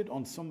founded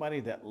on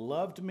somebody that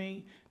loved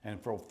me, and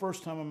for the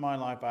first time in my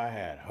life, I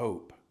had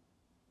hope.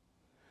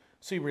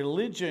 See,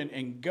 religion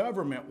and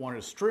government want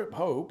to strip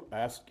hope.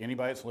 Ask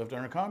anybody that's lived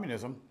under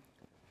communism.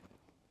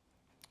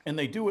 And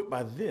they do it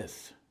by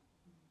this.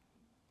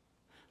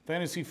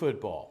 Fantasy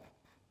football.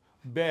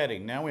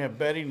 Betting. Now we have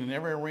betting in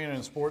every arena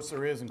in sports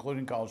there is,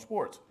 including college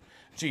sports.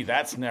 Gee,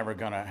 that's never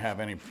going to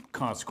have any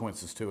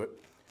consequences to it.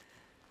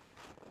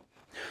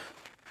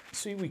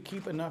 See, we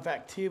keep enough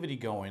activity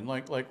going,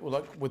 like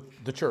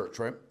with the church,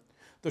 right?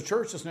 The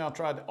church has now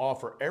tried to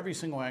offer every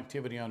single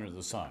activity under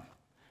the sun,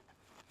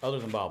 other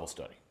than Bible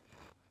study.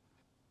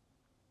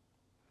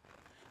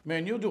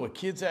 Man, you'll do a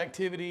kids'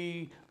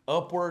 activity,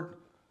 upward.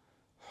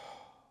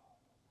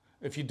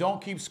 If you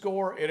don't keep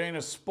score, it ain't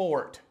a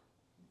sport.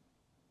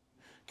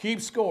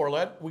 Keep score.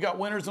 We got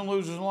winners and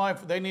losers in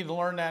life. They need to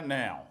learn that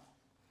now.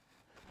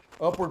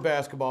 Upward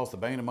basketball is the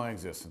bane of my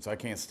existence. I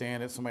can't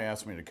stand it. Somebody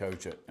asked me to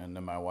coach it, and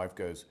then my wife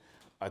goes,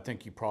 I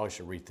think you probably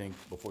should rethink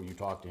before you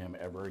talk to him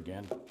ever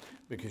again,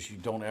 because you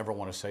don't ever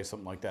want to say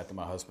something like that to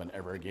my husband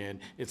ever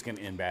again. It's going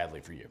to end badly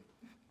for you.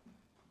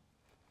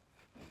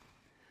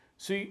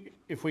 See,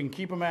 if we can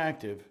keep them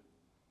active,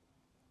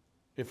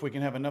 if we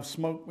can have enough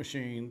smoke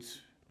machines,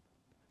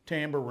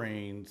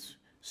 tambourines,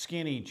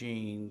 skinny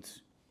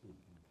jeans,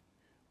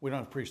 we don't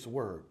have to preach the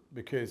word,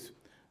 because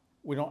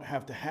we don't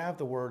have to have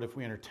the word if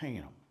we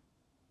entertain them.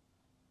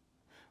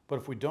 But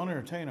if we don't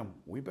entertain them,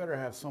 we better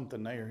have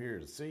something they are here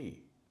to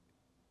see.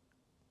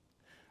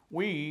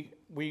 We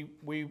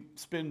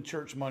spend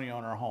church money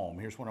on our home.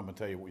 Here's what I'm going to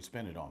tell you what we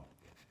spend it on.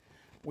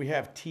 We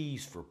have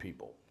teas for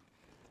people.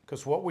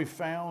 Because what we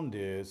found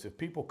is if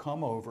people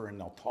come over and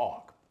they'll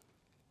talk,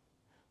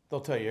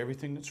 they'll tell you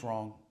everything that's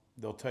wrong.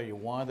 They'll tell you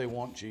why they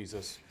want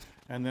Jesus.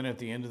 And then at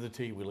the end of the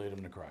tea, we lead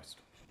them to Christ.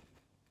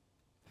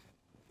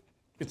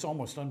 It's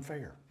almost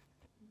unfair.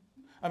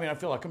 I mean, I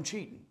feel like I'm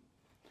cheating.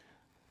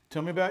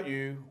 Tell me about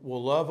you.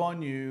 We'll love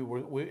on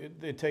you.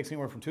 It takes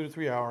anywhere from 2 to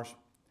 3 hours.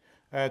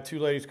 I had 2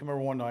 ladies come over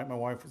one night. My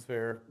wife was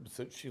there.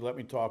 So she let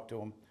me talk to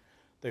them.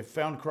 They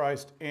found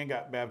Christ and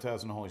got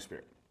baptized in the Holy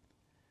Spirit.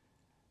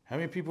 How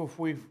many people have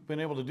we been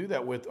able to do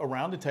that with?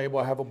 Around the table,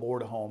 I have a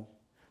board at home.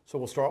 So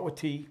we'll start with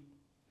tea.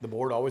 The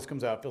board always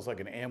comes out. It feels like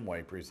an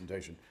Amway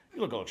presentation.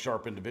 You look like a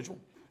sharp individual.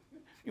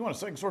 You want a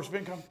second source of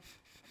income?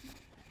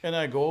 And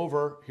I go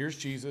over, here's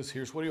Jesus,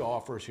 here's what he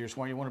offers, here's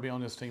why you want to be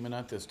on this team and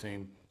not this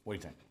team. What do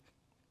you think?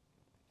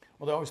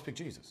 Well, they always pick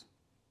Jesus.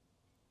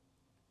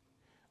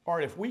 All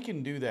right, if we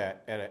can do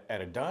that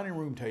at a dining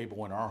room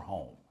table in our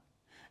home,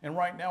 and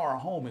right now our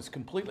home is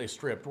completely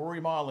stripped. We're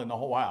remodeling the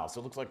whole house.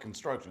 It looks like a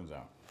construction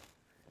zone.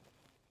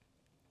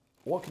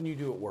 What can you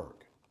do at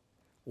work?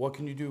 What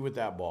can you do with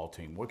that ball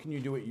team? What can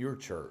you do at your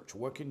church?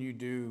 What can you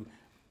do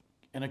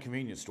in a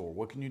convenience store?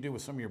 What can you do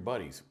with some of your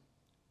buddies?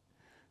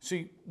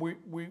 See,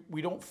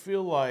 we don't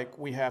feel like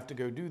we have to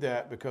go do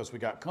that because we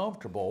got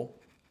comfortable.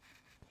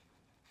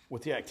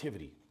 with the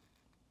activity.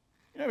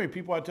 You know how many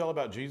people I tell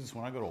about Jesus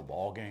when I go to a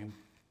ball game?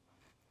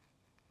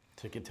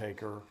 Ticket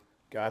taker,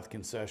 guy at the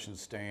concession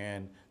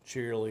stand,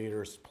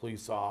 cheerleaders,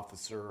 police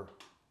officer.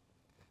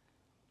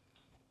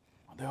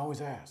 They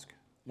always ask,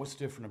 what's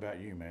different about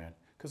you, man?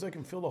 Because they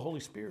can feel the Holy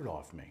Spirit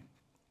off me.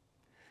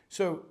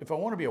 So if I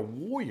want to be a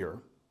warrior,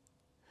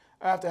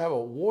 I have to have a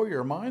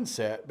warrior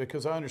mindset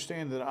because I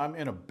understand that I'm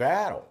in a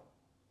battle.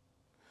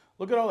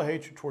 Look at all the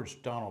hatred towards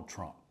Donald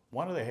Trump.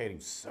 Why do they hate him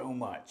so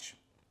much?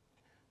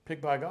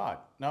 Picked by God.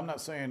 Now, I'm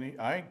not saying,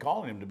 I ain't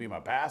calling him to be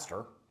my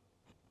pastor,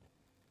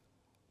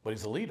 but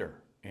he's a leader,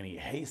 and he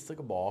hates the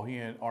cabal. He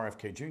and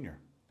RFK Jr.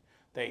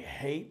 They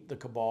hate the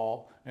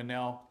cabal, and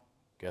now,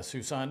 guess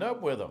who signed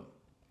up with them?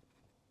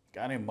 A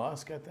guy named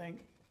Musk, I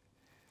think.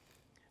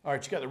 All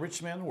right, you got the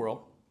richest man in the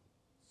world,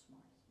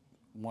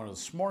 one of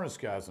the smartest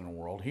guys in the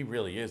world. He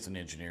really is an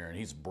engineer, and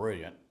he's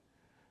brilliant.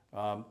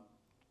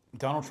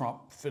 Donald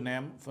Trump,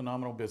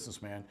 phenomenal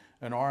businessman,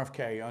 and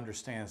RFK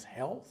understands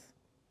health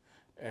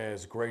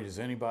as great as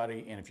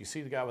anybody. And if you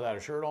see the guy without a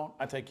shirt on,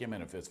 I take him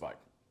in a fist fight.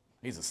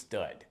 He's a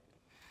stud.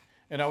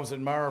 And I was an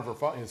admirer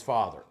of his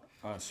father.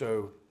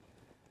 So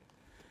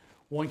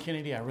one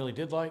Kennedy I really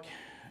did like,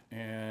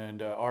 and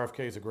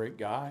RFK is a great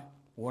guy,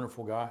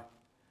 wonderful guy.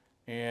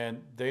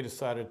 And they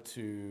decided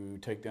to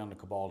take down the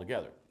cabal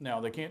together. Now,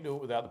 they can't do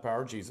it without the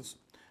power of Jesus,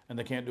 and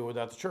they can't do it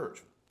without the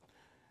church.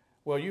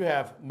 Well, you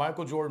have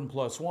Michael Jordan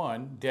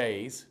 +1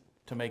 days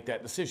to make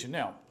that decision.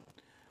 Now,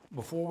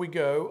 before we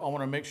go, I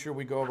want to make sure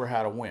we go over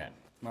how to win.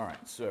 All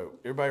right, so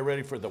everybody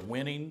ready for the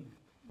winning?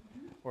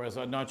 Or as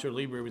Nacho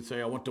Libre would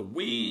say, I want to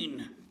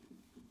win.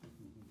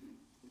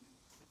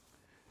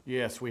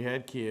 Yes, we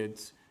had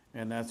kids,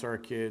 and that's our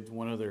kids,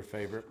 one of their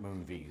favorite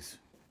movies.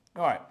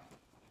 All right,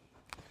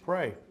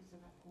 pray.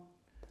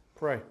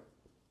 Pray.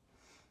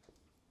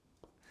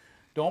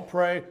 Don't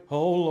pray,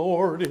 oh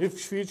Lord,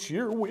 if it's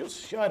your will,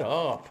 shut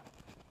up.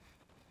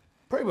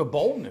 Pray with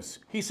boldness.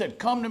 He said,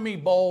 come to me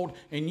bold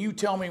and you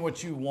tell me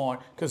what you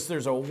want, because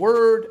there's a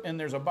word and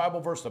there's a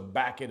Bible verse to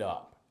back it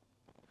up.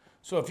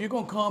 So if you're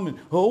going to come and,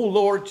 oh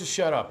Lord, just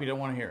shut up. He don't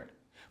want to hear it.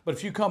 But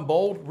if you come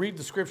bold, read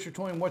the scripture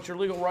to him, what your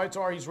legal rights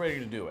are, he's ready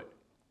to do it.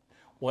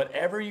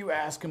 Whatever you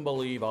ask and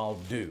believe, I'll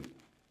do.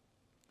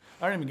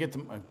 I didn't get to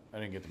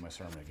my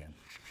sermon again.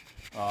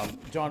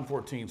 John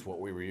 14 is what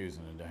we were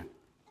using today.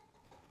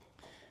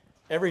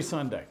 Every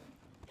Sunday,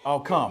 I'll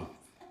come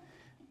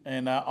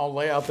and I'll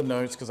lay out the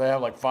notes because I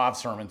have like 5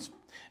 sermons.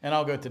 And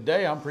I'll go,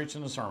 today I'm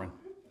preaching a sermon.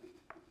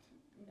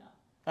 No.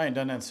 I ain't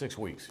done that in 6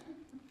 weeks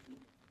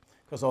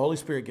because the Holy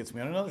Spirit gets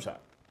me on another side.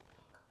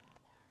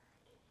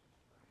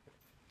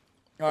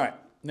 All right,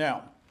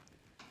 now,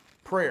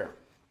 prayer.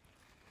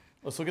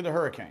 Let's look at the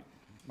hurricane.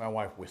 My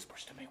wife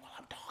whispers to me while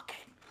I'm talking.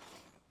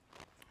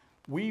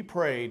 We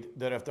prayed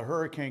that if the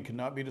hurricane could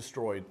not be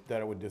destroyed, that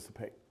it would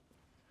dissipate.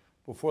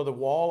 Before the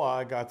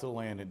walleye got to the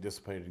land, it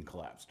dissipated and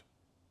collapsed.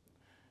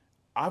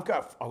 I've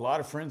got a lot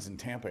of friends in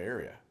Tampa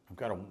area. I've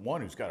got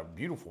one who's got a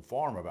beautiful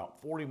farm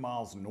about 40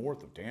 miles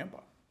north of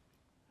Tampa.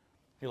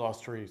 He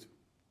lost trees.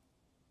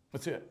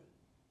 That's it.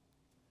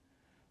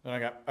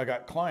 Then I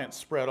got clients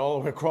spread all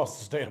the way across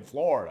the state of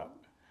Florida,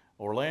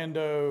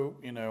 Orlando,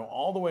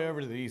 all the way over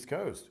to the East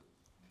Coast,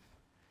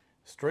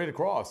 straight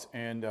across,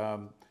 and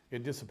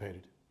it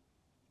dissipated.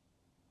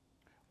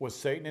 Was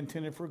Satan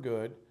intended for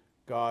good?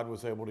 God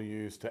was able to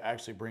use to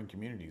actually bring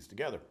communities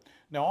together.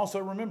 Now also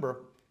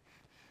remember,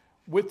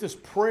 with this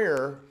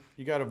prayer,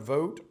 you got to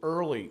vote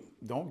early.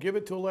 Don't give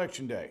it to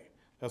election day.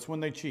 That's when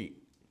they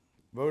cheat.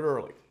 Vote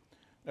early.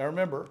 Now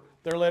remember,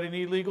 they're letting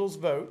illegals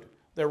vote.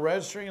 They're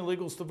registering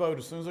illegals to vote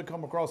as soon as they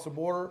come across the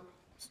border,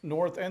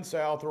 north and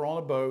south, or on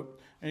a boat.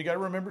 And you got to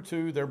remember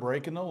too, they're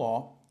breaking the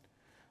law.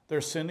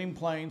 They're sending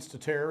planes to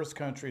terrorist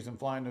countries and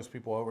flying those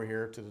people over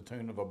here to the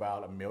tune of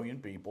about 1 million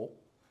people.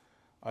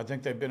 I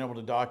think they've been able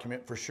to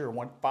document for sure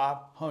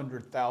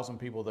 500,000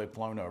 people they've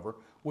flown over,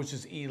 which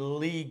is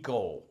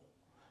illegal.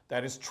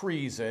 That is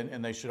treason,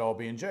 and they should all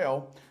be in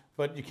jail.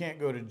 But you can't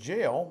go to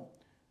jail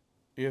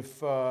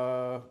if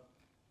nobody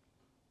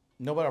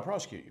will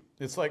prosecute you.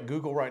 It's like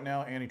Google right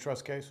now,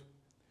 antitrust case.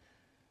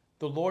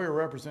 The lawyer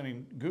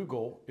representing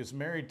Google is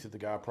married to the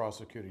guy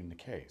prosecuting the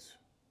case.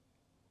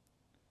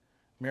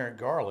 Merrick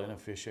Garland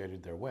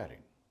officiated their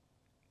wedding.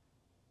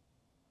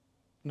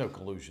 No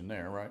collusion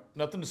there, right?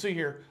 Nothing to see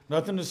here.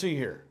 Nothing to see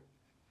here.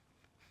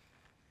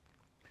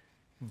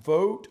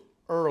 Vote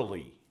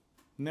early.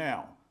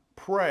 Now,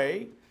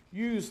 pray.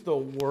 Use the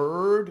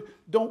word.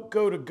 Don't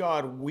go to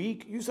God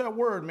weak. Use that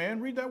word, man.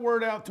 Read that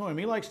word out to him.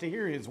 He likes to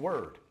hear his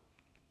word.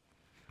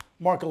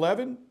 Mark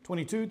 11,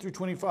 22 through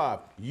 25.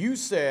 You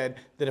said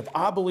that if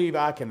I believe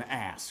I can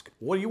ask,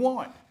 what do you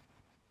want?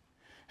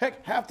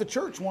 Heck, half the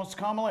church wants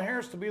Kamala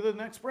Harris to be the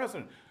next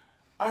president.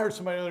 I heard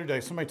somebody the other day,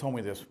 somebody told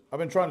me this. I've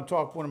been trying to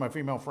talk to one of my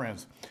female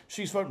friends.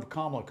 She's voting for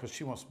Kamala because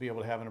she wants to be able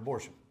to have an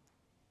abortion.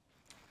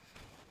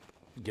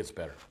 It gets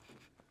better.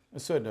 I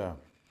said,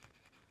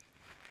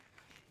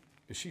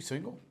 is she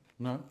single?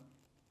 No.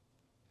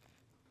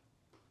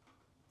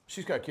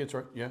 She's got kids,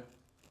 right? Yeah.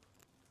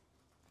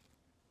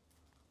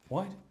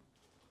 What?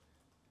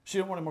 She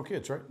didn't want any more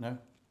kids, right? No.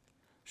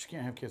 She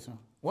can't have kids now.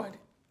 What?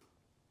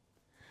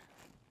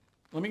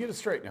 Let me get it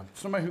straight now.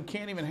 Somebody who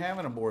can't even have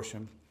an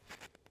abortion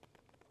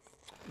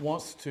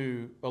wants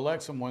to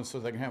elect someone so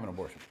they can have an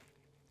abortion.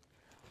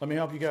 Let me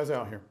help you guys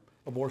out here.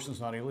 Abortion's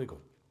not illegal.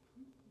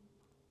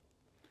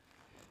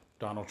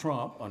 Donald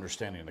Trump,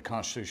 understanding the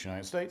Constitution of the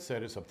United States,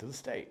 said it's up to the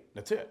state.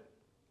 That's it.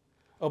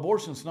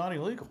 Abortion's not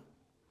illegal.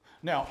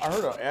 Now, I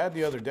heard an ad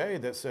the other day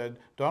that said,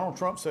 Donald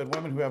Trump said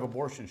women who have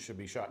abortions should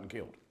be shot and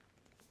killed.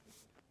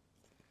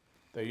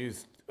 They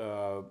used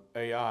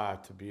AI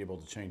to be able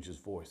to change his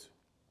voice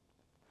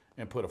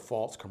and put a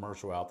false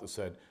commercial out that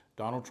said,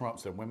 Donald Trump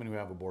said women who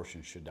have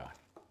abortions should die.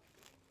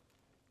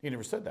 He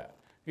never said that.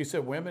 He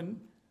said women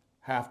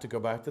have to go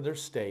back to their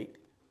state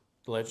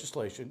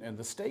legislation and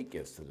the state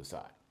gets to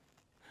decide,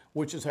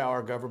 which is how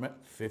our government,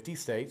 50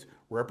 states,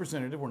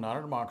 representative, we're not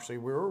a democracy,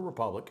 we're a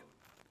republic.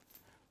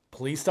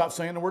 Please stop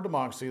saying the word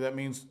democracy. That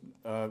means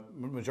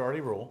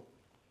majority rule.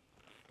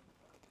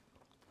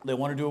 They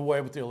want to do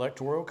away with the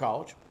Electoral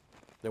College.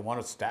 They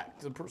want to stack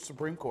the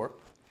Supreme Court.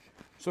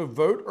 So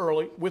vote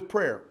early with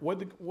prayer.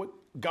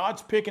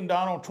 God's picking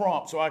Donald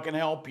Trump so I can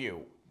help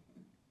you.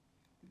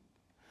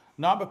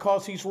 Not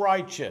because he's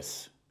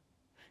righteous.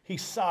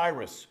 He's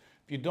Cyrus.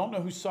 If you don't know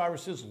who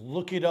Cyrus is,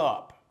 look it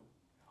up.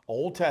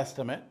 Old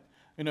Testament.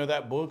 You know,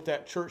 that book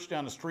that church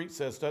down the street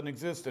says doesn't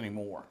exist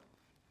anymore.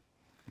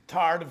 I'm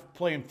tired of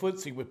playing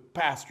footsie with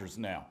pastors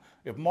now.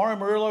 If Mario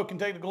Murillo can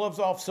take the gloves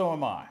off, so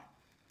am I.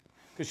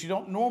 Because you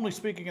don't normally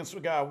speak against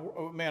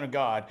a man of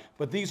God,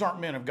 but these aren't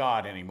men of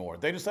God anymore.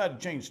 They decided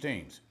to change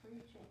teams.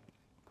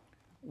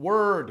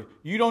 Word.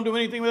 You don't do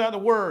anything without the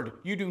Word.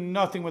 You do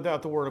nothing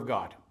without the Word of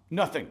God.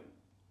 Nothing.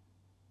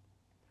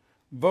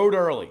 Vote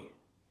early.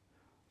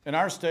 In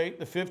our state,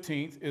 the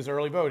 15th is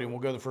early voting. We'll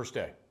go the first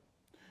day.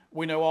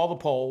 We know all the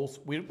polls.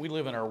 We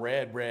live in a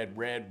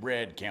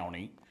red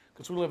county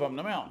because we live up in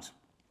the mountains.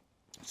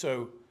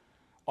 So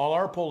all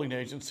our polling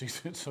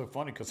agencies, it's so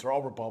funny because they're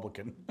all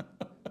Republican.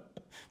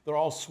 They're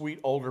all sweet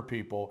older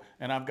people,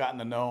 and I've gotten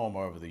to know them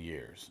over the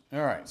years.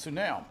 All right, so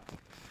now,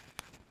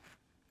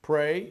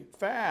 pray,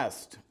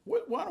 fast.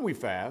 Why do we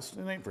fast?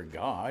 It ain't for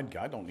God.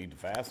 God don't need to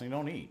fast, and he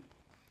don't eat.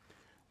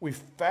 We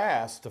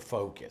fast to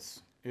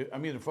focus.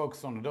 I'm either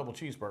focused on a double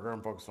cheeseburger or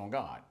I'm focused on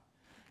God.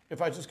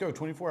 If I just go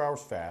 24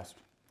 hours fast,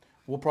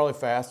 we'll probably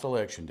fast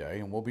election day,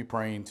 and we'll be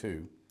praying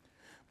too.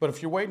 But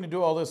if you're waiting to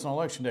do all this on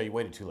election day, you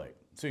waited too late.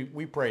 See,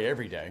 we pray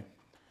every day.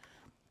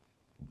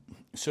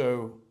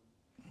 So,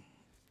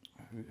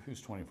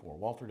 who's 24?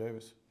 Walter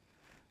Davis?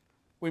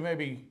 We may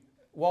be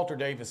Walter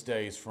Davis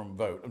days from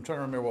vote. I'm trying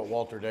to remember what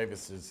Walter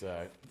Davis's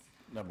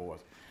number was.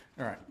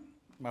 All right.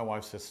 My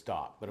wife says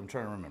stop, but I'm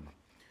trying to remember.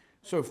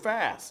 So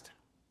fast.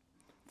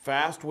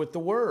 Fast with the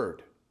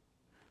Word.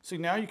 See,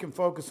 now you can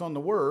focus on the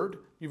Word.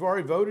 You've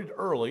already voted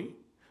early.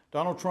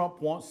 Donald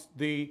Trump wants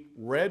the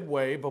red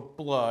wave of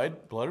blood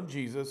of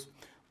Jesus,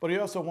 but he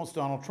also wants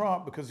Donald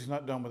Trump because he's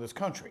not done with his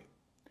country.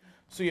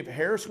 See, if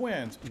Harris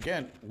wins,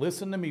 again,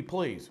 listen to me,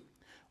 please.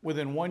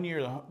 Within 1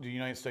 year, the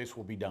United States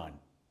will be done.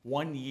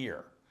 1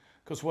 year.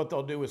 Because what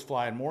they'll do is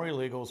fly in more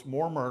illegals,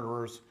 more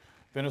murderers.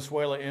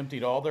 Venezuela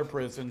emptied all their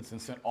prisons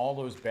and sent all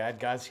those bad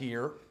guys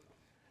here.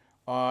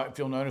 If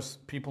you'll notice,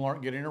 people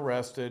aren't getting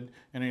arrested.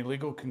 An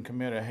illegal can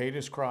commit a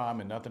heinous crime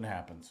and nothing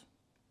happens.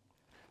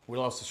 We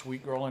lost a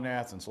sweet girl in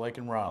Athens,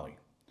 Laken Riley.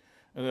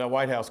 And the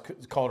White House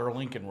called her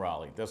Lincoln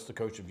Riley. That's the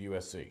coach of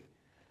USC.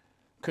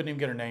 Couldn't even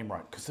get her name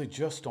right because they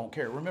just don't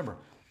care. Remember,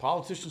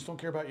 politicians don't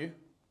care about you.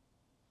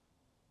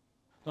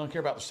 They don't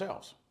care about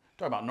themselves.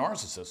 Talk about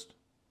narcissists.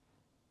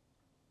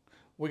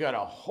 We got a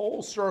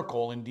whole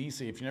circle in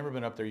D.C. If you've never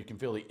been up there, you can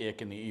feel the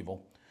ick and the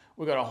evil.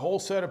 We got a whole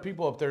set of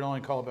people up there that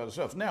only call about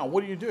themselves. Now,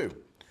 what do?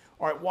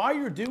 All right, while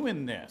you're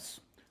doing this,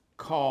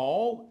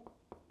 call,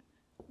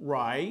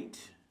 write,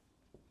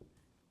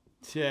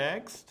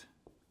 text,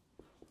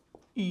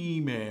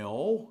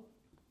 email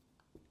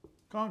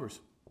Congress.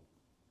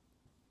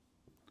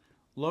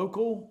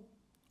 Local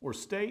or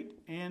state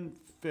and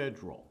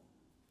federal.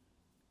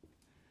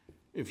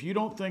 If you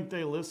don't think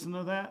they listen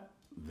to that,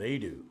 they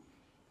do.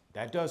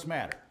 That does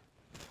matter.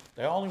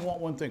 They only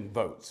want one thing,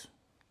 votes.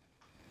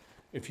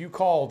 If you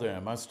call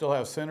them, I still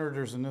have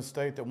senators in this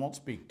state that won't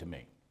speak to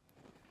me.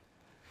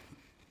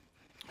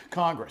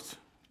 Congress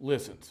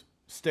listens.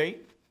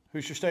 State,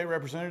 who's your state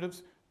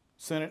representatives?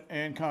 Senate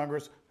and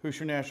Congress. Who's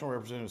your national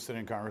representatives, Senate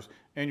and Congress?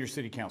 And your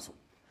city council.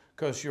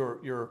 Because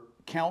your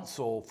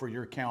council for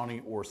your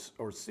county or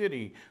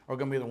city are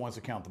going to be the ones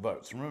that count the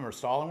votes. Remember,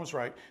 Stalin was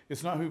right.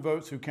 It's not who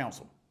votes, who counts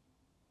them.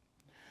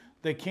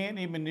 They can't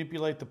even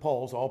manipulate the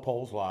polls. All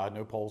polls lie.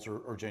 No polls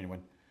are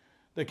genuine.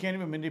 They can't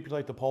even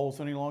manipulate the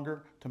polls any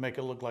longer to make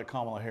it look like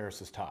Kamala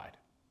Harris is tied.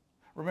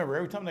 Remember,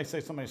 every time they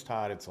say somebody's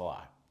tied, it's a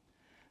lie.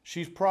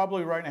 She's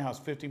probably right now has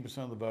 15%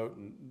 of the vote,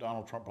 and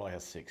Donald Trump probably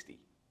has 60%.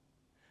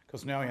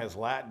 Because now he has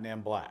Latin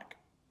and black.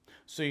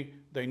 See,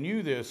 they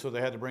knew this, so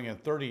they had to bring in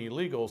 30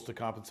 illegals to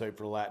compensate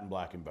for the Latin,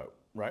 black, and vote,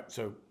 right?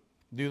 So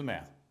do the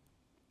math.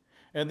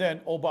 And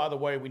then, oh, by the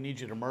way, we need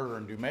you to murder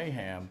and do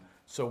mayhem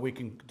so we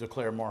can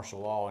declare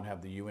martial law and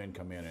have the UN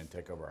come in and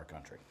take over our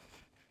country.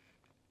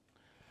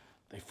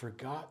 They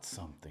forgot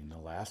something the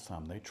last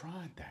time they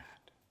tried that.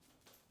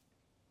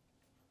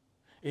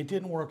 It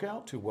didn't work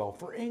out too well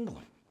for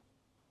England.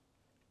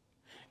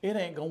 It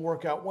ain't going to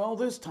work out well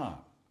this time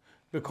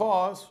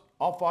because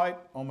I'll fight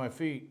on my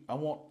feet. I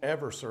won't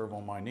ever serve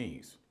on my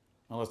knees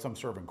unless I'm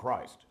serving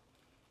Christ.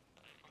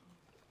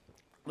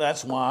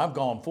 That's why I've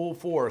gone full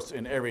force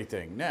in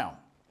everything. Now,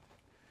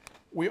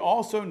 we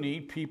also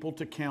need people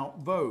to count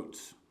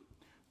votes.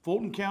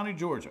 Fulton County,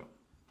 Georgia,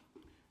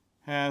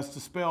 has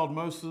dispelled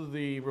most of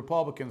the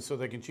Republicans so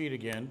they can cheat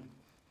again.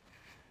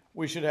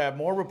 We should have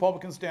more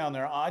Republicans down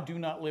there. I do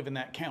not live in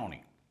that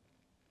county.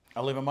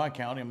 I live in my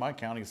county, and my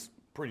county is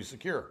pretty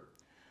secure.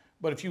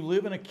 But if you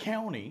live in a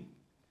county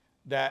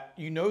that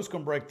you know is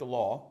going to break the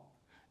law,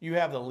 you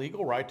have the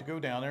legal right to go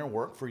down there and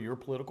work for your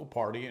political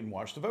party and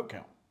watch the vote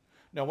count.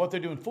 Now, what they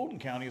do in Fulton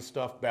County is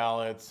stuff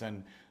ballots,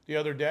 and the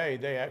other day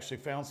they actually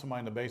found somebody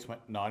in the basement,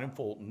 not in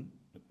Fulton,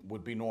 it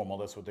would be normal,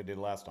 that's what they did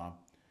last time,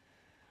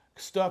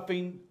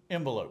 stuffing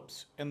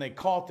envelopes. And they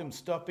caught them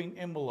stuffing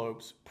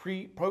envelopes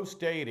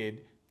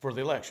post-dated for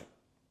the election.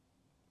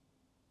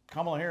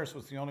 Kamala Harris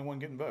was the only one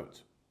getting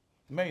votes.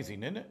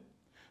 Amazing, isn't it?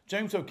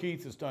 James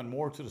O'Keefe has done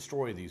more to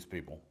destroy these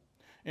people.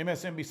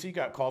 MSNBC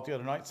got caught the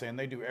other night saying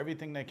they do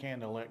everything they can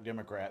to elect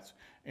Democrats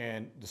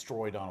and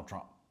destroy Donald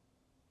Trump.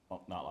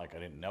 Well, not like I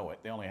didn't know it.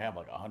 They only have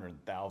like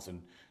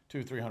 100,000,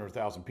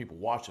 300,000 people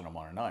watching them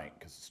on a night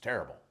because it's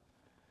terrible.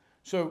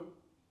 So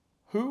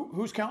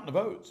who's counting the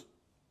votes?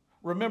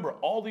 Remember,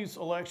 all these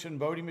election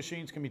voting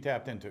machines can be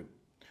tapped into.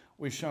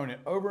 We've shown it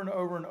over and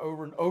over and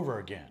over and over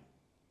again.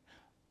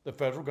 The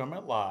federal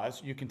government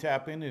lies. You can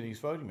tap into these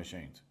voting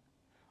machines.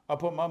 I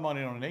put my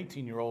money on an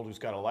 18-year-old who's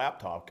got a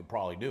laptop could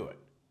probably do it.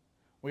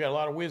 We got a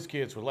lot of whiz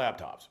kids with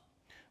laptops.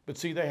 But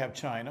see, they have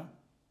China.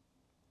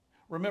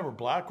 Remember,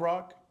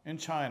 BlackRock and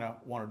China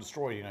want to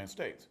destroy the United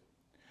States.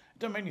 It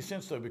doesn't make any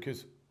sense, though,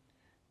 because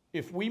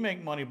if we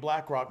make money,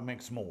 BlackRock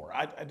makes more.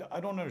 I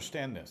don't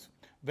understand this.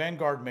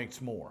 Vanguard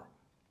makes more.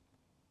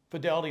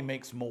 Fidelity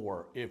makes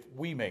more if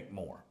we make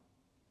more.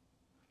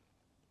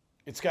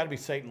 It's got to be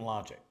Satan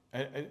logic.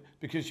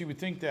 Because you would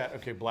think that,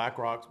 okay,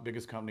 BlackRock's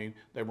biggest company,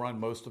 they run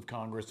most of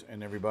Congress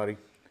and everybody,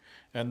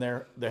 and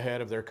they're the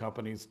head of their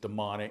company's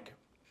demonic.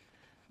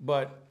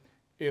 But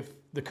if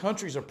the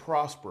countries are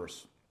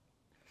prosperous,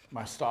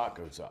 my stock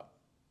goes up.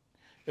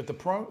 If the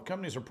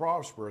companies are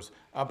prosperous,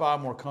 I buy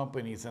more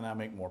companies and I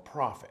make more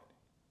profit.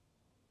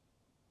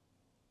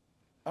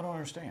 I don't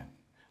understand.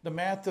 The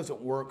math doesn't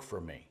work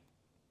for me.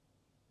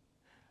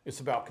 It's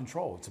about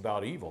control. It's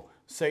about evil.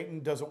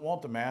 Satan doesn't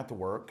want the math to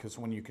work because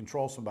when you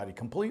control somebody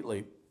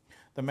completely,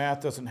 the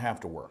math doesn't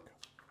have to work.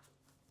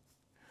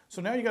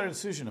 So now you got a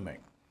decision to make.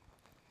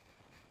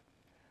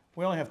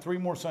 We only have 3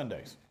 more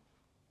Sundays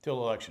till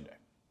Election Day,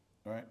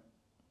 all right?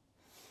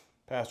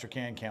 Pastor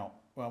can count.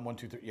 Well, 1,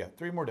 2, 3. Yeah,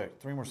 3 more days,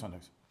 3 more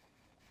Sundays.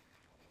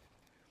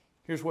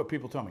 Here's what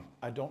people tell me.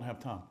 I don't have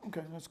time.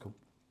 Okay, that's cool.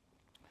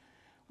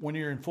 When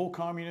you're in full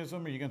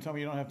communism, are you going to tell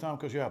me you don't have time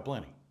because you have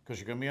plenty? Because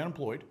you're going to be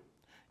unemployed.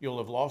 You'll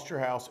have lost your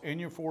house and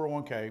your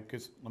 401k.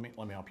 Because let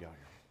me help you out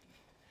here.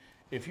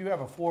 If you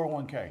have a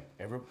 401k,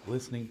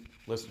 listening,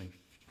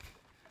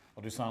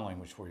 I'll do sign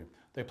language for you.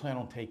 They plan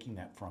on taking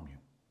that from you.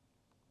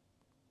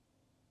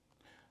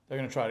 They're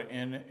going to try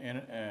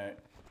to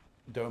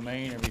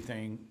domain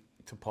everything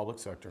to public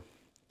sector.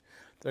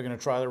 They're going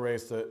to try to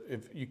raise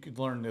if you could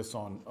learn this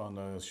on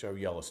the show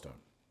Yellowstone.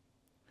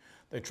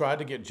 They tried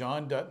to get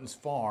John Dutton's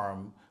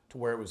farm to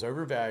where it was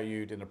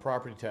overvalued and the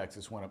property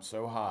taxes went up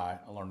so high,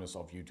 I learned this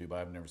off YouTube,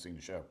 I've never seen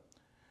the show,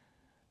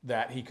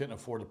 that he couldn't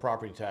afford the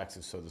property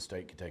taxes so the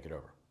state could take it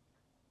over.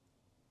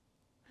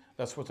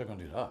 That's what they're going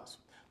to do to us.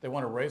 They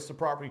want to raise the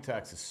property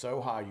taxes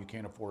so high you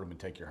can't afford them and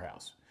take your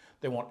house.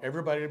 They want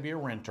everybody to be a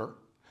renter,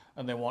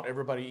 and they want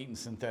everybody eating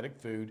synthetic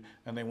food,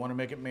 and they want to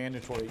make it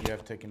mandatory that you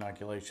have to take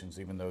inoculations,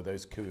 even though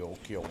those kill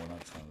 100%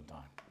 of the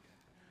time.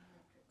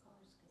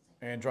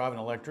 And driving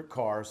electric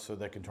cars so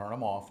they can turn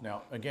them off.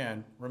 Now,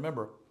 again,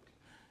 remember,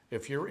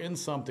 if you're in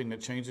something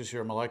that changes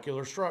your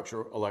molecular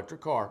structure,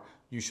 electric car,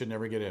 you should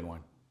never get in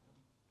one.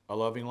 I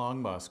love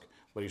Elon Musk,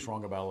 but he's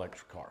wrong about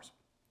electric cars.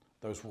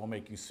 Those will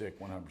make you sick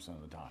 100%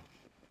 of the time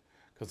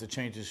because it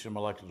changes your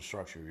molecular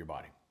structure of your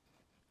body.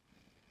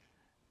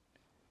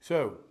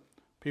 So,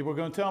 people are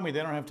going to tell me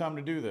they don't have time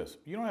to do this.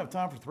 You don't have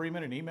time for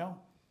 3-minute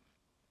email?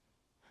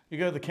 You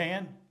go to the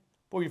can,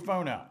 pull your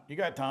phone out. You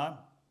got time.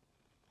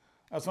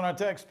 That's when I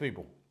text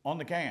people, on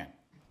the can.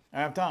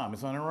 I have time,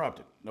 it's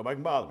uninterrupted. Nobody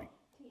can bother me.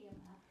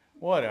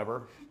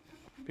 Whatever.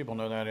 People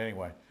know that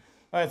anyway.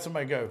 I had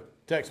somebody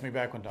text me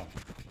back one time.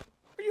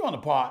 Are you on the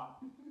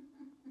pot?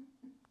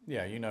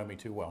 Yeah, you know me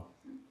too well.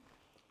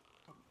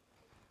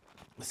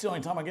 It's the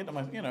only time I get to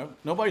my,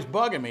 nobody's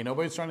bugging me.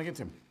 Nobody's trying to get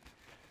to me.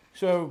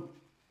 So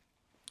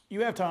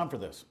you have time for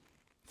this.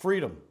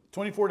 Freedom,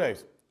 24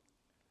 days.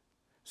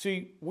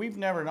 See, we've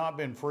never not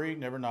been free,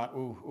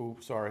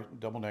 sorry,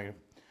 double negative.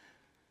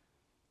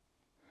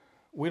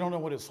 We don't know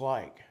what it's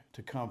like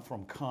to come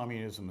from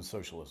communism and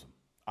socialism.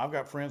 I've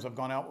got friends, I've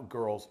gone out with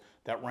girls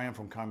that ran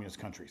from communist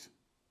countries.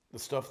 The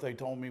stuff they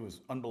told me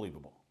was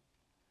unbelievable.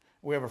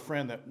 We have a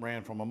friend that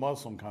ran from a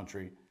Muslim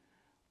country,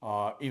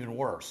 even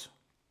worse.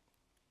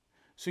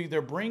 See,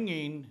 they're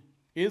bringing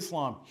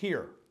Islam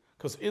here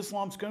because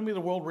Islam's going to be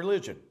the world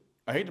religion.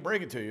 I hate to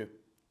break it to you.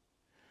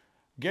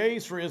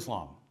 Gays for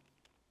Islam.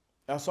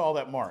 I saw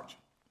that march.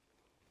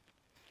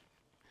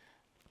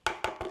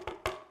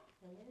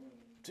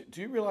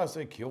 Do you realize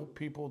they kill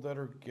people that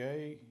are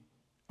gay?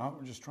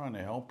 I'm just trying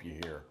to help you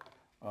here.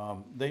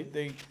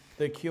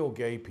 They kill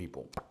gay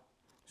people.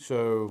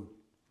 So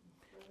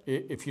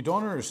if you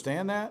don't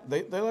understand that,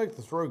 they like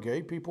to throw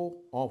gay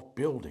people off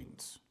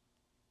buildings.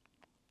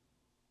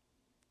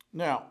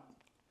 Now,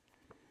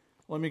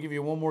 let me give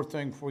you one more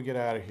thing before we get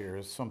out of here.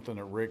 It's something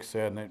that Rick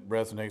said, and it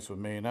resonates with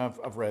me. And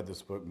I've read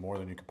this book more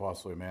than you could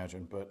possibly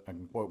imagine, but I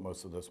can quote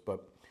most of this.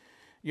 But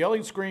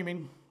yelling,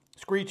 screaming,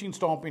 screeching,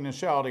 stomping, and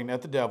shouting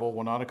at the devil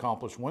will not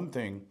accomplish one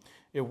thing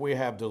if we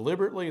have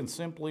deliberately and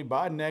simply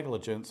by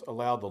negligence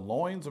allowed the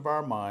loins of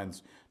our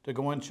minds to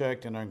go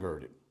unchecked and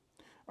ungirded.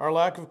 Our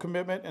lack of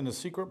commitment in the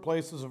secret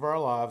places of our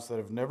lives that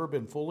have never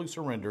been fully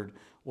surrendered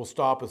will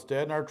stop us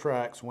dead in our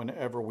tracks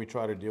whenever we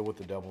try to deal with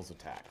the devil's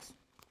attacks.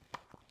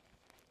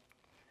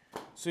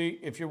 See,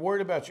 if you're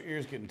worried about your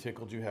ears getting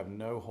tickled, you have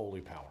no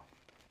holy power.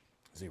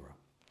 Zero.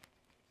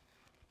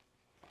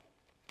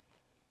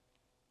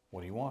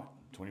 What do you want?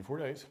 24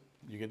 days.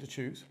 You get to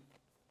choose.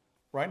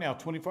 Right now,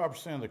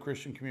 25% of the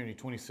Christian community,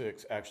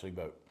 26, actually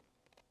vote.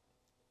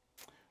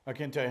 I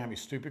can't tell you how many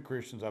stupid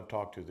Christians I've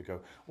talked to that go,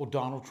 well,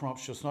 Donald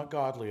Trump's just not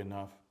godly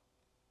enough.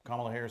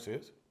 Kamala Harris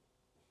is.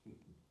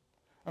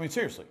 I mean,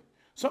 seriously.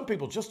 Some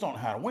people just don't know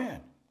how to win.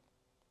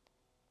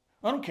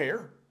 I don't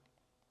care.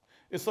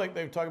 It's like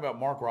they talk about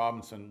Mark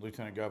Robinson,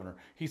 Lieutenant Governor.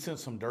 He sent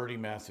some dirty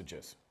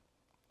messages.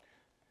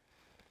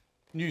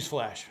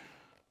 Newsflash.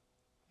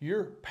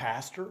 Your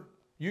pastor,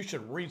 you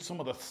should read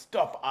some of the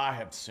stuff I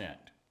have sent.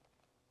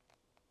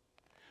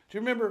 Do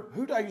you remember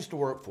who did I used to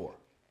work for?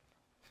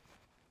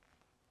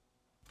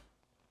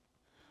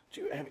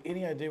 Do you have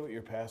any idea what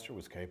your pastor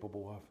was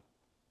capable of?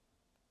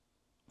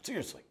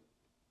 Seriously.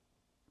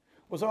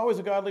 Was I always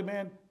a godly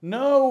man?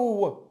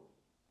 No.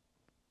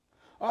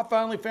 I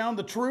finally found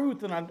the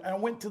truth and I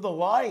went to the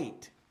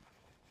light.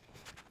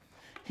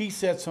 He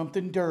said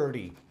something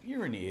dirty.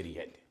 You're an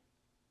idiot.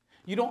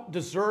 You don't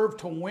deserve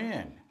to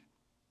win.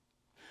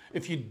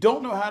 If you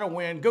don't know how to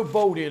win, go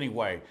vote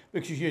anyway,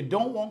 because you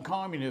don't want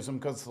communism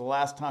because it's the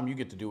last time you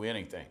get to do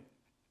anything.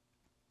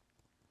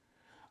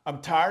 I'm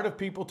tired of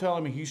people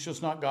telling me he's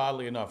just not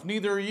godly enough.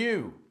 Neither are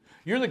you.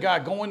 You're the guy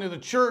going to the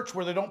church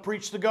where they don't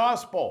preach the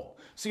gospel.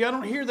 See, I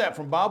don't hear that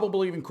from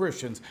Bible-believing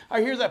Christians.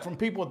 I hear that from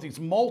people at these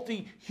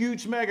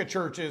huge mega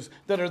churches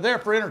that are there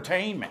for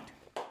entertainment.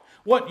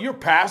 What, your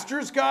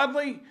pastor's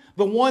godly?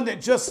 The one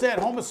that just said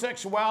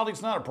homosexuality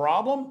is not a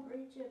problem?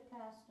 Preach it,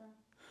 Pastor.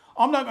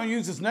 I'm not going to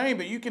use his name,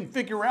 but you can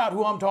figure out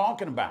who I'm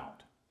talking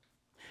about.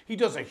 He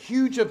does a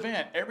huge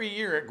event every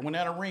year at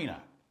Gwinnett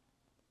Arena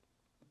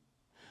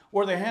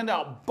where they hand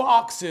out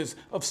boxes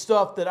of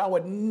stuff that I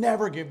would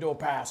never give to a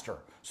pastor.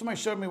 Somebody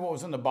showed me what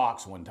was in the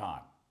box one time.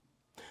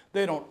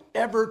 They don't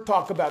ever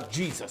talk about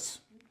Jesus.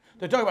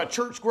 They talk about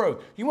church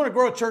growth. You want to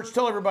grow a church,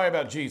 tell everybody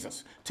about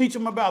Jesus. Teach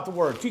them about the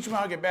Word. Teach them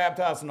how to get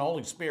baptized in the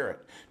Holy Spirit.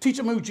 Teach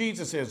them who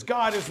Jesus is,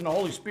 God is, and the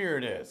Holy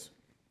Spirit is.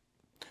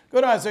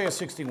 Go to Isaiah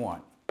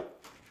 61.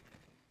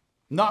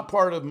 Not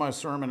part of my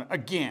sermon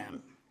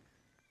again.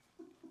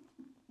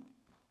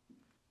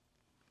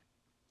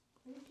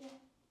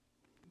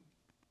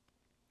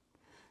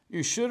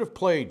 You should have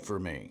played for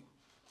me.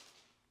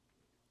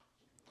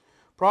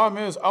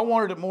 Problem is, I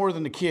wanted it more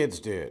than the kids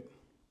did.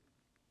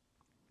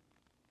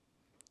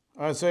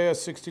 Isaiah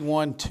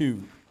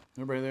 61:2.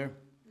 Everybody there?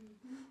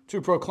 Mm-hmm.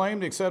 To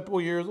proclaim the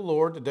acceptable year of the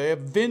Lord, the day of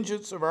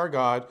vengeance of our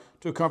God,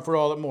 to comfort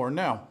all that mourn.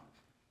 Now,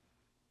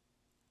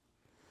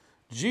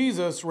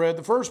 Jesus read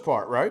the first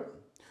part, right?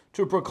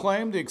 To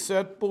proclaim the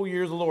acceptable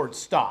year of the Lord.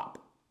 Stop.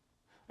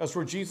 That's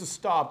where Jesus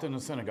stopped in the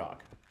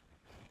synagogue.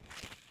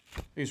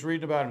 He's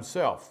reading about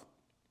himself.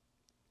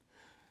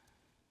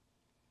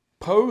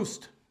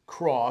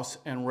 Post-cross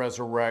and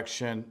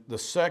resurrection, the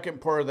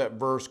second part of that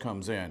verse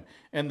comes in.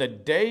 And the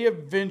day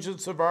of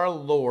vengeance of our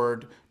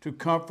Lord to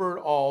comfort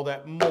all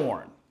that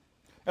mourn.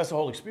 That's the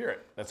Holy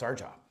Spirit. That's our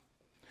job.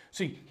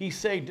 See, he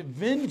saved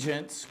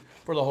vengeance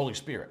for the Holy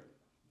Spirit.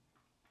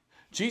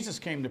 Jesus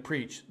came to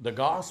preach the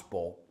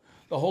gospel.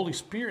 The Holy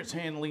Spirit's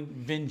handling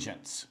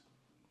vengeance.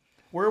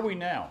 Where are we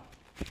now?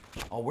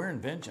 Oh, we're in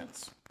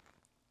vengeance.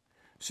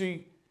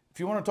 See, if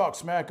you want to talk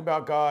smack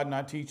about God and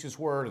not teach his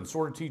word and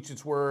sort of teach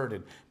his word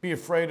and be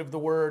afraid of the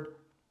word,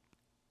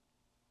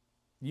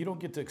 you don't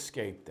get to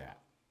escape that.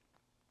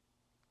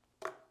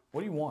 What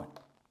do you want?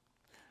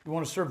 You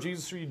want to serve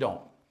Jesus or you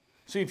don't?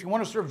 See, if you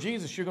want to serve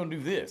Jesus, you're going to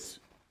do this.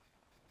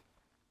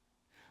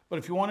 But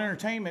if you want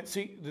entertainment,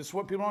 see, this is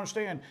what people don't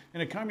understand.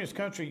 In a communist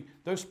country,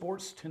 those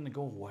sports tend to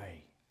go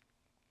away.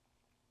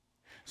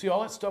 See,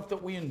 all that stuff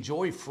that we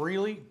enjoy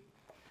freely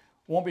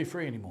won't be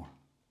free anymore.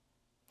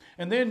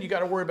 And then you got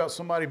to worry about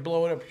somebody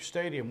blowing up your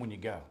stadium when you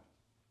go,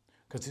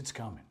 because it's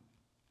coming.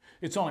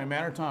 It's only a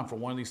matter of time for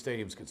one of these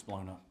stadiums gets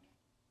blown up.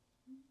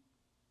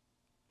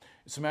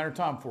 It's a matter of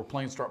time before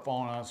planes start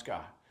falling out of the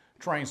sky.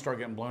 Trains start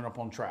getting blown up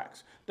on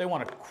tracks. They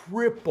want to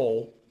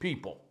cripple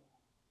people.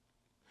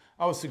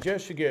 I would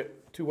suggest you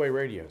get two-way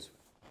radios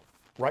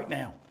right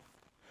now.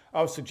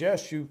 I would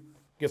suggest you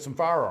get some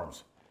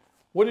firearms.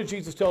 What did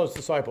Jesus tell his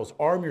disciples?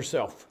 Arm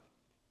yourself,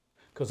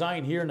 because I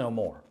ain't here no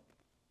more.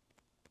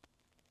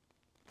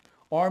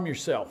 Arm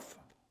yourself.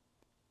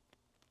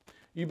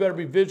 You better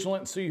be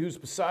vigilant and see who's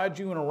beside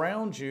you and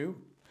around you.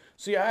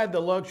 See, I had the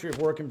luxury of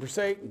working for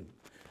Satan,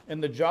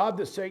 and the job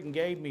that Satan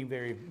gave me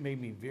made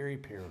me very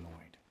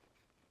paranoid.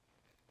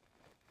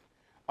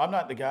 I'm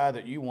not the guy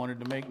that you wanted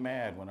to make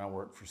mad when I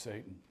worked for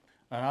Satan,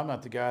 and I'm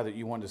not the guy that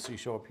you wanted to see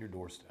show up your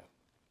doorstep.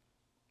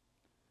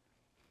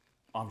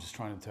 I'm just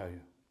trying to tell you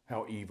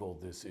how evil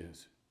this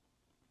is.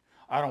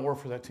 I don't work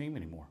for that team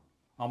anymore.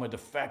 I'm a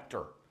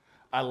defector.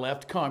 I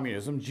left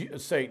communism,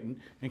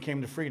 Satan, and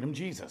came to freedom,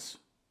 Jesus.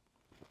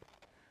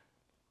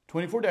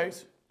 24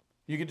 days,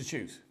 you get to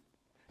choose.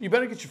 You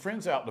better get your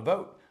friends out to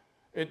vote.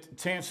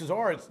 Chances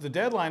are the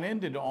deadline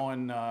ended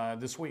on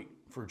this week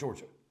for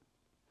Georgia.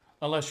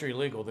 Unless you're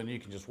illegal, then you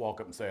can just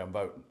walk up and say, I'm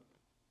voting.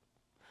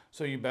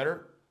 So you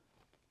better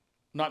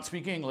not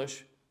speak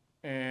English,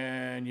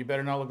 and you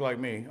better not look like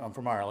me. I'm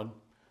from Ireland.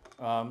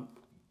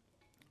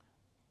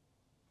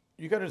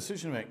 You got a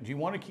decision to make. Do you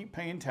want to keep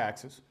paying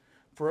taxes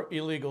for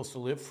illegals to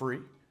live free,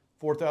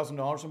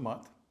 $4,000 a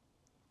month,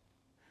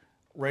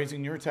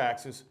 raising your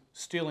taxes,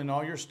 stealing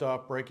all your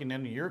stuff, breaking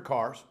into your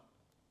cars,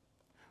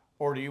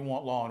 or do you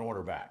want law and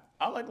order back?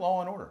 I like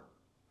law and order.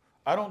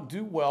 I don't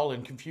do well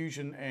in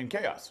confusion and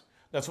chaos.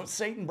 That's what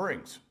Satan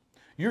brings.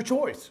 Your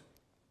choice.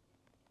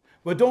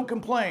 But don't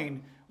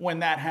complain when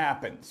that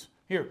happens.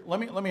 Here, let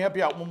me help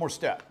you out one more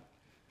step.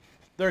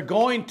 They're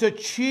going to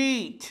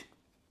cheat.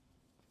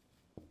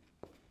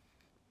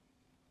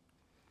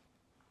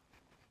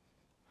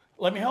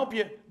 Let me help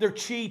you. They're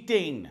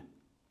cheating.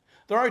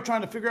 They're already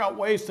trying to figure out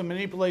ways to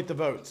manipulate the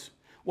votes,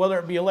 whether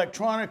it be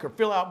electronic or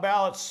fill out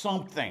ballots,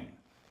 something.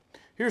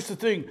 Here's the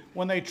thing.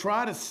 When they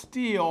try to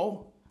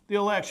steal the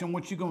election,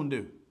 what you going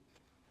to do?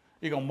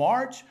 You're going to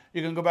march?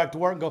 You're going to go back to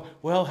work and go,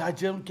 well, I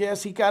don't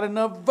guess he got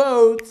enough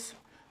votes.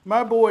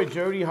 My boy,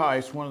 Jody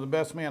Heiss, one of the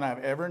best men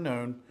I've ever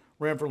known,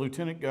 ran for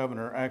lieutenant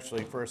governor,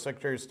 actually, for a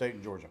secretary of state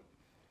in Georgia.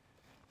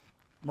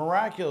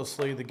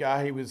 Miraculously, the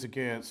guy he was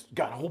against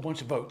got a whole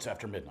bunch of votes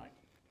after midnight.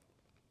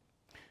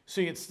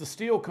 See, it's the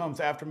steal comes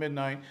after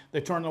midnight.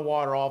 They turn the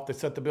water off. They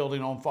set the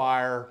building on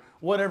fire.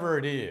 Whatever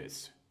it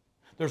is,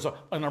 there's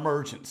an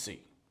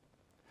emergency.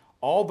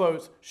 All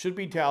votes should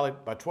be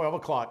tallied by 12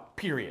 o'clock,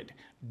 period.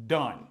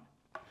 Done.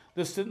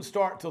 This didn't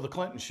start until the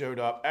Clintons showed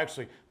up.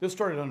 Actually, this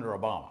started under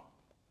Obama.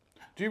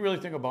 Do you really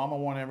think Obama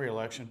won every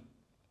election?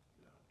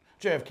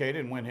 JFK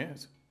didn't win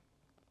his.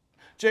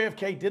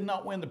 JFK did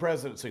not win the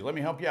presidency. Let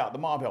me help you out. The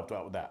mob helped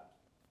out with that.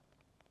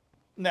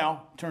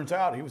 Now, turns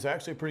out he was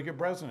actually a pretty good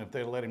president if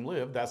they'd let him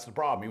live. That's the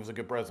problem. He was a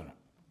good president.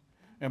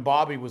 And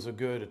Bobby was a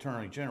good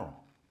attorney general.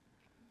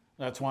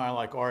 That's why I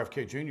like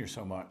RFK Jr.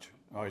 so much.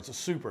 Oh, he's a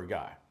super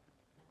guy.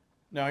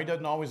 Now, he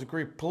doesn't always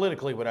agree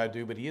politically what I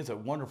do, but he is a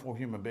wonderful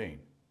human being.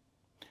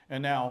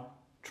 And now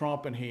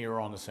Trump and he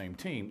are on the same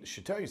team. It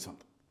should tell you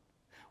something.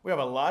 We have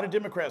a lot of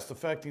Democrats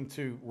defecting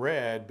to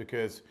red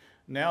because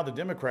now the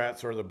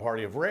Democrats are the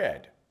party of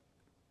red,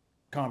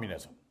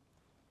 communism.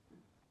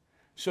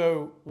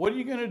 So what are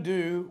you going to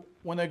do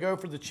when they go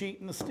for the cheat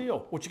and the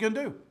steal? What you going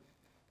to do?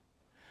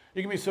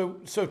 You're going to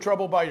be so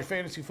troubled by your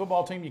fantasy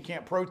football team you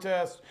can't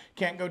protest,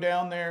 can't go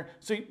down there.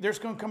 See, there's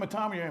going to come a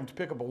time where you have to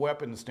pick up a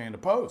weapon and stand a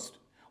post.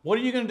 What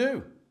are you going to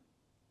do?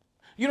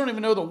 You don't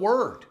even know the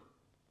word.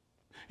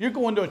 You're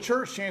going to a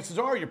church, chances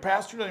are your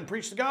pastor doesn't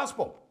preach the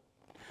gospel.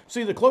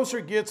 See, the closer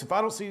it gets, if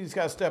I don't see these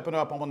guys stepping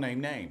up, I'm going to name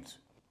names.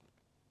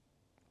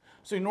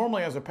 See,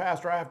 normally as a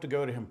pastor, I have to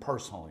go to him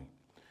personally.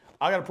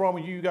 I got a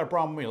problem with you, you got a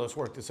problem with me, let's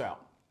work this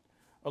out.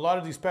 A lot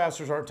of these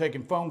pastors aren't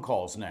taking phone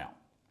calls now.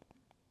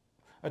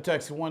 I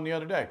texted one the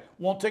other day.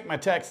 Won't take my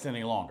text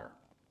any longer.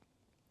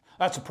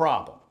 That's a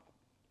problem.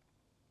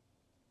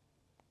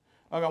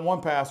 I got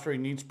one pastor, he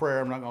needs prayer.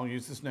 I'm not going to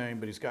use his name,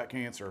 but he's got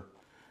cancer.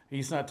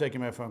 He's not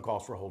taking my phone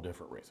calls for a whole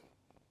different reason.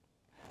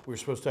 We were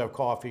supposed to have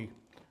coffee.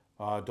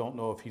 Don't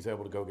know if he's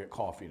able to go get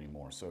coffee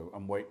anymore. So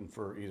I'm waiting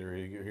for either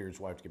he or his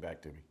wife to get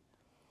back to me.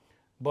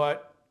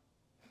 But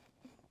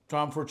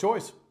time for a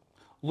choice.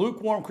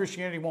 Lukewarm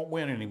Christianity won't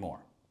win anymore.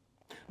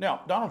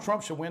 Now, Donald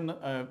Trump should win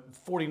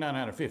 49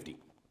 out of 50.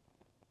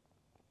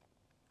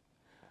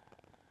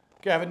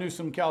 Gavin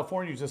Newsom in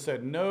California just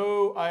said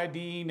no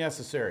ID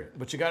necessary.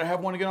 But you got to have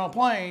one to get on a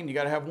plane. You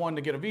got to have one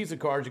to get a Visa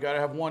card. You got to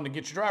have one to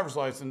get your driver's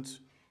license.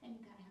 And you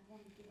got to have one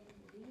to get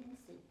into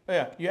the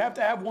DNC. Yeah, you have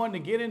to have one to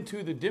get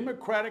into the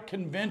Democratic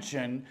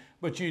Convention,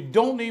 but you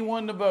don't need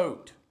one to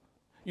vote.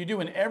 You do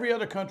in every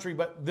other country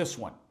but this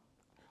one.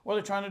 What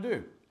are they trying to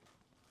do?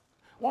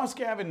 Why is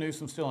Gavin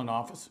Newsom still in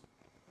office?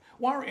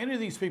 Why are any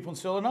of these people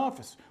still in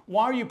office?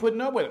 Why are you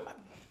putting up with it?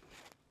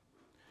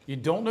 You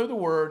don't know the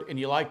word and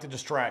you like the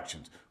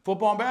distractions.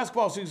 Football and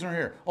basketball season are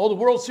here. Oh, the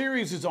World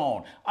Series is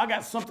on. I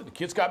got something. The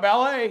kids got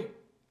ballet.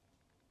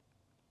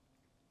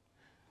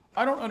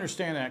 I don't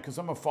understand that because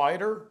I'm a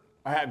fighter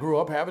I grew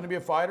up having to be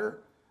a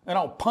fighter, and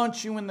I'll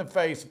punch you in the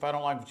face if I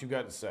don't like what you've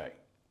got to say.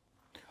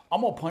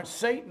 I'm going to punch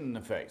Satan in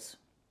the face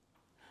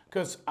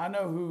because I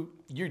know who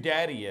your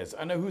daddy is.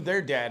 I know who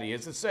their daddy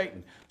is. It's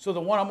Satan. So the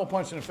one I'm going to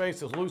punch in the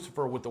face is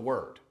Lucifer with the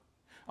word.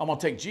 I'm going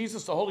to take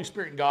Jesus, the Holy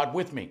Spirit, and God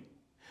with me.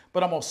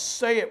 But I'm going to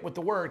say it with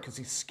the word because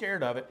he's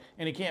scared of it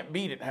and he can't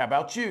beat it. How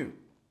about you?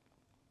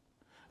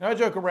 And I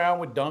joke around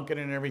with Duncan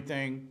and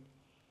everything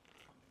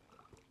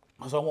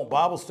because I want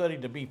Bible study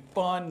to be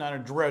fun, not a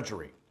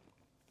drudgery.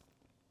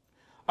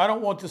 I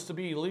don't want this to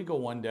be illegal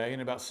one day.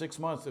 In about 6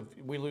 months, if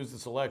we lose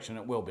this election,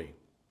 it will be.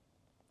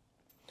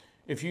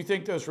 If you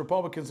think those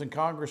Republicans in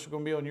Congress are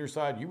going to be on your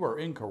side, you are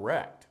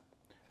incorrect.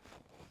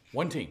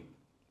 One team.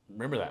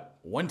 Remember that.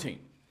 One team.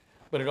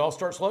 But it all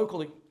starts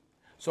locally.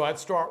 So I'd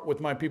start with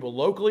my people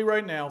locally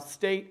right now,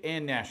 state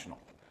and national.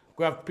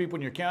 Go after people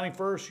in your county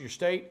first, your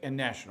state, and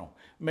national.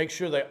 Make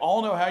sure they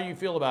all know how you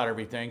feel about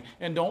everything,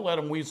 and don't let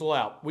them weasel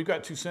out. We've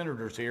got 2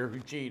 senators here who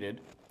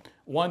cheated.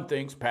 One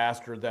thinks,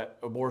 pastor, that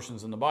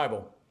abortion's in the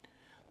Bible.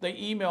 They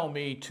email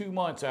me 2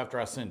 months after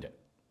I send it.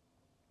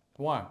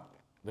 Why?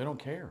 They don't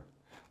care.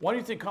 Why do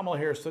you think Kamala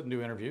Harris didn't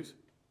do interviews?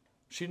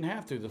 She didn't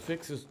have to. The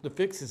fix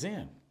is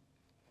in.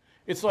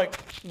 It's like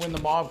when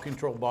the mob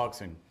controlled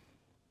boxing.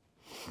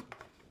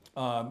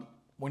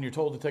 When you're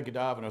told to take a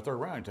dive in the 3rd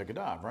round, you take a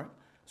dive, right?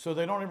 So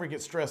they don't ever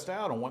get stressed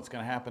out on what's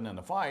going to happen in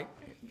the fight.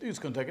 Dude's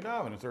going to take a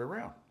dive in the 3rd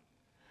round.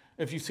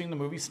 If you've seen the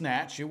movie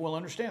Snatch, you will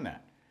understand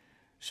that.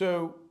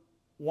 So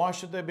why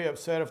should they be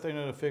upset if they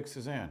know the fix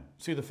is in?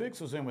 See, the fix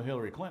was in with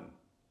Hillary Clinton.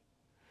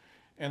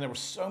 And there were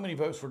so many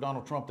votes for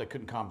Donald Trump they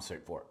couldn't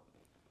compensate for it.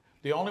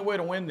 The only way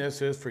to win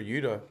this is for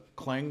you to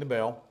clang the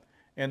bell.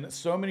 And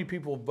so many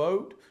people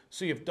vote.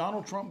 See, if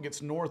Donald Trump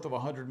gets north of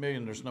 100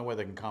 million, there's no way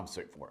they can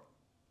compensate for it.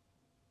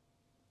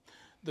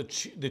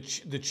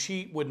 The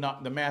cheat would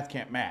not, the math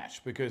can't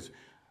match because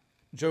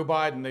Joe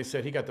Biden, they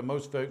said he got the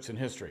most votes in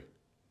history.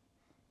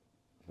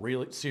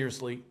 Really?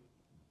 Seriously?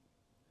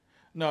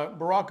 No,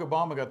 Barack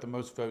Obama got the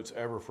most votes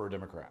ever for a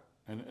Democrat.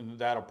 And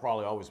that'll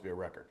probably always be a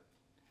record.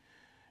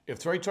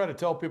 If they try to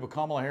tell people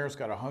Kamala Harris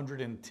got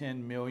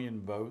 110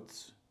 million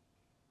votes,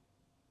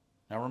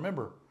 now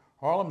remember,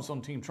 Harlem's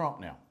on Team Trump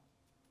now.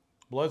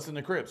 Bloods and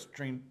the Crips,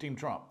 Team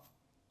Trump.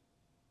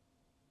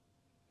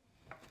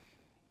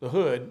 The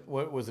hood,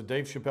 what was it,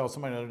 Dave Chappelle,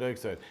 somebody the other day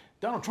said,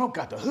 Donald Trump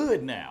got the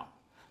hood now.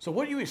 So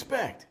what do you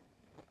expect?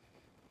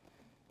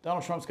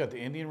 Donald Trump's got the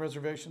Indian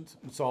reservations.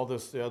 I saw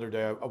this the other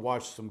day. I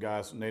watched some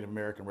guys, Native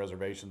American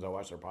reservations. I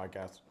watched their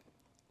podcasts.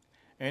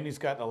 And he's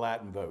got the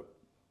Latin vote.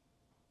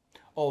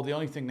 Oh, the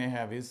only thing they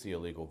have is the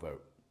illegal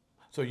vote.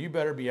 So you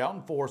better be out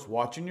in force,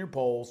 watching your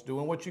polls,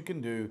 doing what you can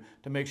do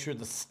to make sure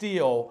the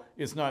steal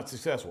is not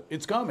successful.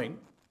 It's coming.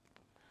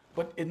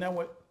 But isn't that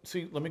what,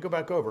 see, let me go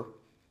back over.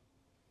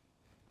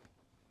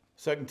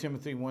 2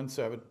 Timothy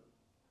 1:7.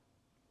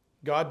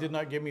 God did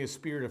not give me a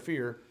spirit of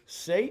fear.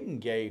 Satan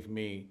gave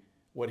me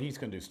what he's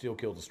going to do, steal,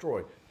 kill,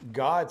 destroy.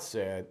 God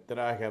said that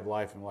I have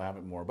life and will have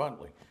it more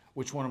abundantly.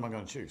 Which one am I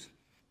going to choose?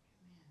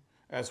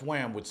 As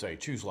Wham would say,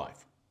 choose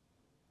life.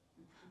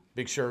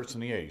 Big shirts in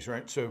the 80s,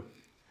 right? So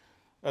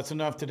that's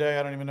enough today.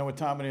 I don't even know what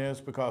time it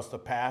is because the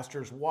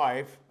pastor's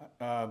wife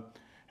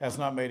has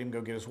not made him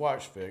go get his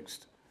watch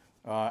fixed.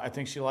 I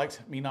think she likes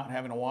me not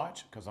having a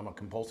watch because I'm a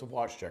compulsive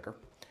watch checker.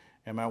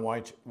 And my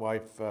wife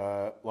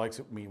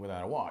likes me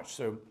without a watch.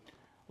 So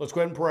let's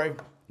go ahead and pray,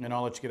 and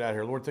I'll let you get out of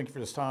here. Lord, thank you for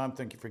this time.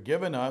 Thank you for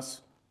giving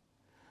us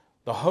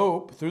the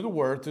hope through the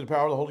Word, through the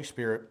power of the Holy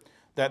Spirit,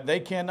 that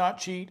they cannot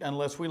cheat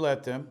unless we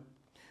let them.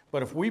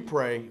 But if we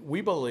pray,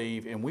 we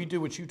believe, and we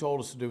do what you told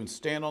us to do and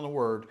stand on the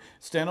Word,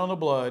 stand on the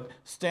blood,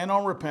 stand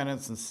on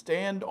repentance, and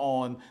stand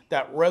on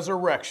that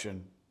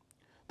resurrection,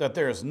 that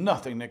there is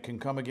nothing that can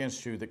come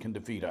against you that can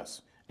defeat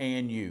us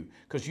and you,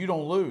 because you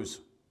don't lose.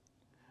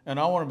 And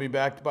I want to be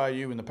backed by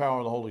you in the power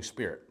of the Holy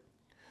Spirit.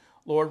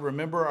 Lord,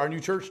 remember our new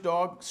church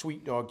dog,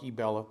 sweet doggy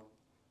Bella.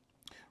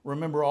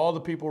 Remember all the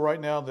people right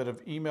now that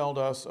have emailed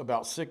us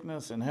about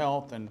sickness and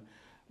health. And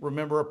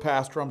remember a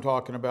pastor I'm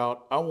talking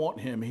about. I want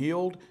him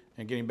healed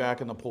and getting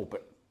back in the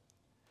pulpit.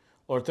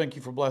 Lord, thank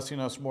you for blessing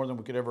us more than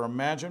we could ever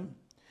imagine.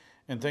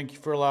 And thank you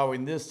for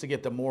allowing this to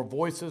get to more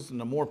voices and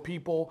to more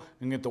people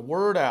and get the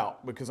word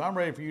out. Because I'm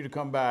ready for you to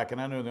come back. And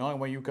I know the only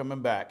way you're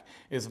coming back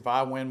is if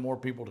I win more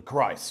people to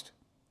Christ.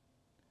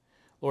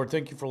 Lord,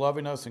 thank you for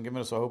loving us and giving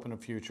us a hope in the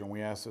future. And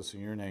we ask this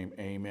in your name.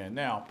 Amen.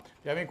 Now, if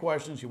you have any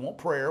questions, you want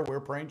prayer, we're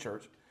a praying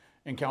church.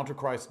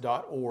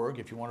 EncounterChrist.org.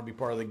 If you want to be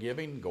part of the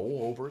giving,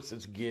 go over. It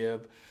says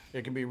give.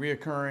 It can be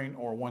reoccurring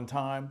or one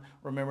time.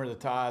 Remember, the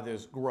tithe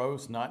is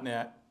gross, not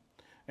net.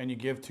 And you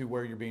give to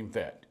where you're being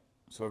fed.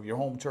 So if your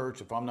home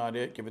church, if I'm not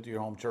it, give it to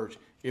your home church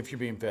if you're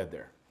being fed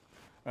there.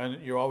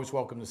 And you're always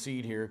welcome to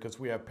seed here because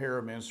we have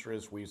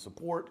paraministers we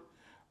support.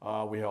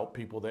 We help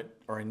people that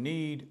are in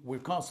need. We're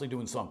constantly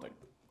doing something.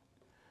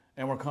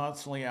 And we're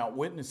constantly out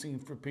witnessing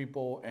for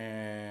people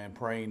and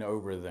praying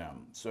over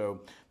them.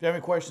 So if you have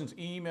any questions,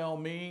 email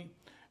me.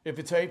 If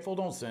it's hateful,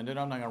 don't send it.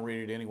 I'm not going to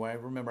read it anyway.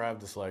 Remember, I have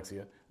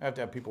dyslexia. I have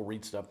to have people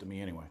read stuff to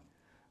me anyway.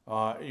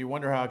 You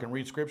wonder how I can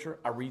read Scripture?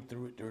 I read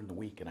through it during the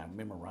week and I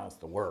memorize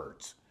the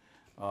words.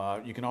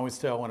 You can always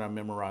tell when I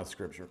memorize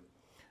Scripture.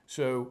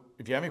 So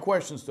if you have any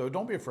questions, though,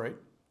 don't be afraid.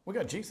 We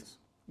got Jesus.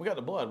 We got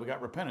the blood. We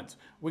got repentance.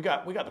 We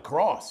got the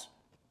cross.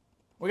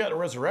 We got the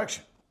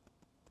resurrection.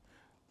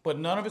 But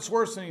none of it's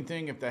worth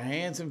anything if the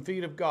hands and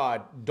feet of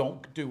God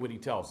don't do what he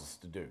tells us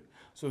to do.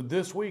 So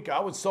this week, I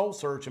would soul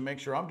search and make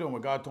sure I'm doing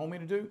what God told me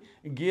to do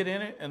and get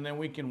in it, and then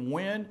we can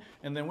win,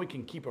 and then we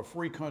can keep a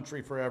free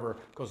country forever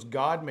because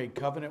God made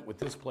covenant with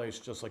this place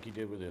just like he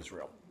did with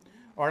Israel.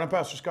 All right, I'm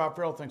Pastor Scott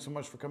Farrell. Thanks so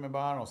much for coming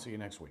by, and I'll see you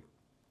next week.